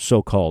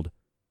so-called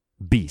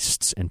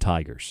beasts and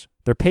tigers.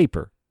 They're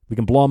paper. We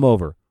can blow them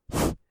over.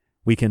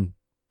 We can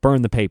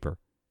burn the paper.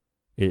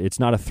 It's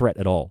not a threat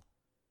at all.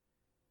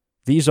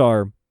 These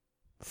are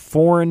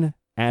foreign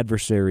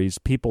adversaries,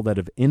 people that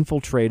have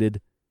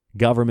infiltrated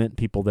government,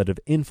 people that have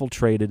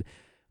infiltrated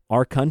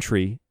our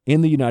country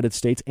in the United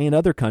States and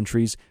other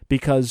countries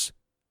because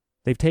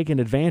they've taken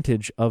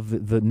advantage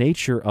of the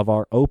nature of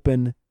our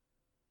open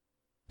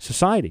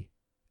society,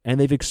 and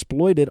they've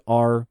exploited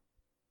our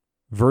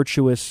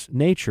virtuous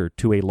nature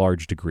to a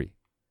large degree.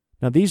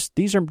 Now,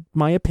 these are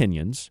my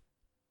opinions,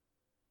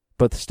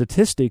 but the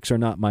statistics are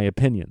not my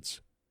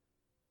opinions.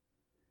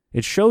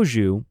 It shows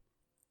you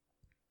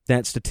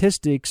that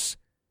statistics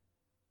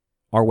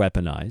are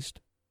weaponized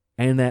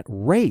and that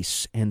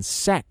race and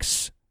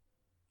sex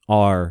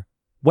are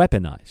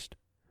weaponized.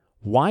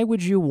 Why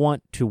would you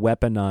want to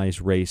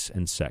weaponize race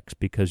and sex?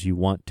 Because you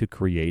want to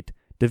create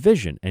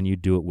division, and you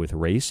do it with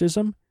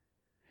racism,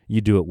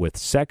 you do it with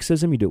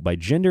sexism, you do it by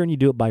gender, and you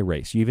do it by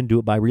race. You even do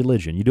it by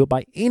religion. You do it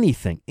by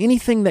anything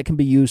that can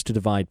be used to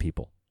divide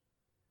people.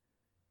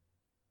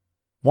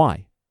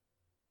 Why?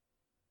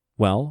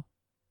 Well,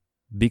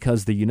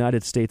 because the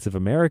United States of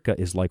America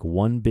is like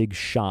one big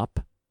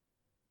shop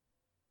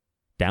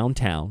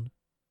downtown,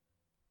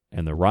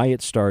 and the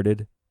riot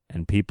started,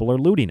 and people are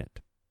looting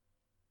it.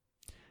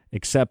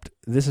 Except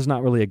this is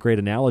not really a great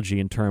analogy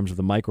in terms of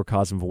the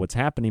microcosm of what's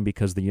happening,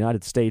 because the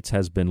United States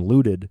has been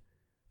looted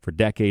for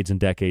decades and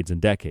decades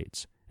and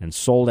decades, and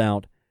sold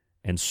out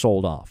and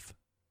sold off.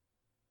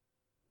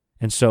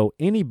 And so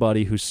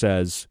anybody who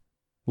says,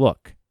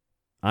 look,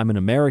 I'm an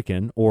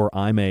American, or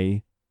I'm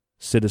a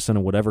citizen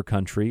of whatever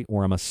country,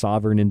 or I'm a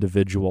sovereign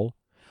individual,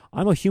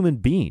 I'm a human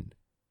being,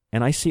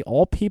 and I see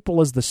all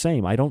people as the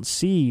same. I don't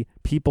see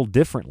people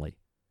differently.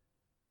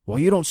 Well,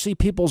 you don't see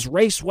people's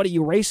race. What are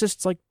you, racist?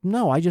 It's like,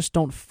 no, I just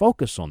don't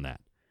focus on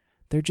that.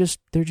 They're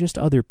just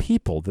other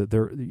people.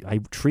 I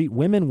treat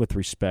women with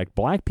respect,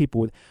 black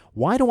people with.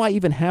 Why do I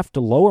even have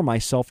to lower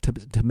myself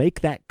to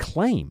make that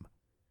claim?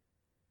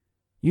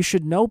 You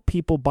should know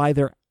people by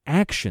their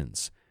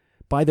actions,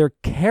 by their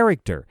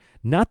character,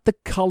 not the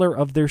color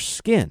of their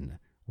skin,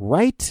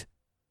 right?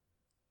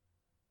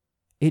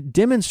 It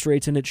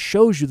demonstrates and it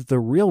shows you that the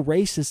real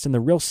racists and the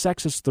real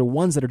sexists are the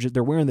ones that are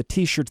they're wearing the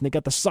T-shirts and they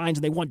got the signs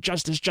and they want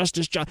justice,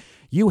 justice, justice.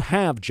 You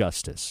have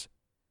justice.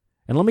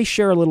 And let me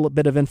share a little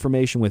bit of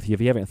information with you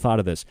if you haven't thought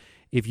of this.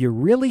 If you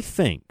really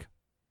think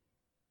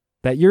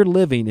that you're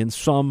living in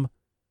some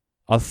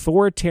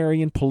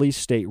authoritarian police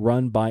state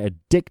run by a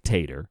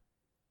dictator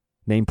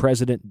named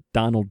President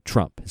Donald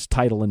Trump, his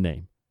title and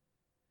name,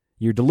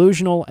 you're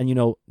delusional and you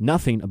know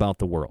nothing about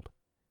the world.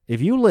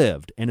 If you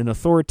lived in an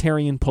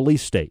authoritarian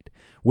police state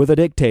with a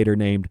dictator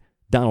named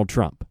Donald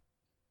Trump,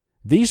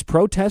 these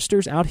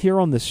protesters out here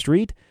on the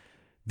street,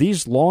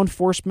 these law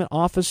enforcement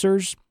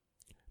officers,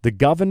 the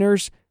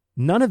governors,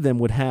 none of them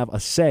would have a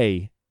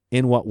say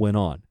in what went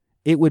on.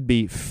 It would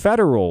be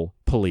federal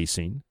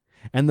policing,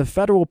 and the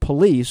federal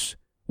police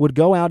would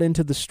go out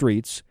into the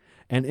streets,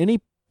 and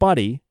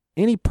anybody,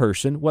 any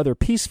person, whether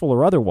peaceful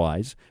or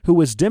otherwise, who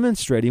was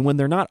demonstrating when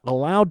they're not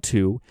allowed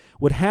to,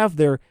 would have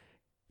their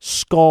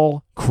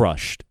skull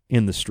crushed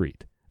in the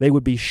street. They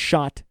would be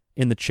shot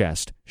in the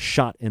chest,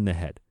 shot in the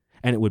head,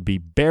 and it would be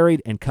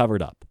buried and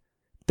covered up.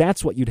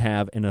 That's what you'd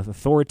have in an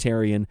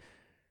authoritarian,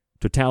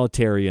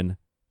 totalitarian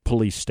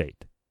police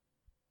state.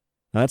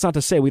 Now, that's not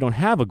to say we don't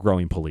have a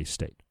growing police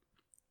state.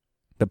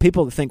 The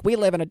people that think we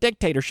live in a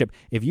dictatorship,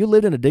 if you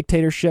lived in a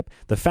dictatorship,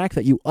 the fact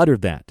that you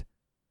uttered that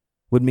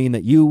would mean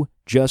that you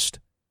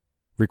just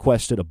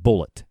requested a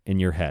bullet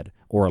in your head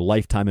or a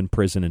lifetime in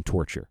prison and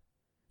torture.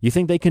 You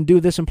think they can do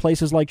this in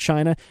places like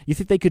China? You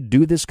think they could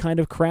do this kind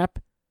of crap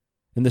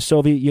in the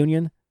Soviet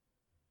Union?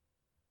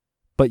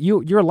 But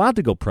you're allowed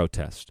to go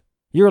protest.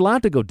 You're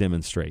allowed to go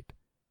demonstrate.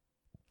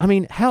 I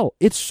mean, hell,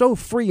 it's so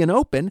free and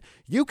open,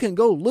 you can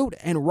go loot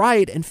and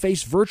riot and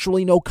face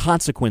virtually no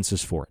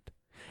consequences for it.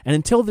 And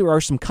until there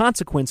are some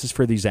consequences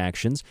for these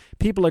actions,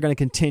 people are going to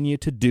continue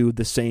to do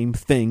the same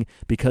thing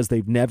because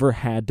they've never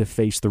had to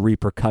face the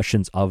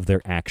repercussions of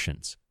their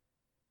actions.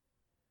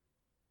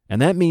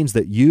 And that means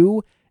that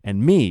you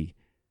and me,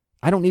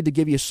 I don't need to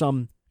give you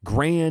some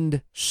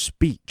grand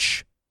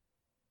speech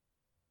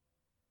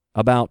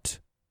about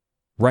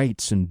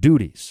rights and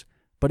duties,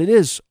 but it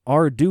is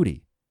our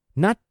duty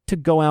not to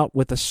go out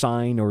with a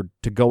sign or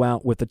to go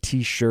out with a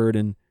T-shirt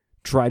and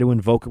try to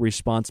invoke a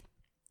response.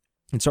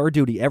 It's our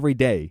duty every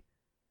day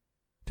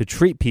to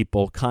treat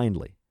people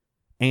kindly.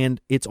 And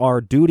it's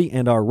our duty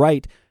and our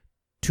right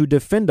to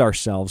defend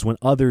ourselves when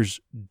others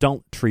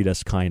don't treat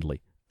us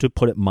kindly, to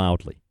put it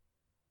mildly.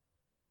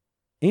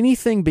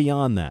 Anything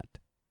beyond that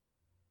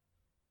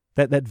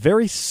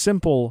very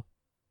simple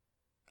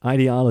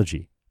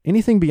ideology,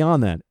 anything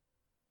beyond that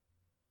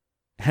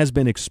has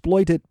been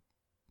exploited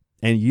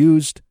and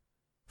used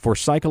for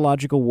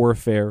psychological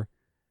warfare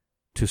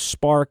to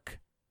spark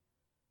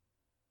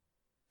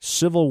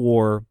civil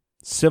war,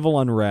 civil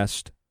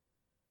unrest,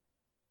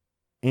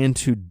 and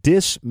to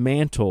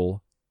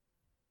dismantle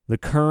the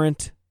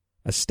current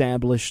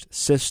established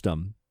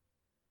system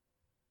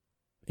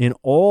in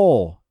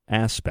all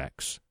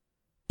aspects.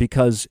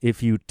 Because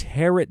if you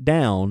tear it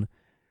down,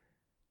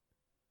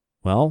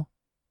 well,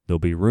 there'll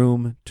be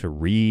room to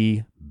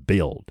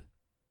rebuild.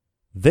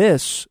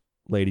 This,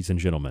 ladies and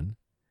gentlemen,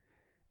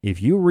 if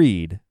you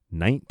read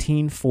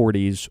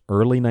 1940s,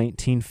 early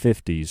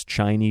 1950s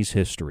Chinese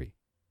history,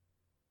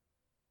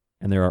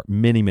 and there are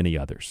many, many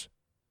others,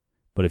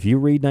 but if you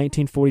read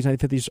 1940s,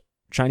 1950s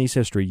Chinese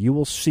history, you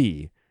will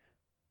see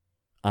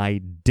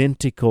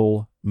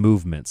identical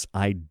movements,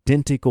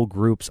 identical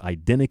groups,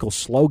 identical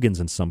slogans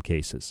in some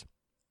cases,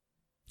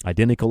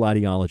 identical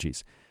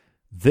ideologies.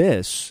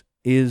 This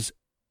is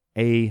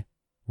a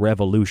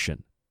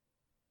revolution.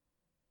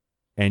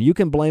 And you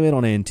can blame it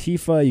on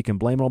Antifa, you can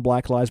blame it on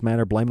Black Lives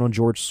Matter, blame it on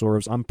George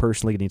Soros. I'm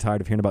personally getting tired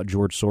of hearing about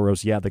George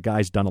Soros. Yeah, the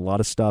guy's done a lot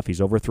of stuff. He's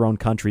overthrown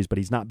countries, but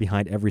he's not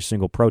behind every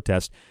single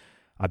protest.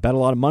 I bet a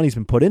lot of money's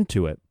been put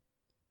into it.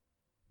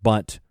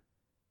 But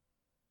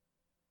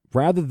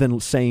rather than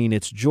saying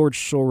it's George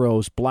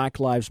Soros, Black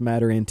Lives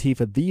Matter,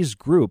 Antifa, these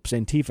groups,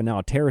 Antifa now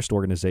a terrorist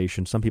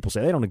organization, some people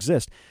say they don't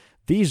exist.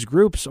 These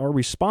groups are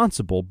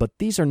responsible, but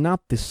these are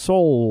not the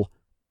sole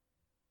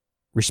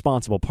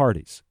responsible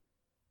parties.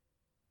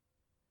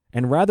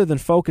 And rather than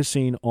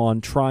focusing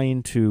on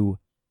trying to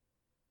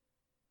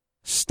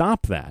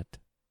stop that,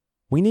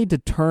 we need to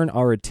turn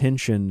our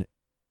attention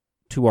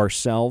to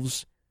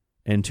ourselves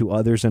and to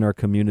others in our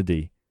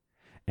community,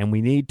 and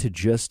we need to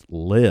just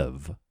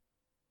live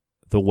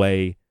the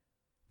way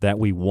that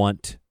we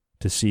want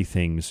to see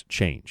things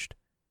changed.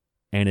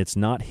 And it's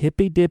not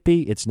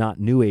hippy-dippy, it's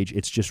not new age,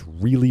 it's just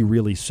really,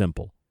 really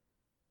simple.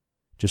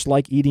 Just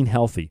like eating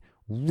healthy,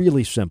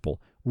 really simple,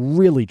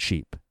 really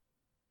cheap.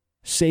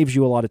 Saves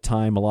you a lot of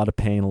time, a lot of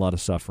pain, a lot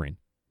of suffering.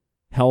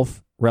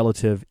 Health,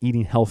 relative,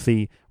 eating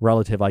healthy,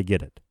 relative, I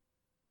get it.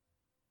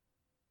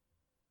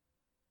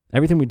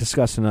 Everything we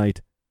discussed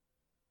tonight,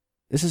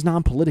 this is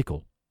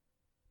non-political.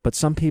 But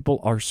some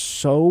people are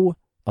so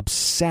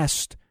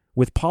obsessed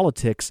with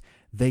politics,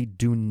 they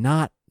do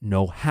not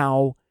know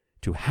how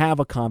to have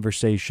a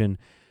conversation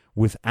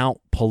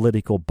without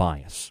political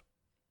bias.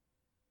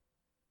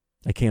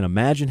 I can't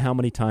imagine how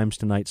many times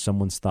tonight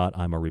someone's thought,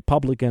 I'm a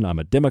Republican, I'm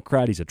a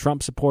Democrat, he's a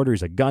Trump supporter,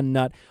 he's a gun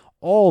nut,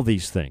 all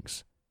these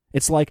things.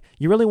 It's like,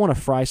 you really want to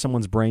fry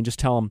someone's brain, just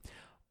tell them,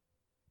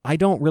 I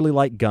don't really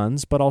like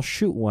guns, but I'll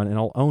shoot one and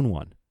I'll own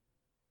one.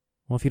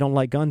 Well, if you don't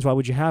like guns, why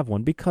would you have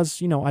one?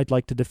 Because, I'd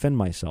like to defend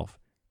myself.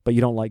 But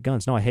you don't like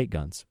guns. No, I hate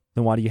guns.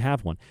 Then why do you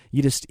have one?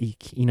 You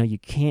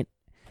can't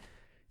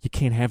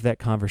have that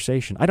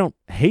conversation. I don't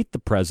hate the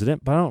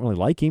president, but I don't really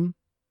like him.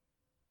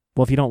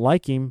 Well, if you don't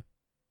like him,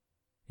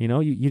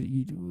 what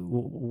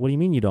do you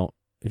mean you don't?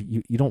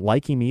 You don't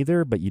like him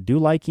either, but you do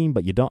like him,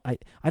 but you don't. I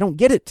don't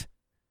get it.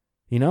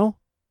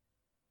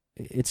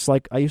 It's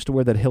like I used to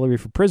wear that Hillary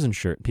for Prison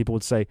shirt. People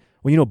would say,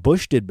 well,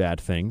 Bush did bad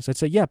things. I'd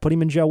say, yeah, put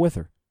him in jail with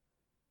her.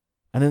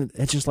 And then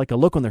it's just like a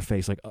look on their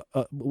face, like,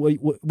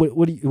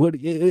 what do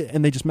you,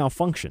 and they just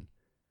malfunction.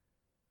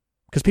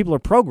 Because people are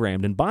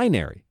programmed in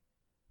binary.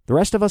 The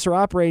rest of us are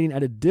operating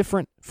at a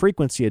different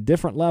frequency, a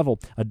different level,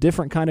 a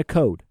different kind of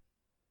code.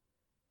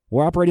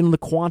 We're operating on the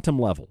quantum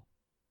level.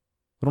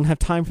 We don't have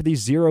time for these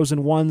zeros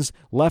and ones,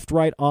 left,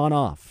 right, on,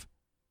 off.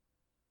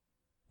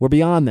 We're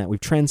beyond that. We've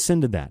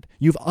transcended that.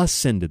 You've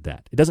ascended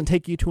that. It doesn't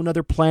take you to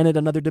another planet,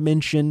 another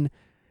dimension.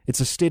 It's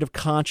a state of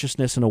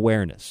consciousness and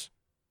awareness.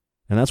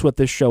 And that's what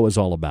this show is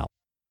all about.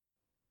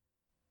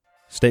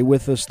 Stay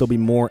with us. There'll be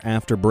more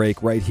after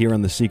break right here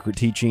on The Secret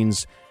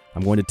Teachings.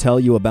 I'm going to tell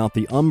you about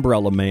the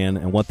Umbrella Man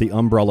and what the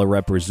umbrella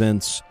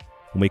represents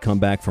when we come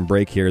back from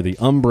break here. The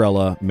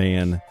Umbrella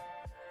Man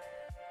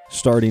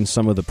starting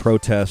some of the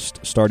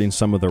protests, starting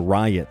some of the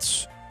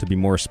riots, to be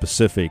more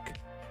specific,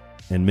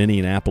 in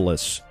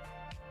Minneapolis.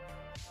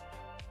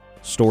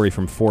 Story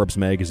from Forbes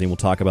magazine. We'll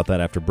talk about that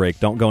after break.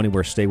 Don't go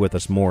anywhere. Stay with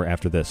us. More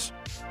after this.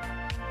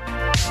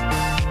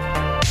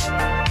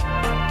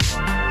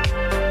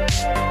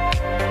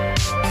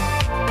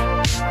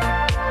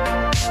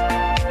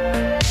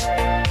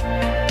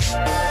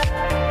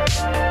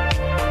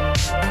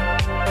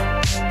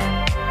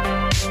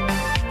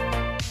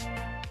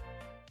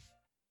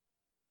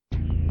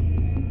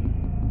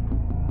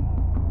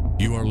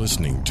 You are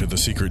listening to The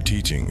Secret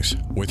Teachings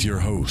with your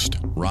host,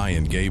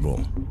 Ryan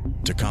Gable.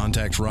 To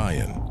contact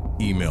Ryan,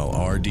 email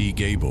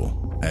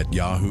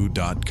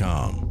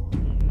rdgable@yahoo.com.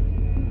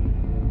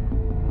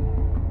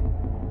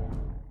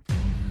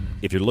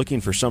 If you're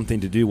looking for something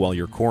to do while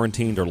you're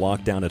quarantined or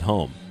locked down at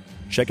home,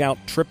 check out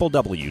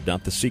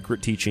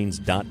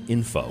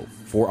www.thesecretteachings.info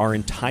for our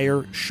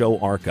entire show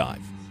archive.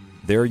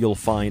 There you'll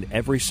find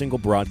every single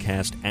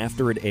broadcast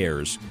after it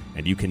airs,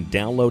 and you can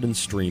download and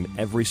stream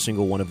every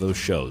single one of those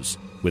shows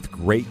with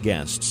great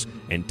guests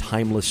and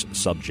timeless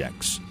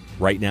subjects.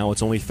 Right now,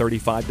 it's only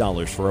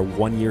 $35 for a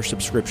one-year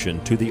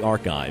subscription to the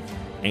archive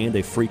and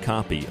a free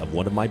copy of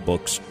one of my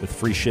books with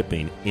free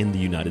shipping in the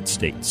United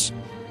States.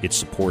 It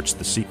supports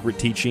The Secret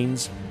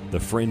Teachings, The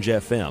Fringe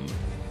FM,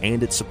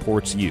 and it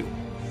supports you.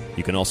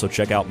 You can also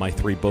check out my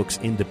 3 books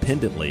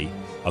independently,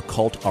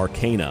 Occult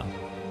Arcana,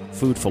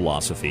 Food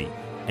Philosophy,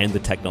 and The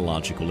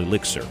Technological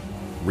Elixir.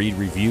 Read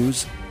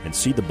reviews and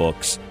see the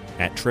books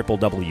at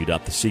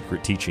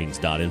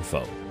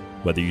www.thesecretteachings.info.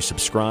 Whether you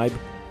subscribe,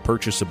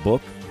 purchase a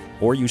book,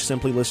 or you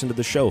simply listen to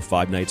the show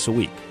 5 nights a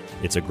week,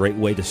 it's a great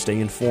way to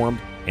stay informed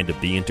and to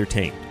be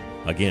entertained.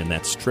 Again,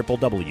 that's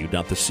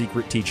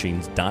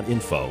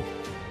www.thesecretteachings.info,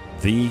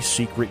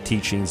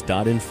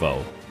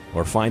 thesecretteachings.info,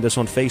 or find us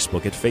on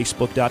Facebook at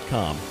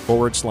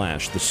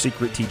facebook.com/The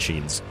Secret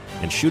Teachings,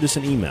 and shoot us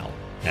an email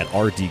at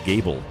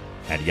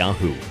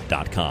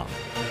rdgable@yahoo.com.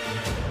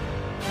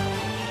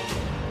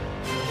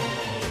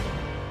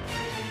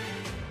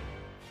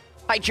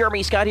 Hi,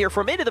 Jeremy Scott here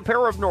from Into the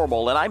Power of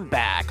Normal, and I'm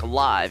back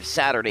live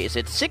Saturdays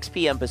at 6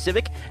 p.m.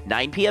 Pacific,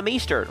 9 p.m.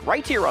 Eastern,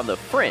 right here on the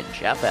Fringe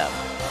FM.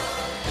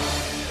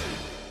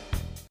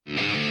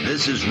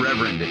 This is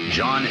Reverend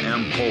John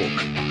M. Polk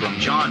from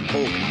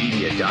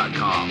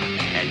johnpolkmedia.com,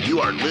 and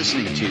you are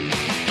listening to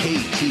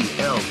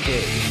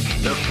KTLK,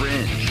 The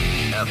Fringe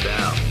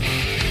FM.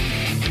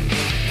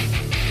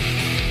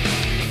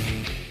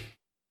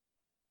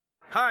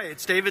 Hi,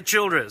 it's David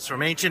Childress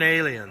from Ancient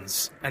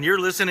Aliens, and you're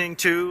listening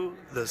to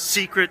The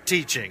Secret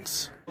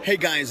Teachings. Hey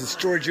guys, it's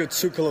Giorgio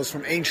Tsoukalos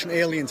from Ancient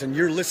Aliens, and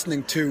you're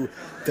listening to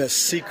The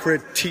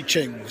Secret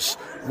Teachings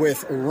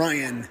with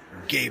Ryan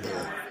Gable.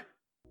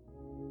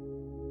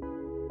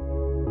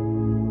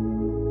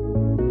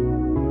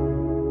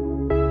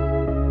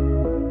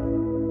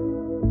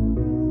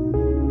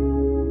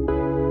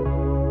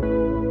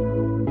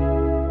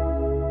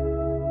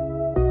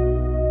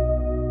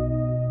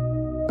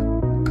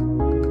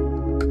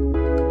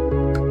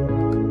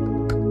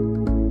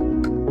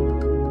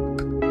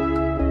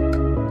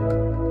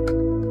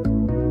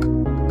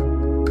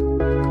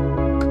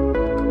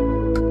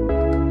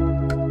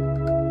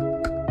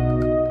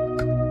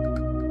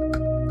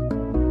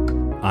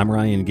 I'm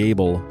Ryan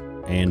Gable,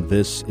 and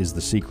this is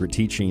the Secret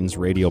Teachings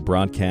radio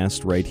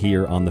broadcast right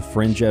here on the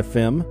Fringe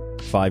FM,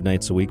 5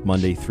 nights a week,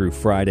 Monday through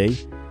Friday.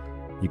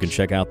 You can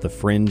check out the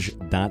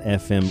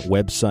Fringe.fm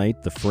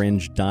website,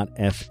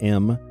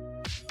 thefringe.fm,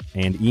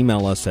 and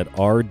email us at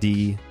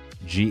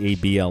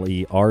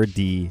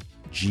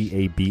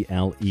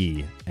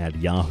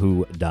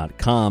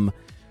rdgable@yahoo.com.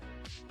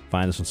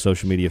 Find us on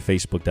social media,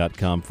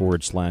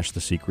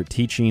 facebook.com/The Secret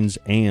Teachings,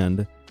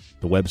 and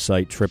the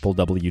website,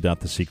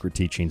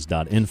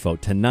 www.thesecretteachings.info.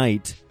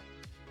 Tonight,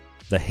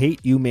 The hate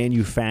you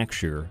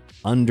manufacture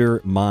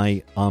under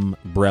my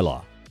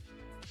umbrella.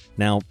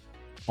 Now,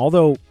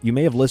 although you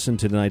may have listened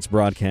to tonight's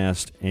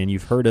broadcast and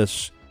you've heard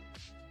us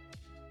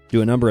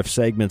do a number of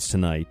segments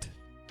tonight,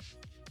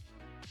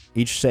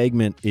 each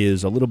segment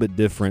is a little bit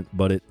different,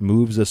 but it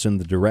moves us in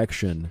the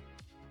direction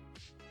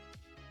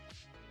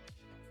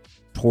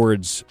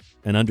towards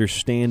an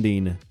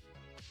understanding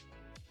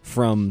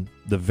from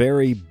the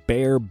very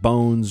bare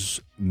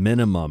bones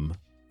minimum,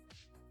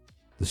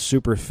 the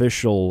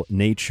superficial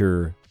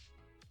nature,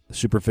 the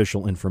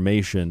superficial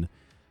information,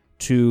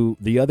 to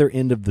the other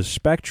end of the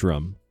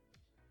spectrum,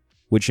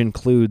 which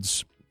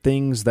includes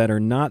things that are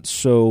not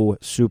so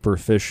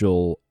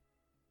superficial.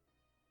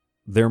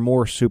 They're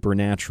more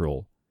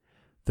supernatural.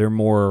 They're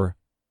more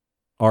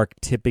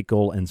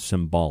archetypical and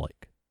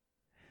symbolic.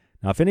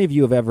 Now, if any of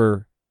you have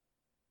ever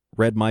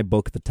read my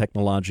book, The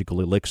Technological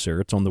Elixir,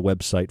 it's on the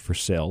website for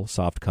sale,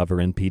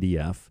 softcover and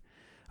PDF.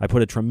 I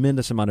put a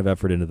tremendous amount of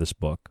effort into this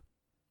book.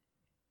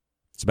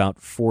 It's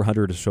about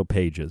 400 or so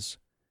pages.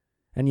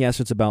 And yes,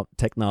 it's about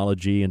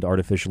technology and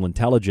artificial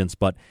intelligence,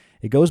 but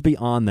it goes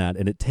beyond that,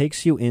 and it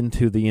takes you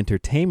into the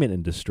entertainment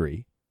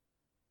industry,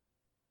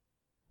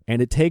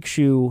 and it takes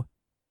you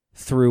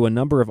through a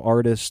number of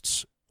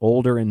artists,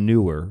 older and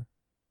newer,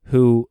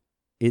 who,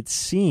 it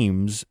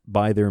seems,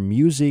 by their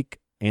music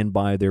and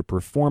by their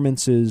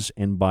performances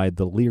and by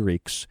the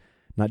lyrics,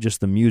 not just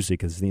the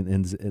music as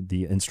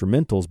the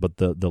instrumentals, but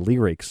the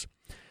lyrics,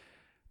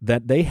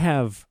 that they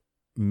have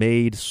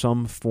made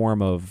some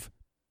form of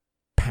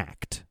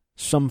pact,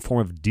 some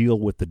form of deal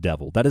with the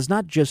devil. That is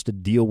not just a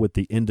deal with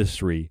the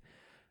industry.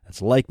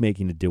 That's like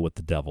making a deal with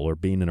the devil or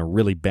being in a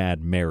really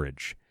bad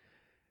marriage,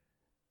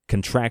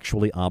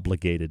 contractually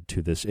obligated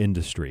to this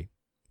industry,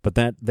 but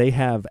that they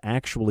have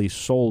actually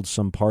sold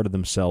some part of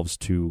themselves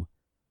to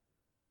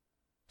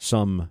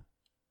some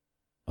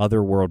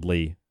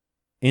otherworldly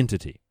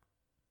entity.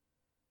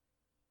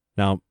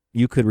 Now,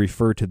 you could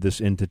refer to this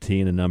entity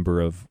in a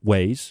number of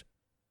ways.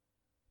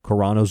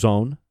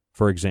 Coronozone,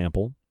 for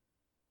example,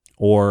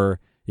 or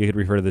you could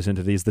refer to this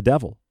entity as the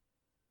devil,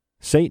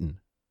 Satan.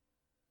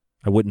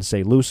 I wouldn't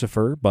say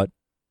Lucifer, but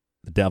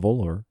the devil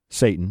or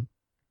Satan.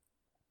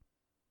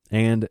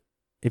 And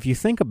if you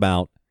think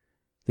about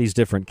these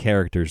different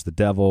characters, the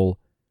devil,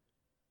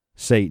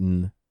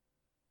 Satan,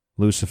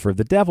 Lucifer,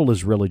 the devil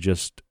is really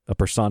just a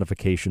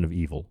personification of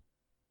evil.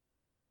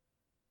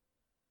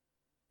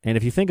 And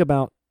if you think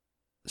about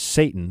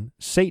Satan,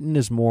 Satan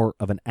is more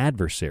of an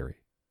adversary.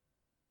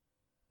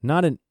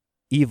 Not an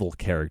evil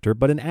character,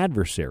 but an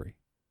adversary.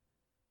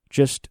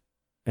 Just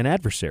an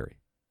adversary.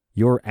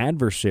 Your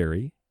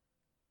adversary,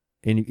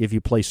 and if you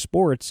play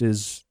sports,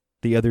 is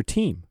the other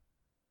team.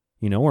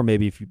 You know, or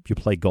maybe if you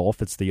play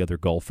golf, it's the other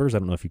golfers. I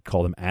don't know if you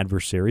call them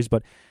adversaries,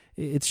 but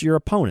it's your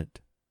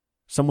opponent.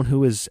 Someone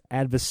who is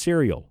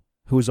adversarial,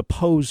 who is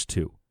opposed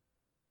to,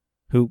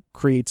 who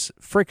creates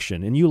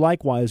friction, and you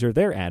likewise are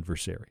their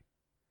adversary.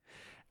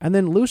 And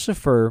then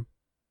Lucifer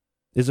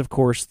is, of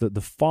course, the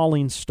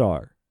falling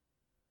star.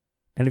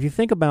 And if you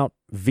think about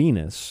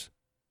Venus,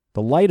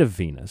 the light of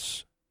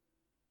Venus,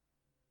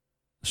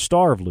 the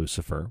star of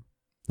Lucifer,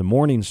 the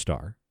morning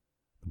star,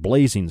 the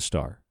blazing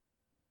star,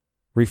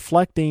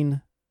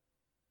 reflecting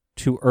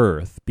to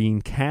earth,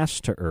 being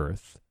cast to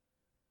earth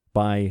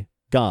by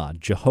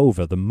God,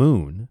 Jehovah, the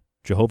moon.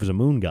 Jehovah's a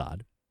moon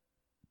god.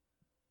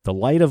 The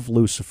light of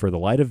Lucifer, the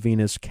light of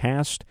Venus,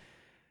 cast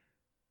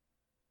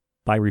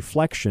by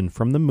reflection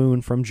from the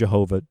moon, from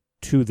Jehovah,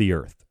 to the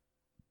earth.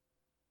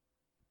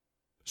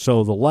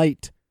 So the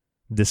light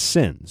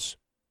descends.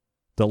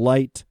 The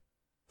light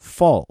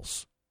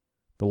falls.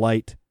 The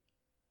light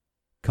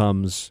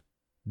comes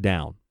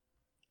down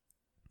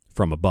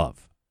from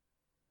above.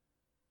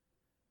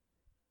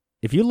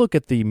 If you look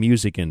at the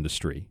music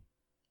industry,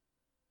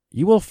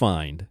 you will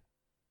find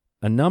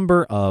a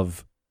number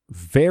of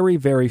very,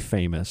 very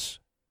famous,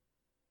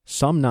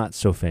 some not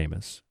so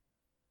famous,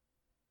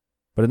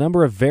 but a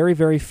number of very,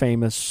 very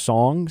famous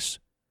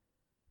songs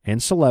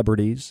and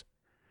celebrities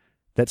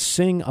that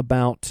sing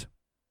about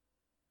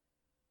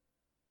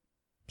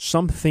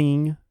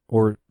something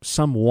or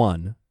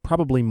someone,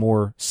 probably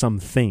more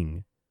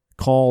something,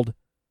 called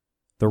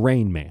the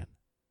Rain Man.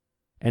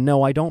 And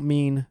no, I don't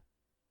mean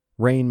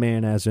Rain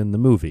Man as in the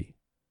movie.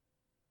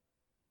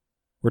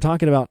 We're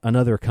talking about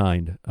another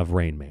kind of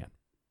Rain Man.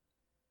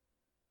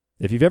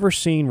 If you've ever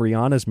seen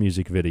Rihanna's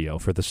music video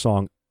for the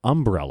song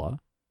Umbrella,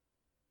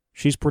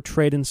 she's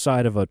portrayed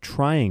inside of a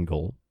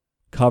triangle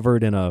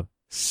covered in a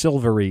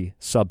silvery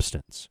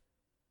substance.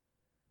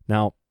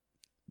 Now,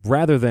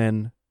 rather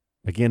than,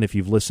 again, if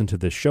you've listened to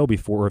this show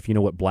before, or if you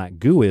know what black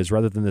goo is,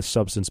 rather than this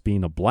substance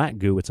being a black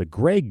goo, it's a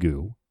gray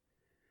goo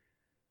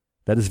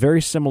that is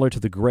very similar to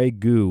the gray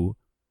goo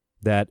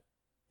that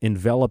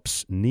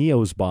envelops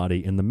Neo's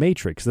body in the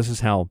Matrix. This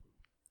is how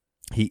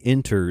he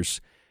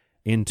enters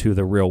into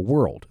the real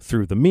world,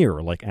 through the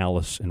mirror, like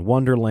Alice in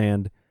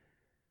Wonderland,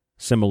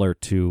 similar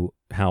to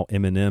how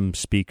Eminem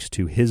speaks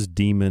to his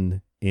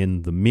demon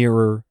in the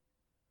mirror.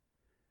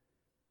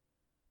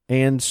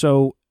 And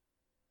so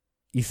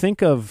you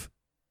think of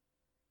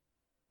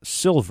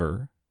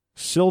silver,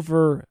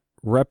 silver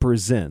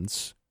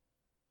represents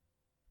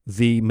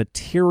the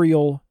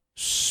material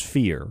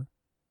sphere,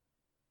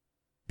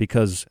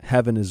 because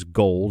heaven is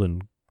gold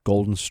and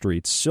golden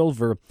streets.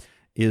 Silver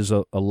is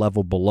a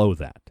level below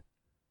that.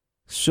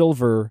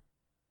 Silver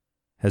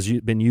has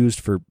been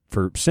used for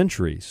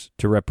centuries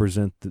to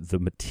represent the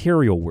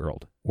material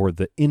world or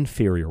the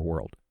inferior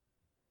world.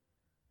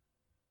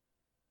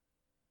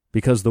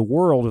 Because the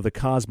world of the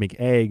cosmic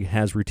egg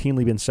has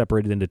routinely been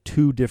separated into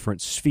two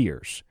different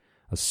spheres,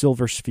 a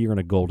silver sphere and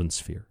a golden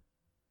sphere.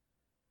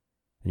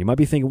 And you might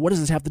be thinking, what does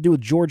this have to do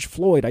with George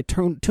Floyd? I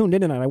tuned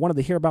in and I wanted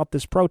to hear about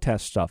this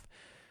protest stuff.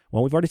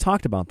 Well, we've already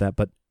talked about that,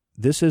 but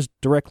this is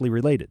directly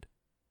related.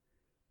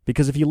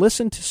 Because if you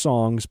listen to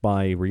songs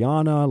by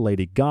Rihanna,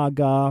 Lady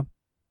Gaga,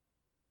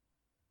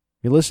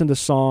 you listen to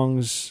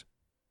songs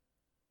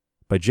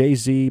by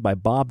Jay-Z, by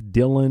Bob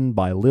Dylan,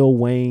 by Lil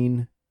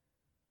Wayne,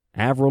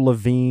 Avril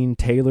Lavigne,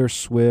 Taylor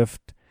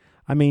Swift.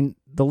 I mean,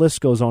 the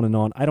list goes on and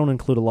on. I don't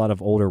include a lot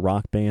of older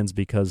rock bands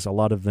because a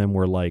lot of them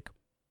were like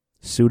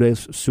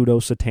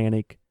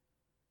pseudo-satanic.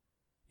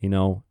 You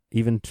know,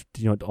 even,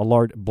 a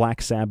large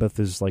Black Sabbath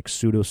is like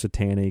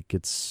pseudo-satanic.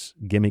 It's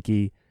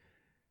gimmicky.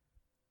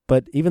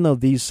 But even though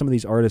some of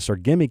these artists are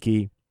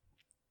gimmicky,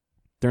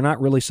 they're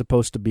not really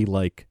supposed to be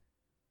like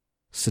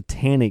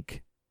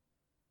satanic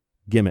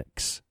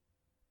gimmicks.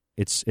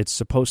 It's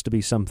supposed to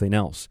be something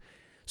else.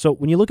 So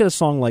when you look at a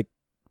song like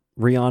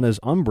Rihanna's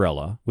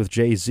Umbrella with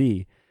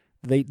Jay-Z,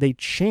 they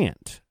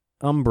chant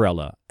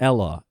Umbrella,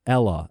 Ella,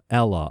 Ella,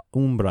 Ella,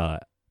 Umbra,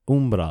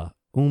 Umbra,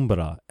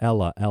 Umbra,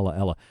 Ella, Ella,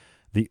 Ella.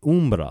 The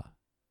Umbra.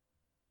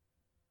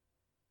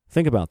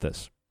 Think about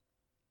this.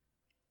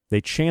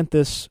 They chant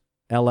this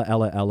Ella,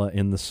 Ella, Ella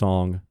in the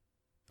song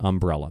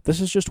Umbrella. This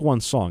is just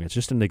one song. It's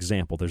just an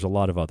example. There's a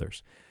lot of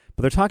others.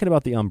 But they're talking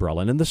about the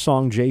umbrella. And in the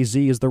song,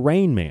 Jay-Z is the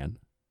Rain Man.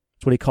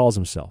 That's what he calls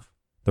himself,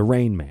 the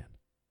Rain Man.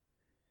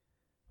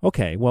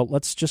 Okay, well,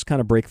 let's just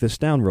kind of break this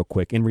down real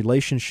quick in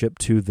relationship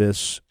to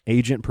this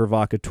agent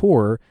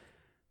provocateur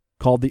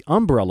called the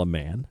Umbrella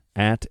Man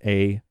at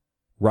a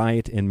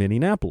riot in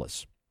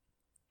Minneapolis,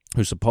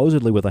 who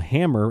supposedly with a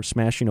hammer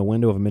smashing a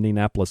window of a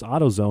Minneapolis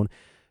AutoZone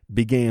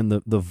began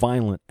the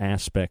violent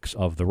aspects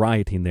of the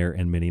rioting there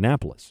in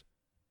Minneapolis.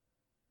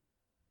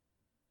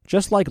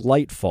 Just like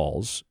light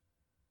falls,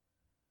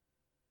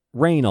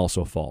 rain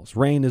also falls.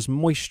 Rain is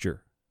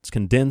moisture. It's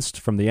condensed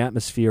from the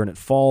atmosphere and it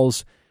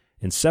falls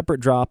in separate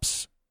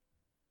drops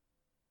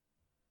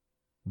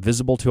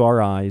visible to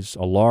our eyes.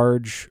 A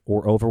large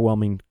or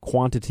overwhelming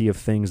quantity of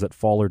things that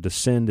fall or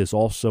descend is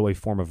also a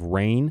form of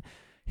rain.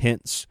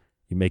 Hence,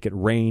 you make it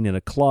rain in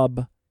a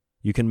club.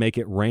 You can make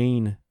it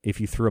rain if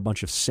you threw a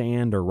bunch of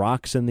sand or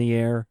rocks in the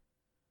air.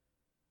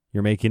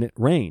 You're making it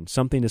rain.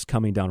 Something is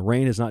coming down.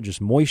 Rain is not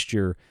just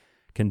moisture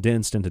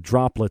condensed into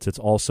droplets. It's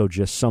also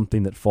just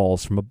something that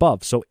falls from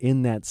above. So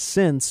in that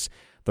sense,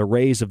 the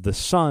rays of the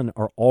sun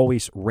are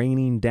always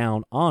raining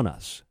down on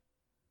us.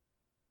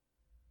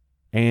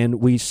 And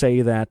we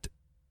say that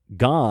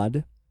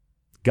God,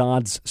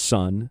 God's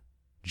Son,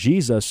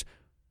 Jesus,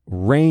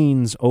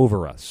 reigns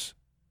over us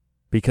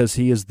because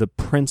he is the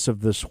prince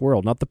of this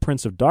world, not the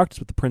prince of darkness,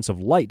 but the prince of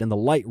light, and the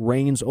light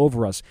reigns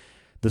over us.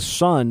 The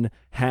sun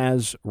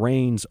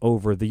reigns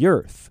over the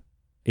earth.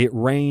 It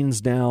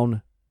rains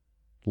down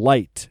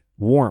light,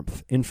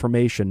 warmth,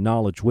 information,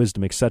 knowledge,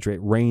 wisdom, etc.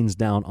 It rains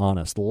down on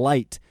us.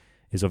 Light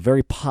is a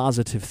very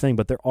positive thing,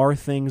 but there are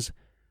things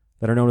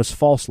that are known as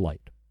false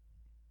light.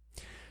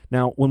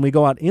 Now, when we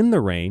go out in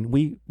the rain,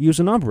 we use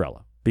an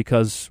umbrella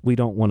because we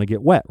don't want to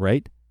get wet,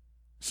 right?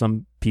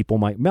 Some people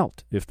might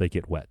melt if they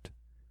get wet.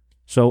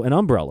 So an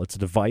umbrella, it's a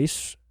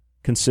device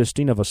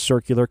consisting of a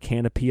circular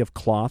canopy of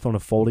cloth on a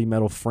folding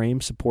metal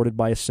frame supported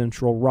by a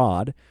central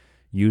rod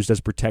used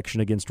as protection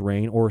against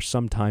rain or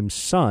sometimes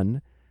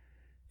sun.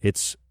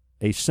 It's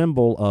a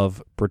symbol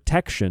of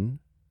protection,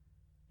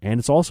 and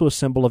it's also a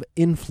symbol of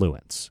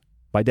influence.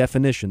 By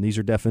definition, these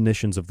are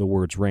definitions of the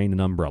words rain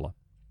and umbrella.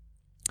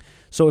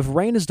 So if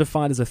rain is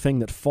defined as a thing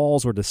that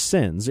falls or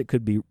descends, it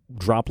could be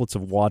droplets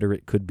of water,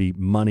 it could be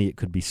money, it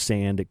could be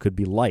sand, it could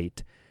be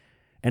light.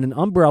 And an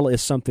umbrella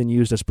is something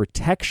used as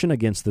protection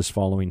against this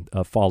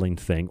falling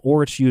thing,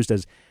 or it's used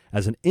as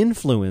an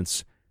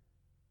influence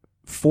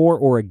for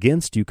or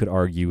against, you could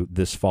argue,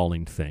 this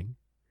falling thing.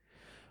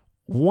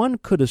 One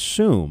could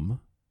assume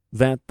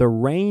that the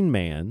Rain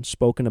Man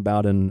spoken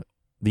about in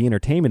the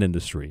entertainment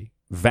industry,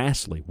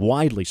 vastly,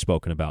 widely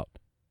spoken about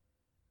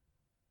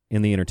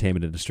in the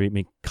entertainment industry. I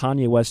mean,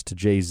 Kanye West to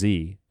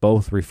Jay-Z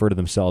both refer to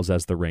themselves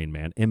as the Rain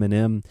Man.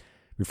 Eminem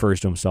refers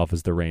to himself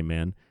as the Rain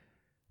Man.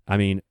 I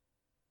mean,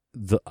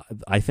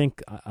 I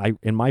think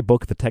in my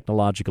book, The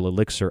Technological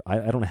Elixir,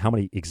 I don't know how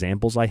many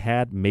examples I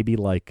had, maybe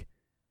like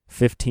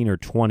 15 or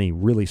 20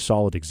 really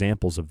solid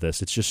examples of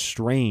this. It's just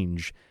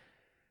strange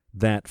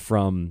that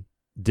from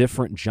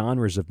different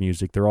genres of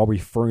music, they're all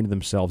referring to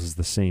themselves as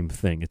the same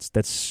thing.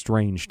 That's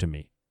strange to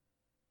me.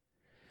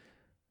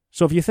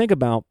 So if you think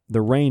about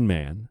the Rain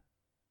Man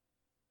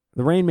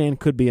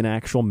could be an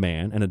actual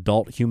man, an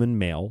adult human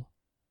male,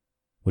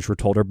 which we're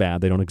told are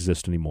bad, they don't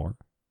exist anymore.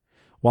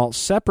 While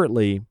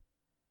separately,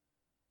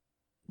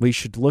 we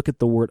should look at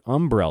the word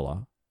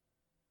umbrella,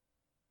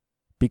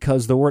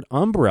 because the word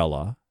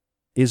umbrella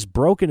is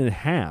broken in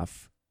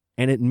half,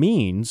 and it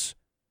means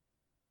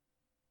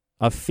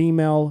a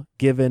female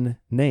given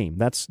name.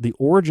 That's the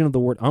origin of the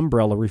word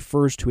umbrella,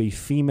 refers to a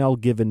female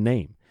given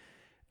name.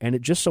 And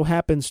it just so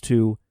happens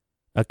to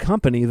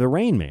accompany the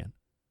Rain Man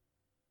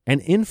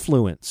and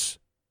influence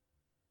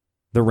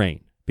the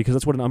rain, because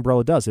that's what an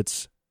umbrella does.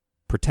 It's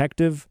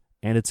protective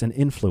and it's an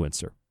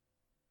influencer.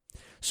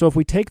 So if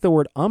we take the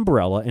word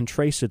umbrella and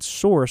trace its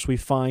source, we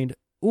find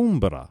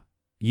umbra,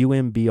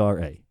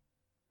 U-M-B-R-A,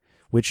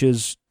 which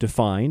is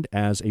defined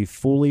as a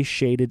fully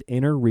shaded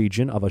inner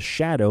region of a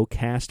shadow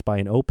cast by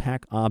an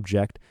opaque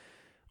object,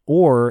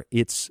 or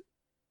it's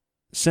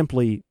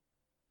simply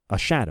a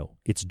shadow,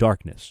 it's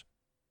darkness.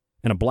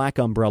 And a black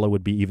umbrella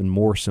would be even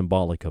more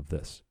symbolic of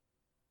this.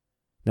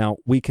 Now,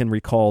 we can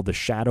recall the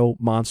shadow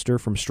monster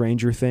from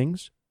Stranger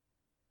Things.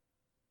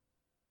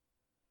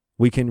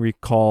 We can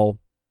recall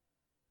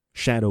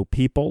shadow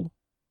people.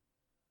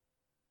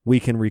 We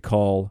can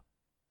recall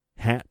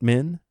hat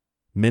men,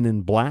 men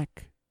in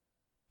black,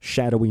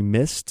 shadowy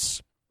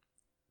mists.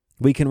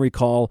 We can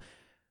recall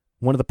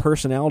one of the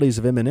personalities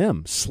of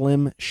Eminem,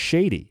 Slim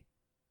Shady.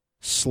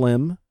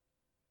 Slim,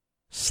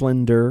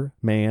 slender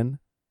man,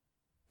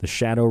 the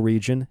shadow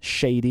region,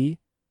 shady.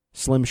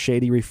 Slim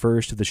Shady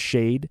refers to the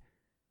shade,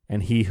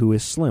 and he who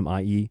is slim,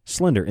 i.e.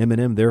 slender.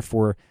 Eminem,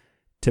 therefore,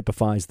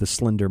 typifies the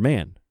slender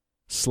man,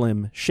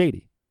 Slim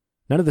Shady.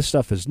 None of this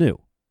stuff is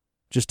new,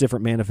 just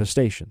different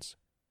manifestations.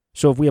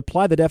 So if we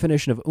apply the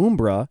definition of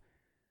umbra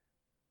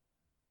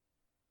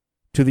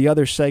to the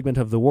other segment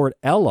of the word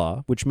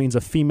Ella, which means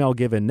a female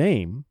given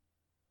name,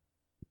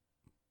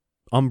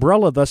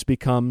 umbrella thus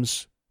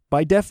becomes,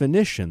 by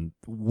definition,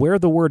 where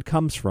the word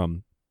comes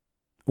from,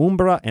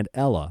 umbra and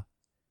Ella,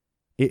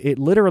 it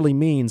literally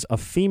means a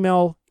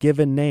female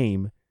given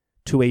name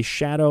to a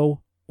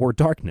shadow or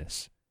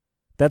darkness.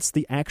 That's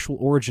the actual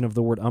origin of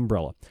the word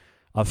umbrella.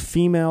 A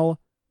female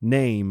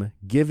name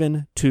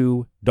given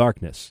to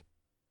darkness.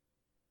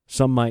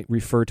 Some might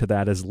refer to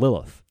that as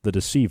Lilith, the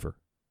deceiver.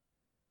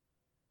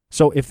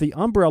 So if the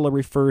umbrella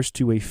refers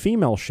to a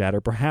female shadow,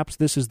 perhaps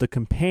this is the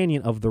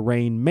companion of the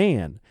Rain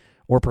Man,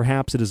 or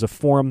perhaps it is a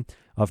form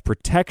of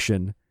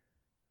protection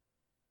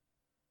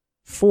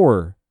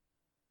for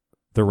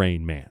the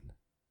Rain Man.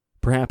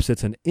 Perhaps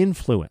it's an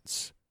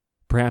influence.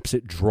 Perhaps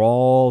it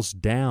draws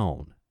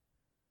down.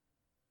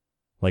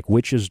 Like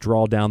witches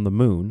draw down the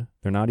moon.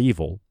 They're not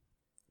evil,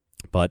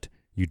 but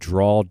you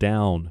draw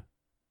down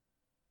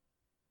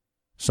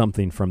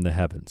something from the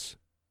heavens.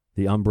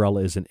 The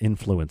umbrella is an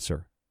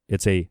influencer.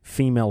 It's a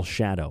female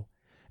shadow,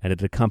 and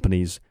it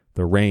accompanies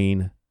the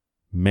Rain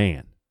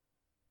Man.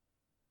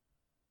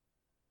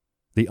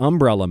 The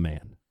Umbrella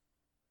Man,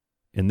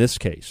 in this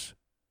case.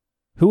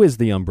 Who is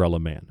the Umbrella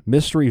Man?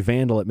 Mystery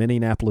vandal at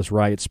Minneapolis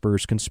riot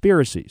spurs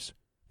conspiracies.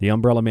 The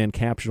Umbrella Man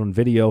captured on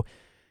video.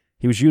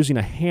 He was using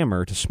a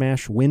hammer to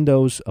smash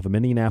windows of a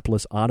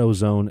Minneapolis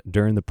AutoZone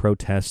during the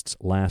protests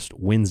last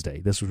Wednesday.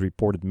 This was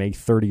reported May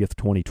 30th,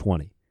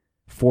 2020.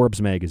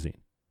 Forbes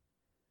magazine.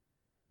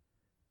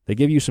 They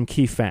give you some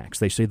key facts.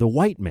 They say the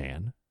white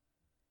man,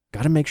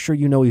 got to make sure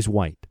you know he's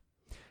white,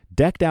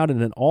 decked out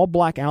in an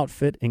all-black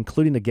outfit,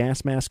 including a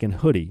gas mask and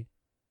hoodie,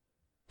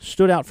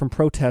 stood out from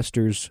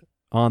protesters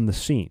on the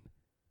scene.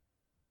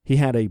 He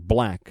had a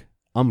black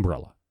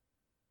umbrella.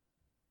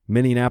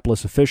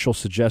 Minneapolis officials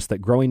suggest that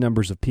growing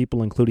numbers of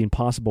people, including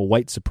possible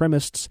white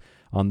supremacists,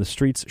 on the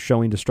streets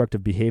showing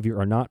destructive behavior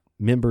are not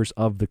members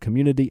of the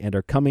community and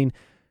are coming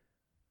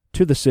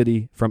to the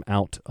city from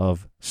out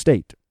of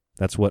state.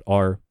 That's what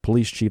our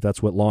police chief,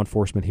 that's what law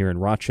enforcement here in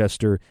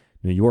Rochester,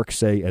 New York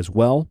say as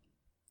well,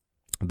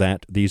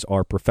 that these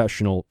are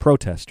professional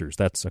protesters.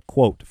 That's a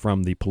quote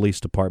from the police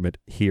department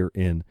here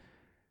in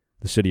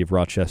the city of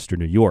Rochester,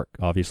 New York.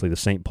 Obviously, the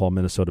St. Paul,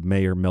 Minnesota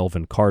mayor,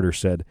 Melvin Carter,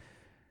 said,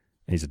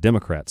 and he's a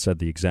Democrat, said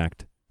the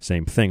exact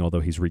same thing,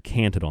 although he's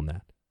recanted on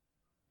that.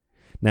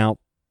 Now,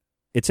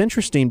 it's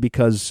interesting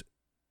because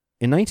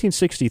in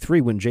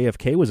 1963, when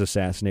JFK was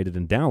assassinated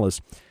in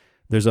Dallas,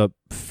 there's a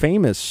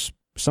famous,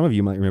 some of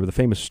you might remember the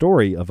famous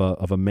story of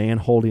a man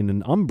holding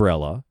an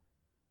umbrella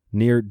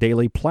near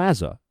Daley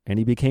Plaza, and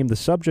he became the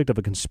subject of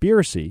a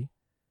conspiracy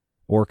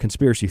or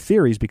conspiracy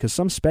theories because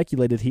some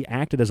speculated he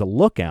acted as a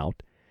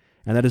lookout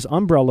and that his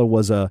umbrella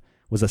was a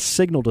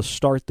signal to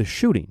start the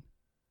shooting,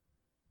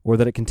 or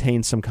that it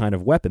contained some kind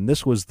of weapon.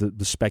 This was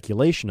the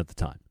speculation at the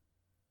time,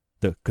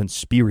 the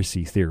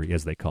conspiracy theory,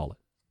 as they call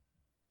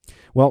it.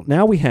 Well,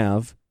 now we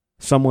have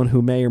someone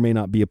who may or may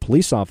not be a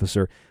police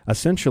officer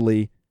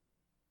essentially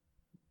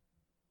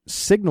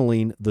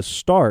signaling the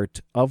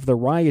start of the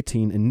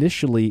rioting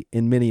initially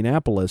in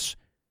Minneapolis,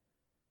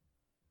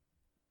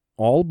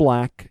 all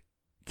black,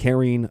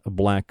 carrying a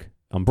black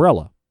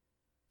umbrella.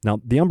 Now,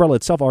 the umbrella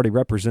itself already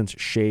represents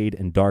shade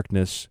and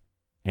darkness,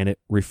 and it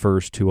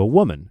refers to a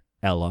woman,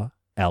 Ella,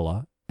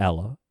 Ella,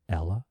 Ella,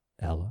 Ella,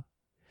 Ella.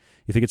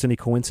 You think it's any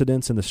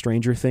coincidence in the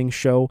Stranger Things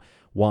show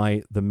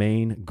why the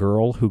main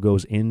girl who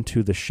goes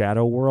into the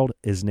shadow world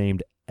is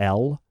named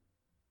Elle?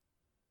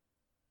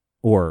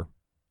 or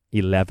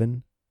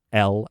 11,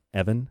 L,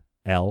 Evan,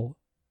 L.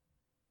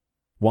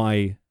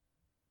 Why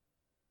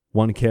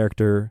one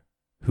character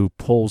who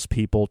pulls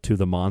people to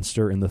the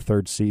monster in the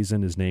 3rd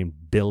season is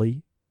named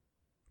Billy,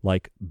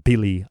 like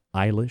Billie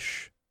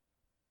Eilish,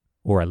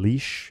 or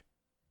Alish,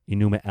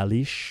 Inuma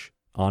Alish,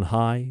 on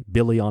high,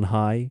 Billy on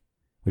high.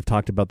 We've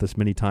talked about this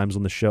many times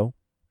on the show.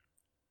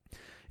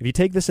 If you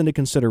take this into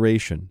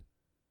consideration,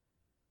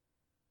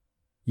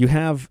 you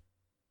have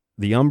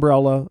the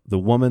umbrella, the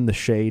woman, the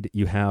shade,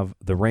 you have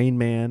the Rain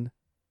Man.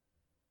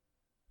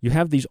 You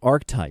have these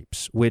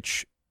archetypes,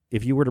 which,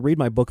 if you were to read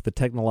my book, The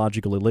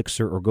Technological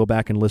Elixir, or go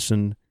back and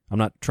listen, I'm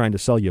not trying to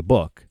sell you a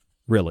book,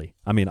 really.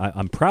 I mean,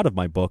 I'm proud of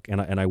my book,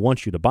 and I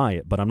want you to buy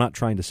it, but I'm not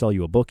trying to sell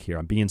you a book here.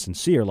 I'm being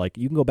sincere. Like,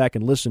 you can go back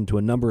and listen to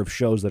a number of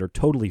shows that are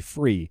totally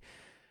free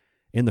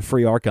in the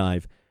free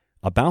archive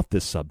about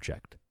this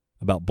subject,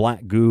 about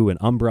black goo and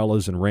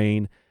umbrellas and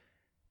rain.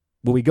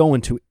 Well, we go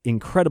into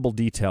incredible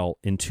detail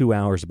in 2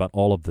 hours about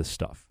all of this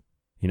stuff.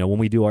 You know, when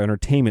we do our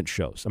entertainment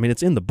shows. I mean,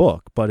 it's in the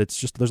book, but it's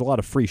just, there's a lot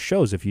of free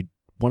shows. If you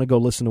want to go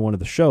listen to one of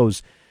the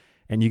shows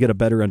and you get a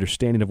better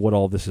understanding of what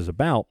all this is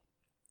about,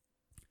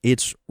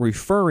 it's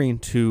referring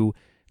to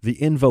the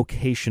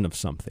invocation of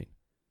something.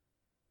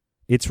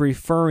 It's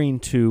referring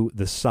to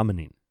the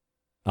summoning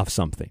of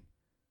something.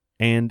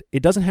 And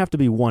it doesn't have to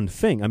be one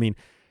thing. I mean,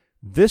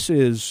 this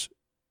is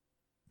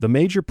the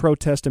major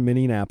protest in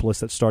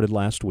Minneapolis that started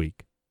last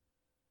week.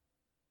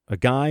 A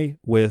guy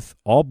with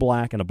all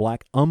black and a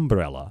black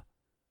umbrella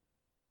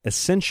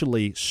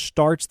essentially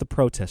starts the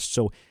protest.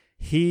 So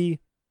he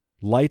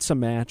lights a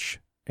match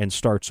and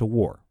starts a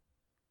war.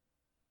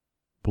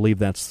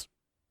 Believe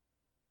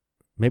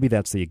maybe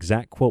that's the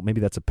exact quote.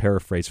 Maybe that's a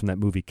paraphrase from that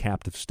movie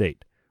Captive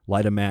State.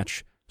 Light a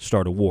match,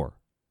 start a war.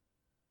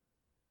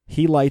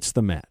 He lights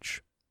the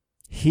match.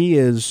 He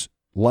is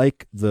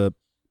like the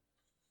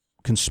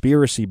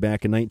conspiracy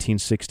back in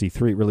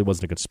 1963. It really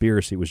wasn't a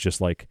conspiracy. It was just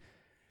like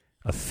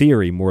a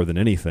theory more than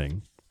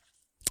anything,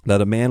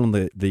 that a man on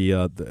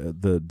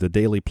the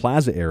Daily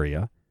Plaza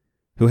area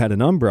who had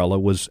an umbrella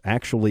was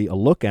actually a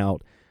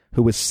lookout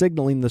who was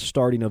signaling the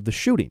starting of the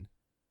shooting.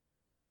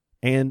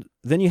 And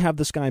then you have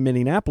this guy in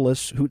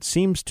Minneapolis who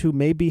seems to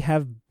maybe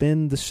have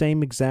been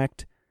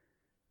played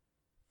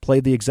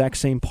the exact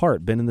same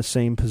part, been in the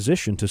same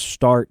position to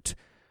start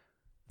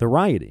the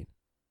rioting.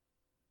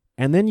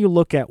 And then you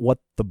look at what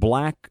the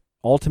black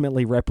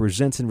ultimately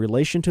represents in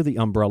relation to the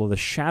umbrella, the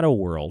shadow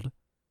world,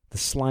 the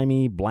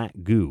slimy black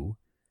goo.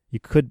 You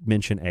could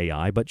mention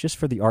AI, but just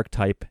for the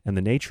archetype and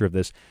the nature of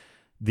this,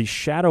 the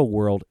shadow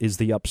world is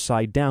the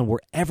upside down, where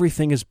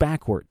everything is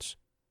backwards.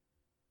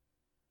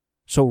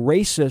 So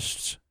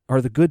racists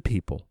are the good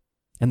people,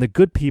 and the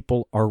good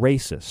people are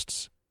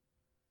racists.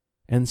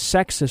 And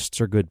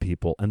sexists are good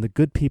people, and the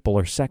good people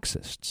are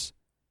sexists.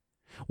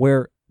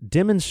 Where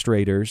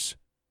demonstrators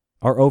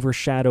are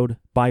overshadowed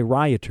by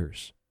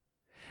rioters,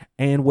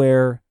 and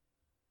where,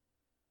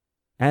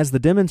 as the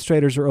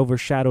demonstrators are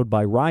overshadowed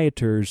by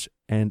rioters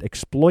and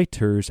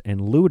exploiters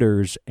and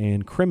looters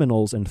and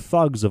criminals and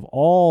thugs of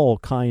all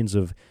kinds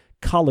of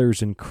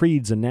colors and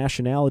creeds and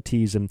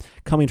nationalities and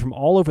coming from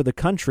all over the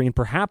country and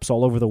perhaps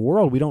all over the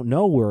world. We don't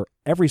know where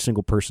every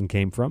single person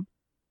came from.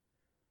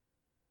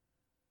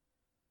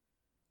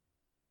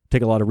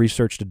 Take a lot of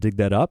research to dig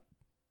that up.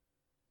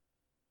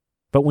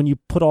 But when you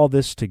put all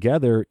this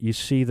together, you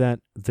see that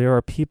there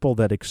are people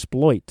that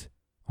exploit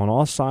on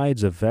all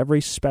sides of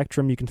every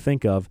spectrum you can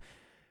think of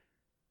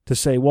to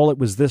say, well, it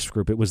was this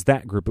group, it was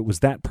that group, it was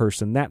that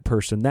person,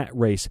 that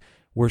race.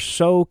 We're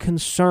so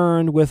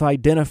concerned with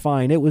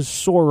identifying. It was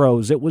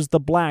Soros, it was the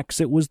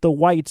blacks, it was the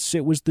whites,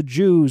 it was the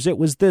Jews, it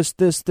was this,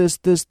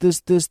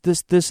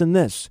 and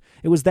this.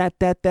 It was that,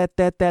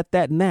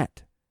 and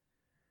that.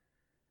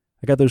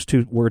 I got those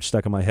two words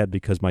stuck in my head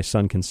because my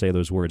son can say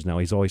those words now.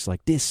 He's always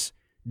like, this,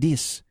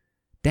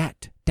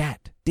 that,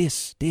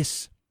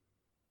 this.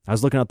 I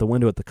was looking out the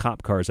window at the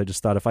cop cars. I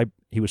just thought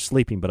he was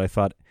sleeping, but I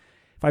thought,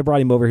 if I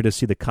brought him over here to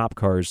see the cop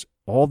cars,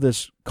 all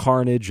this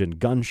carnage and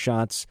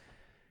gunshots,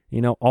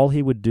 all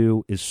he would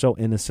do is so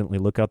innocently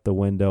look out the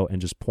window and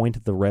just point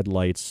at the red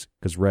lights,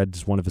 because red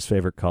is one of his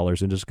favorite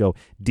colors, and just go,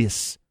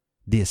 dis.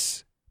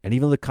 And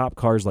even the cop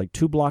cars like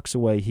 2 blocks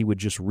away, he would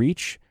just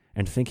reach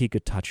and think he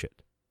could touch it.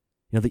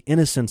 The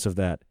innocence of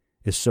that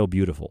is so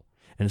beautiful.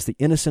 And it's the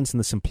innocence and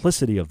the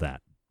simplicity of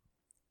that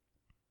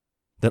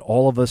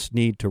all of us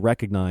need to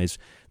recognize,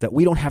 that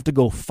we don't have to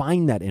go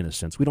find that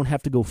innocence. We don't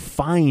have to go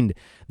find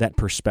that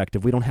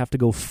perspective. We don't have to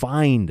go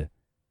find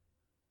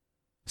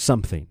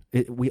something.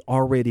 We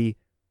already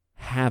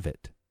have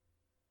it.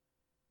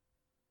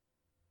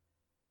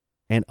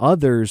 And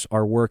others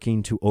are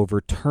working to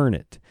overturn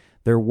it.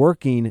 They're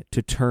working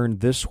to turn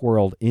this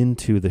world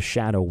into the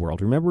shadow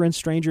world. Remember in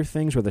Stranger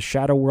Things where the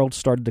shadow world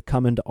started to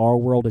come into our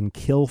world and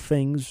kill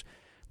things?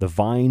 The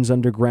vines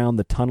underground,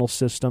 the tunnel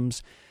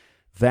systems.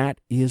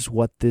 That is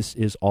what this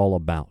is all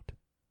about.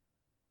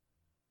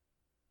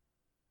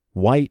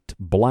 White,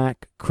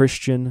 black,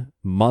 Christian,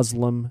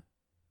 Muslim,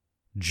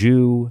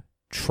 Jew,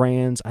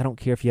 trans, I don't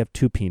care if you have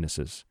 2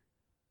 penises.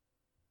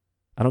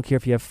 I don't care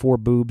if you have 4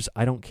 boobs.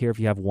 I don't care if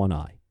you have 1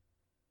 eye.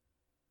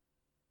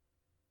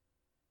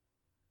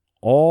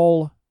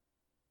 All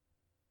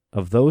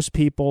of those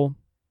people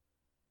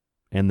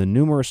and the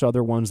numerous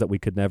other ones that we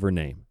could never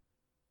name,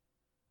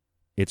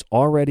 it's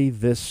already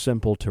this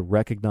simple to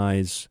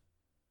recognize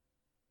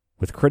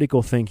with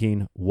critical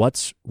thinking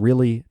what's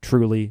really,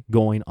 truly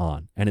going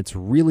on. And it's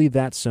really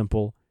that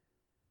simple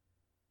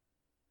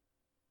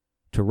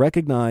to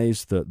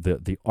recognize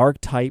the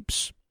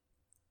archetypes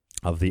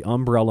of the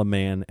umbrella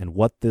man and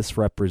what this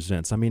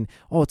represents. I mean,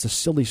 it's a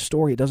silly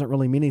story. It doesn't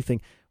really mean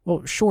anything.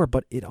 Well, sure,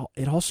 but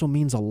it also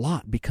means a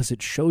lot because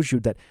it shows you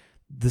that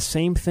the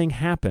same thing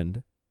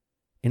happened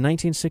in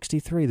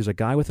 1963. There's a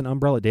guy with an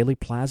umbrella at Dealey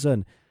Plaza,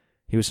 and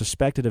he was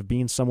suspected of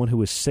being someone who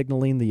was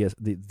signaling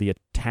the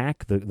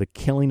attack, the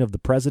killing of the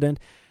president.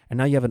 And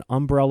now you have an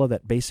umbrella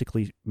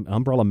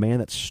man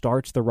that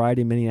starts the riots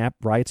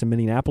in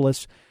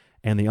Minneapolis.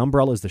 And the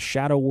umbrella is the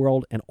shadow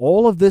world. And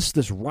all of this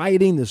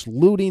rioting, this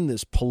looting,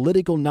 this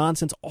political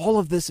nonsense, all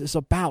of this is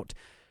about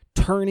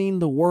turning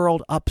the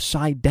world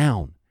upside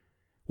down.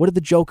 What did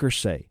the Joker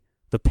say?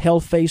 The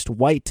pale-faced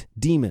white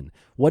demon.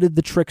 What did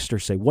the trickster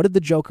say? What did the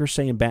Joker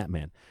say in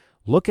Batman?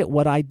 Look at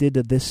what I did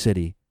to this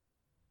city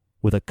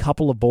with a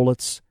couple of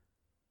bullets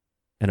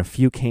and a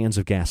few cans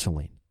of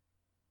gasoline.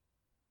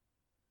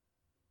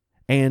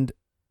 And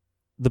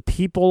the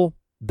people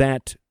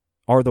that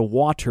are the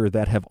water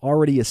that have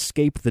already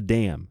escaped the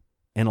dam.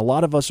 And a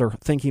lot of us are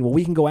thinking, well,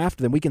 we can go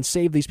after them. We can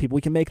save these people.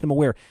 We can make them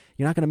aware.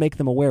 You're not going to make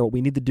them aware. What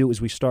we need to do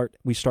is we start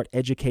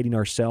educating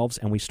ourselves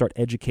and we start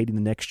educating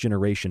the next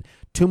generation.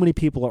 Too many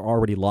people are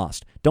already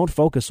lost. Don't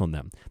focus on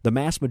them. The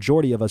mass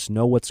majority of us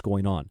know what's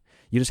going on.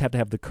 You just have to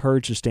have the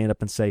courage to stand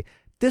up and say,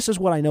 this is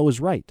what I know is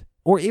right.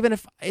 Or even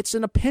if it's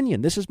an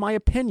opinion, this is my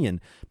opinion,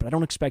 but I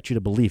don't expect you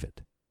to believe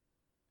it.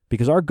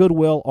 Because our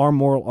goodwill, our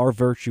moral, our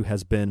virtue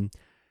has been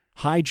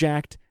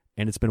hijacked,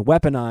 and it's been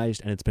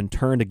weaponized, and it's been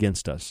turned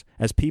against us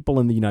as people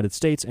in the United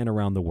States and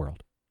around the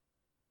world.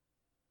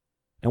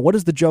 And what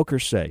does the Joker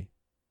say?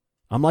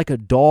 I'm like a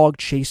dog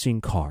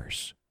chasing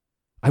cars.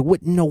 I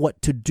wouldn't know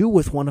what to do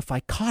with one if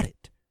I caught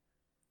it.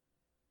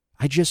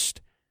 I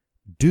just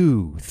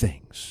do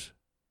things.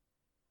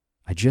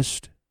 I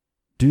just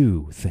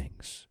do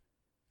things.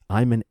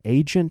 I'm an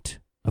agent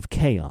of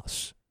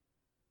chaos.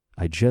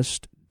 I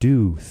just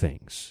do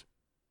things.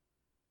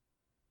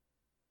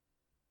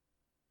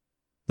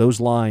 Those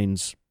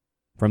lines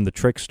from the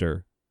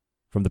trickster,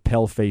 from the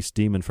pale-faced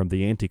demon, from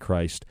the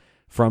Antichrist,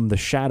 from the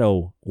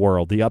shadow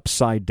world, the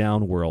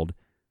upside-down world,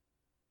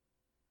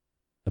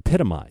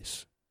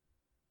 epitomize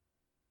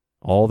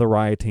all the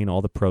rioting,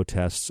 all the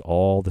protests,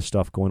 all the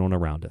stuff going on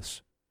around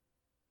us.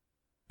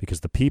 Because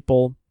the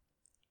people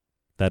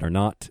that are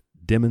not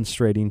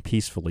demonstrating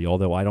peacefully,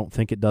 although I don't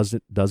think it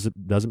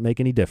doesn't make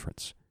any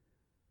difference,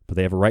 but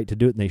they have a right to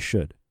do it and they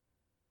should.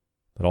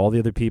 But all the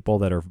other people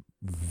that are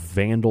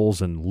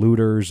vandals and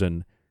looters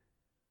and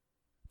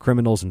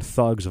criminals and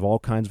thugs of all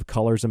kinds of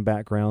colors and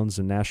backgrounds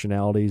and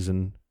nationalities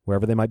and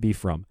wherever they might be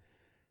from,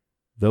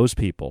 those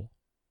people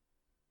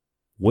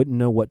wouldn't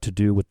know what to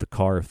do with the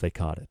car if they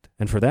caught it.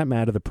 And for that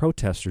matter, the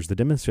protesters, the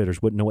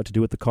demonstrators, wouldn't know what to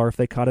do with the car if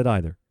they caught it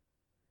either.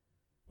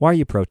 Why are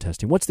you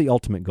protesting? What's the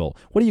ultimate goal?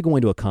 What are you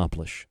going to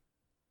accomplish?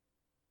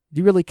 Do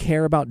you really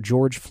care about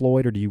George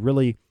Floyd, or do you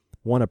really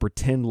want to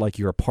pretend like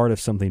you're a part of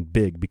something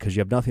big because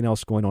you have nothing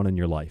else going on in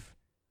your life?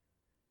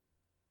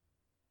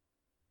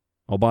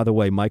 Oh, by the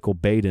way, Michael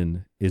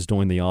Baden is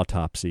doing the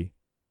autopsy.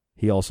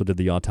 He also did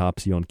the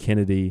autopsy on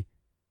Kennedy,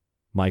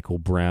 Michael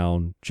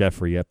Brown,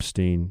 Jeffrey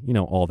Epstein,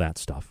 all that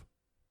stuff.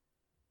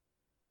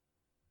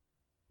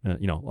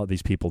 All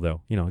these people,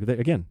 though, they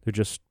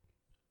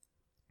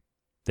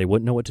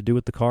wouldn't know what to do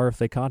with the car if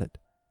they caught it.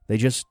 They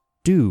just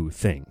do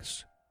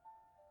things.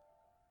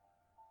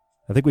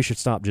 I think we should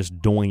stop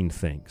just doing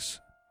things.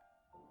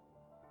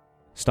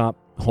 Stop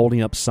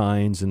holding up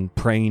signs and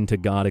praying to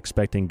God,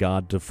 expecting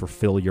God to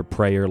fulfill your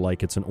prayer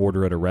like it's an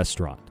order at a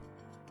restaurant.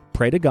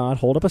 Pray to God,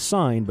 hold up a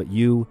sign, but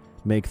you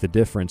make the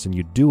difference, and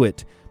you do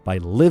it by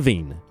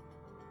living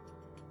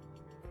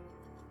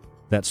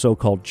that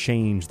so-called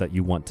change that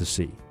you want to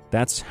see.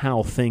 That's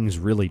how things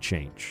really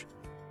change.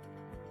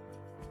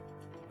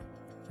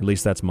 At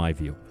least that's my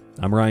view.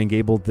 I'm Ryan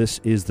Gable.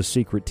 This is The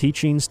Secret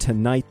Teachings.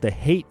 Tonight, the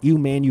hate you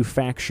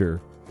manufacture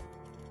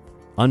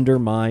under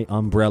my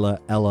umbrella,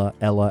 Ella,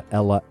 A.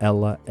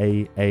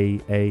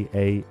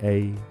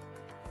 You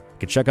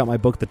can check out my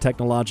book, The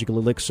Technological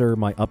Elixir,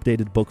 my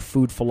updated book,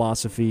 Food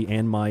Philosophy,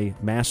 and my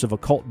massive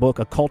occult book,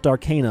 Occult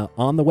Arcana,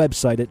 on the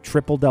website at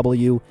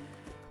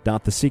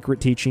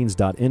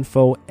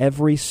www.thesecretteachings.info.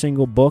 Every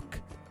single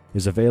book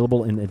is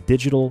available in a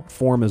digital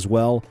form as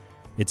well.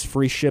 It's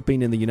free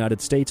shipping in the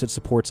United States. It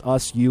supports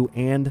us, you,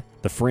 and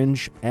The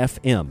Fringe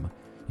FM.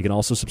 You can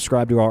also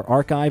subscribe to our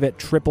archive at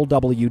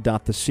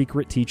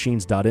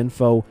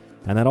www.thesecretteachings.info,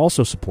 and that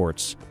also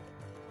supports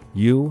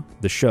you,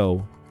 the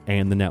show,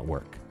 and the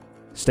network.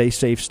 Stay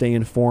safe, stay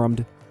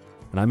informed,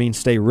 and I mean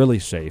stay really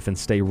safe and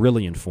stay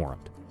really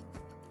informed.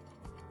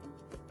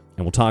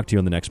 And we'll talk to you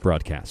on the next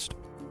broadcast.